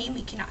is a shame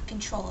we cannot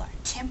control our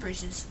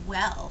tempers as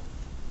well.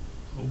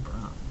 Oh,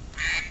 burn.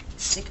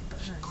 Sick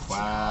burns.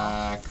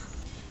 Quack.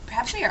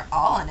 Perhaps we are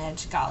all on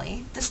edge,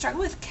 Golly. The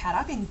struggle with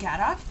Kadok and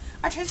Gadok,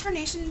 our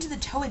transformation into the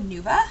Toa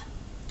Nuva?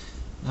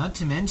 Not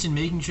to mention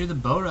making sure the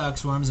Borak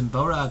swarms and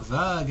Borak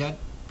Va got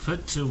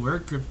put to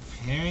work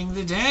repairing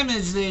the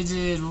damage they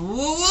did. Whoa,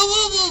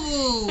 whoa, whoa,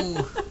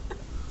 whoa, whoa.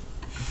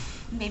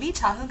 Maybe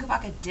Tahu and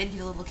Kabaka did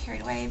get a little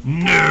carried away.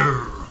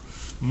 No.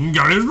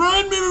 Golly's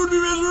right, maybe it would be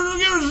better to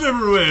go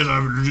separate ways. I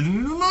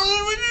didn't do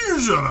nothing with you,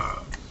 shut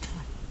up.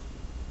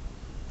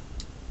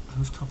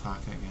 Who's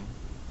Kopaka again?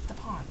 The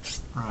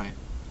pawns. Right.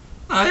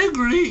 I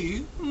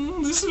agree.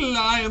 This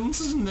alliance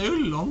is no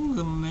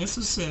longer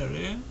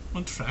necessary.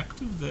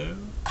 Attractive, though.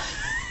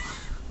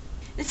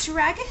 The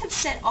Turaga have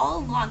said all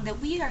along that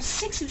we are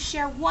six who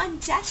share one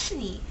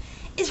destiny.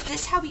 Is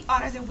this how we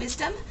honor their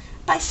wisdom?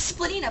 By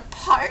splitting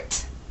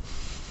apart?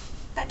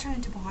 That turned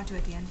into Pohatu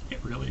at the end.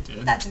 It really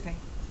did. That's okay.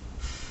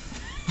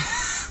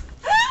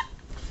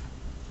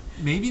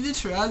 Maybe the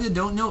Turaga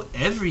don't know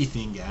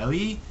everything,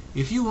 Gally.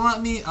 If you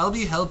want me, I'll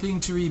be helping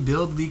to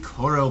rebuild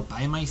Likoro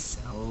by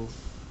myself.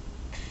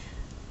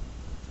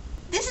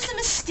 This is a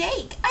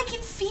mistake. I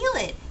can feel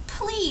it.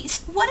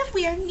 Please, what if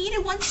we are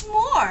needed once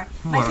more?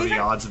 What are the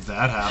odds of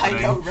that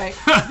happening? I know, right?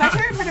 My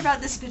favorite part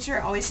about this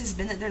picture always has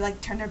been that they're like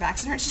turned their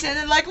backs on her. She's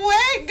standing like,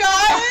 wait, guys!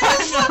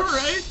 I know,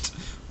 right?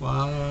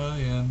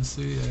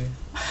 YMCA.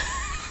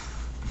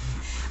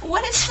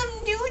 What if some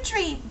new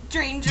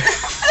Dranger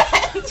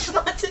friends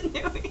want to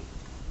know me?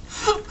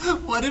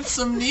 What if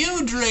some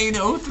new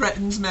Drano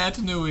threatens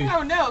Matanui?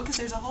 Oh no, because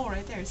there's a hole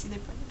right there. See, they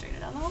put the Drano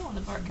down the hole and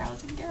the bark cow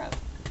is taken care of.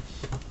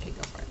 Okay,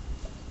 go for it.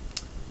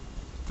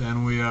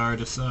 Then we are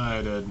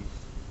decided.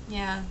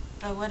 Yeah,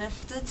 but what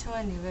if the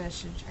Toanuva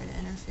should try to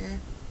interfere?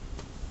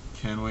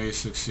 Can we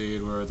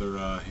succeed where the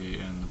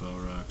Rahi and the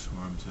Borak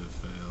swarms have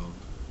failed?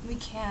 We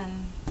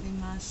can. We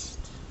must.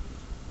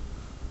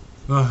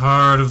 The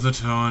heart of the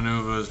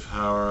Toanuva's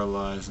power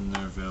lies in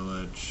their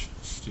village.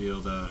 Steal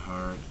that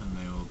heart, and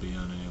they will be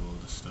unable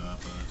to stop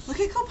us. Look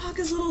at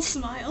Kopaka's little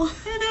smile.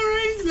 And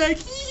everybody's like,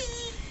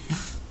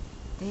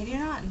 They do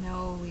not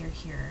know we are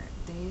here.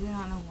 They do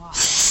not know why.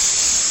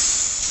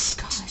 Gosh.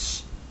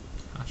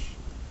 Hush.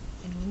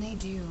 And when they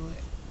do,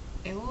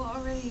 it will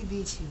already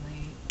be too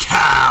late.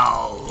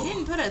 Cow! They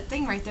didn't put a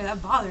thing right there.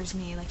 That bothers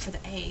me, like for the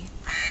A.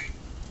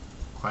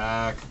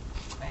 Quack.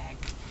 Quack.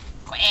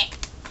 Quack.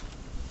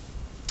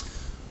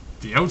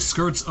 The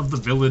outskirts of the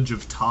village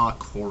of Ta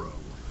Koro.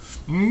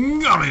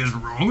 God is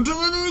wrong to the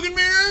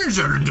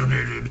can be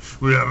donated.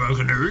 We have a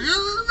canary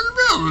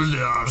and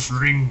our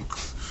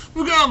strength.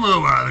 We can't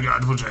move by the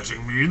God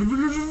protecting me. The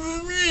village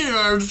of me,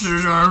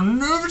 our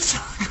nervous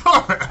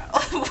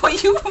Well,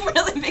 you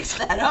really mixed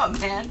that up,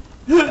 man.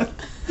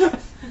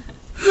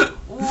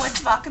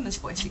 What's Vakuma's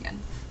voice again?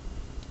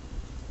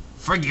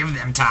 Forgive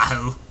them,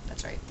 Tahu.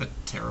 That's right. That's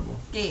terrible.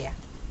 Yeah.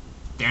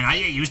 They're not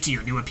yet used to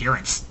your new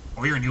appearance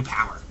or your new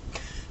power.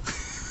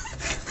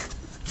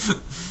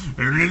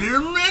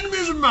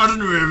 Enemies of Martin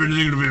who have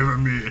anything to fear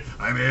from me.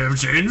 I may have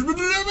changed, but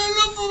my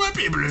love for my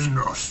people is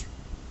not.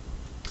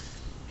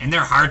 In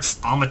their hearts,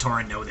 all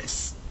Matoran know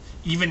this.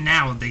 Even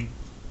now,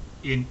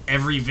 in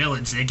every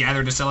village, they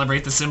gather to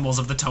celebrate the symbols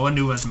of the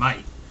Toanuva's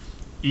might.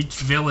 Each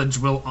village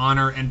will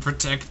honor and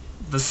protect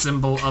the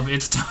symbol of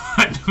its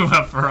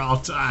Toanuva for all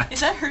time. Is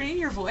that hurting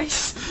your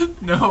voice?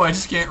 No, I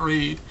just can't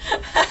read.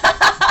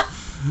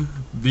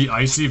 The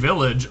icy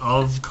village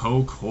of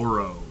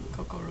Kokoro.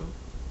 Kokoro.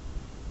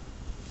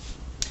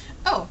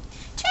 Oh,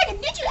 Dragon,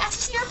 did you ask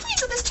us if you were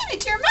pleased with this tribute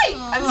to your might?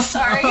 I'm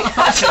sorry.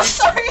 I'm so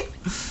sorry.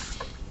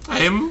 I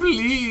am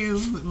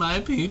pleased that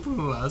my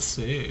people are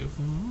safe.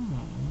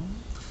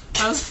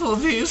 As for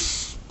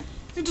this,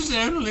 it is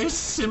only a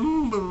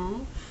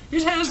symbol.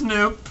 It has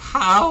no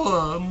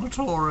power,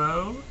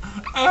 Motoro.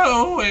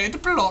 Oh,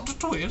 wait, plot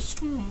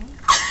twist. I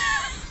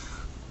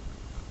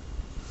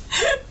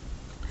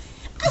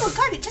will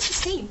guard it just the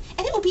same,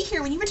 and it will be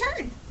here when you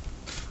return.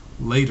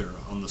 Later,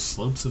 on the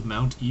slopes of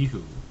Mount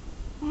Ihu.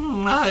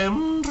 I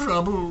am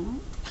troubled.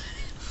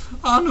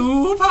 Our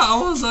new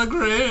powers are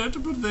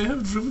great, but they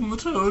have driven the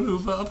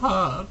Toanuva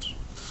apart.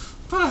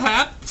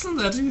 Perhaps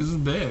that is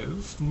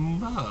best,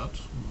 but...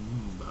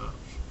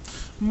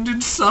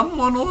 Did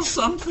someone or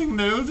something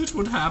know this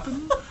would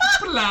happen?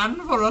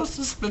 Plan for us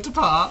to split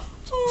apart?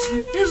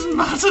 Is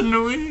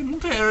Matanui in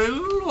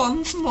peril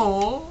once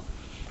more?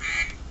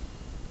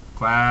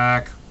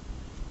 Quack.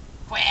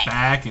 Quack.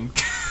 Back in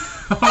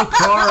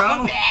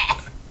Kokoro.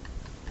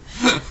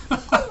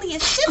 Only a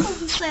symbol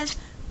who says,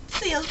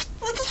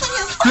 what the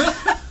says.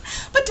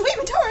 But to we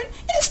return,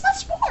 it is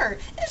much more.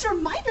 It is a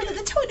reminder that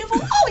the Toanuva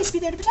will always be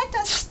there to protect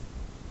us.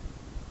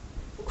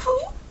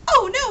 Who?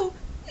 Oh, no.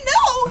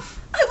 No!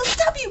 I will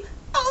stop you.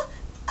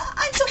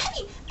 I'm so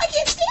heavy. I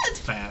can't stand.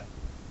 Fat.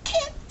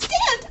 Can't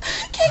stand.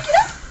 Can't get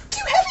up.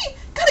 Too heavy.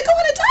 Gotta go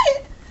on a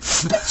diet.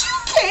 But you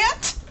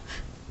can't.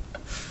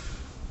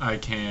 I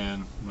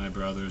can. My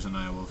brothers and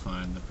I will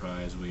find the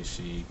prize we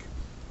seek,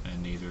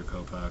 and neither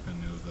Kopaka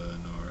Nuva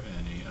nor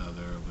any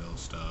other will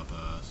stop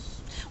us.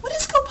 What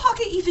is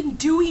Kopaka even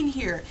doing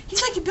here?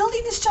 He's like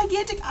building this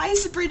gigantic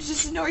ice bridge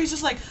just to know he's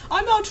just like,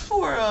 I'm out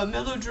for a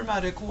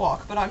melodramatic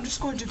walk, but I'm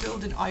just going to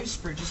build an ice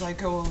bridge as I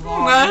go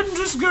along. I'm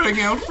just going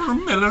out for a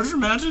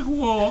melodramatic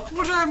walk,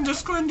 but I'm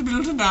just going to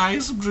build an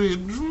ice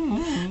bridge.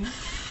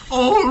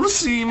 All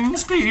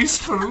seems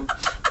peaceful.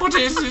 What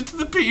is it?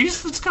 The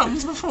peace that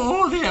comes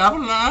before the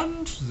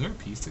avalanche? Is there a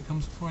peace that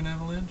comes before an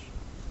avalanche?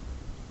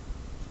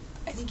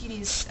 I think you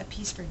need a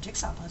piece for a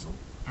jigsaw puzzle.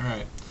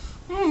 Alright.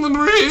 The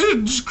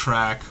bridge!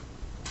 Crack.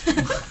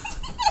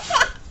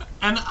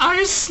 An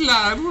ice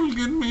slide will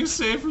get me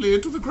safely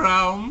to the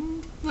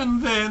ground.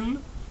 And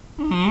then...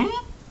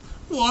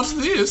 What's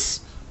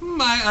this?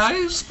 My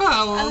ice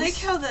powers. I like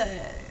how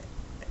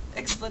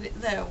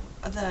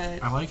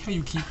I like how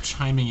you keep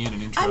chiming in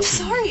and interrupting. I'm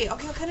sorry.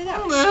 Okay, I'll cut it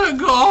out. They're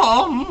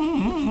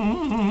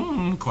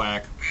gone.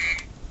 Quack.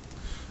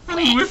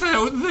 And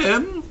without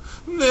them,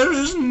 there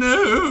is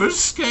no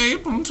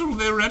escape until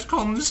they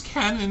retcon this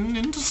canon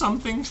into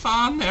something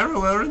far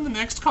narrower in the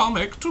next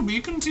comic to be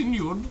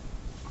continued.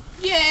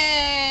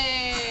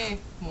 Yay!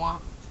 Mwah.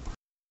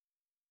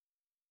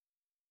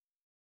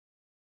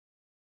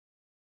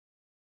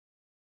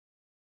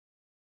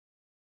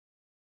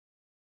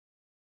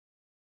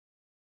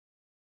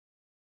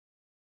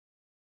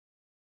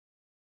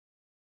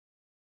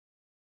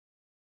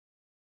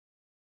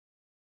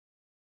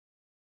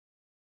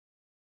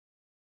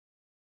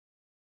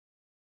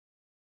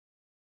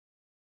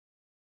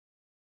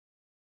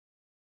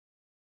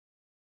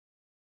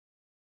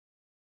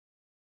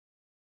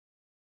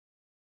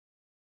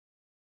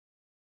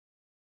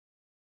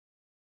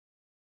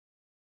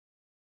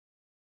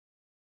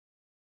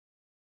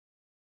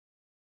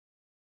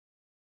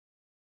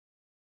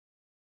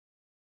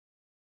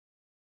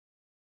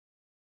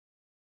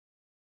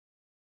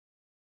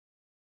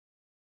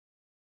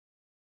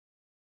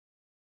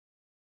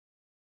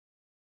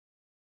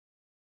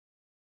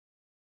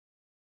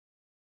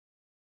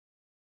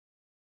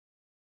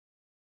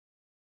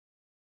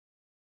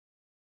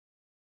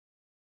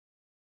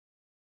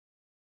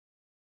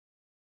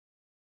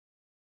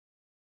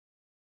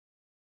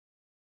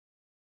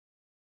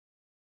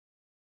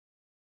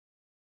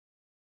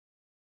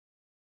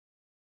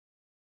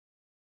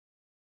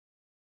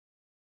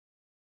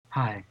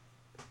 Hi,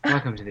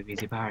 welcome to the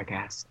BZ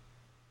Powercast.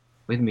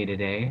 With me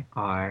today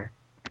are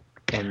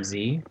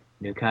MZ,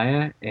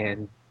 Nukaya,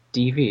 and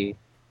DV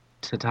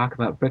to talk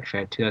about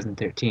BrickFair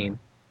 2013,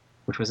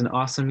 which was an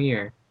awesome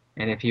year,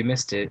 and if you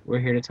missed it, we're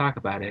here to talk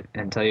about it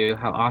and tell you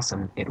how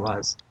awesome it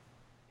was.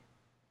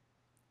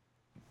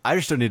 I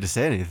just don't need to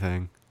say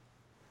anything.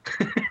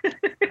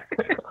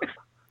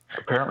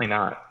 Apparently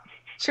not.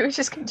 Should we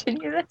just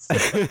continue this?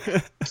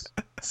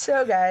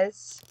 So,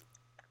 guys,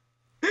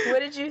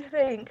 what did you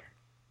think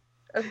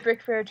of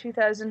BrickFair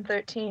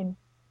 2013?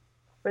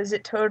 Was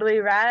it totally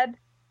rad?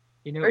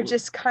 Or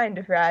just kind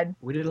of rad?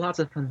 We did lots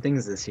of fun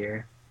things this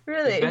year.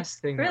 Really? The best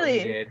thing that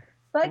we did.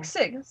 Like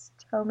 6.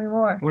 Tell me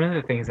more. One of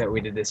the things that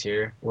we did this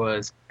year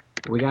was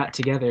we got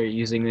together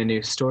using the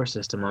new store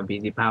system on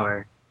BZ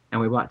Power, and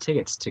we bought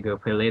tickets to go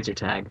play laser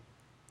tag.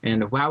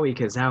 And wowie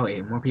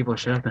kazowie, more people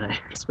showed up than I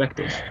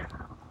expected.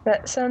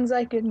 That sounds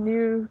like a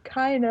new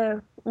kind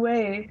of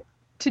way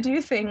to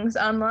do things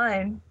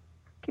online.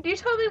 Could you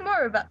tell me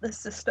more about this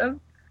system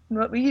and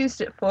what we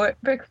used it for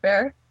at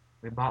BrickFair?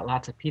 We bought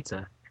lots of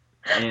pizza,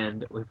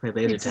 and we played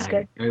laser Pizza's tag.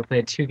 good. And we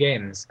played 2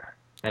 games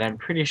that I'm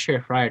pretty sure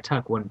Friar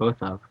Tuck won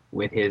both of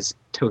with his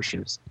toe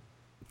shoes.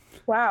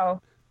 Wow.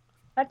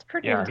 That's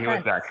pretty Yeah, intense. he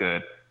was that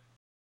good.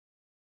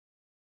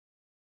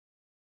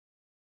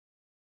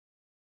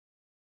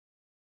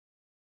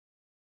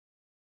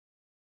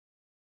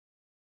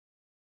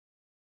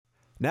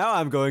 Now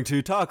I'm going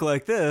to talk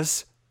like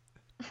this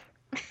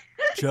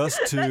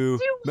just to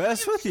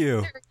mess with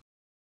you.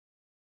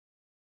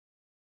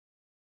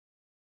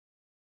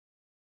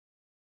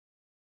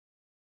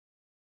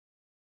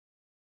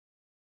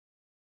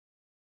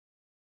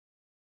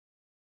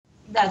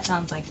 That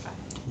sounds like fun.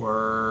 Word.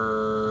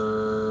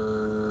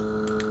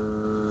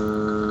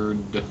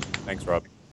 Thanks, Rob.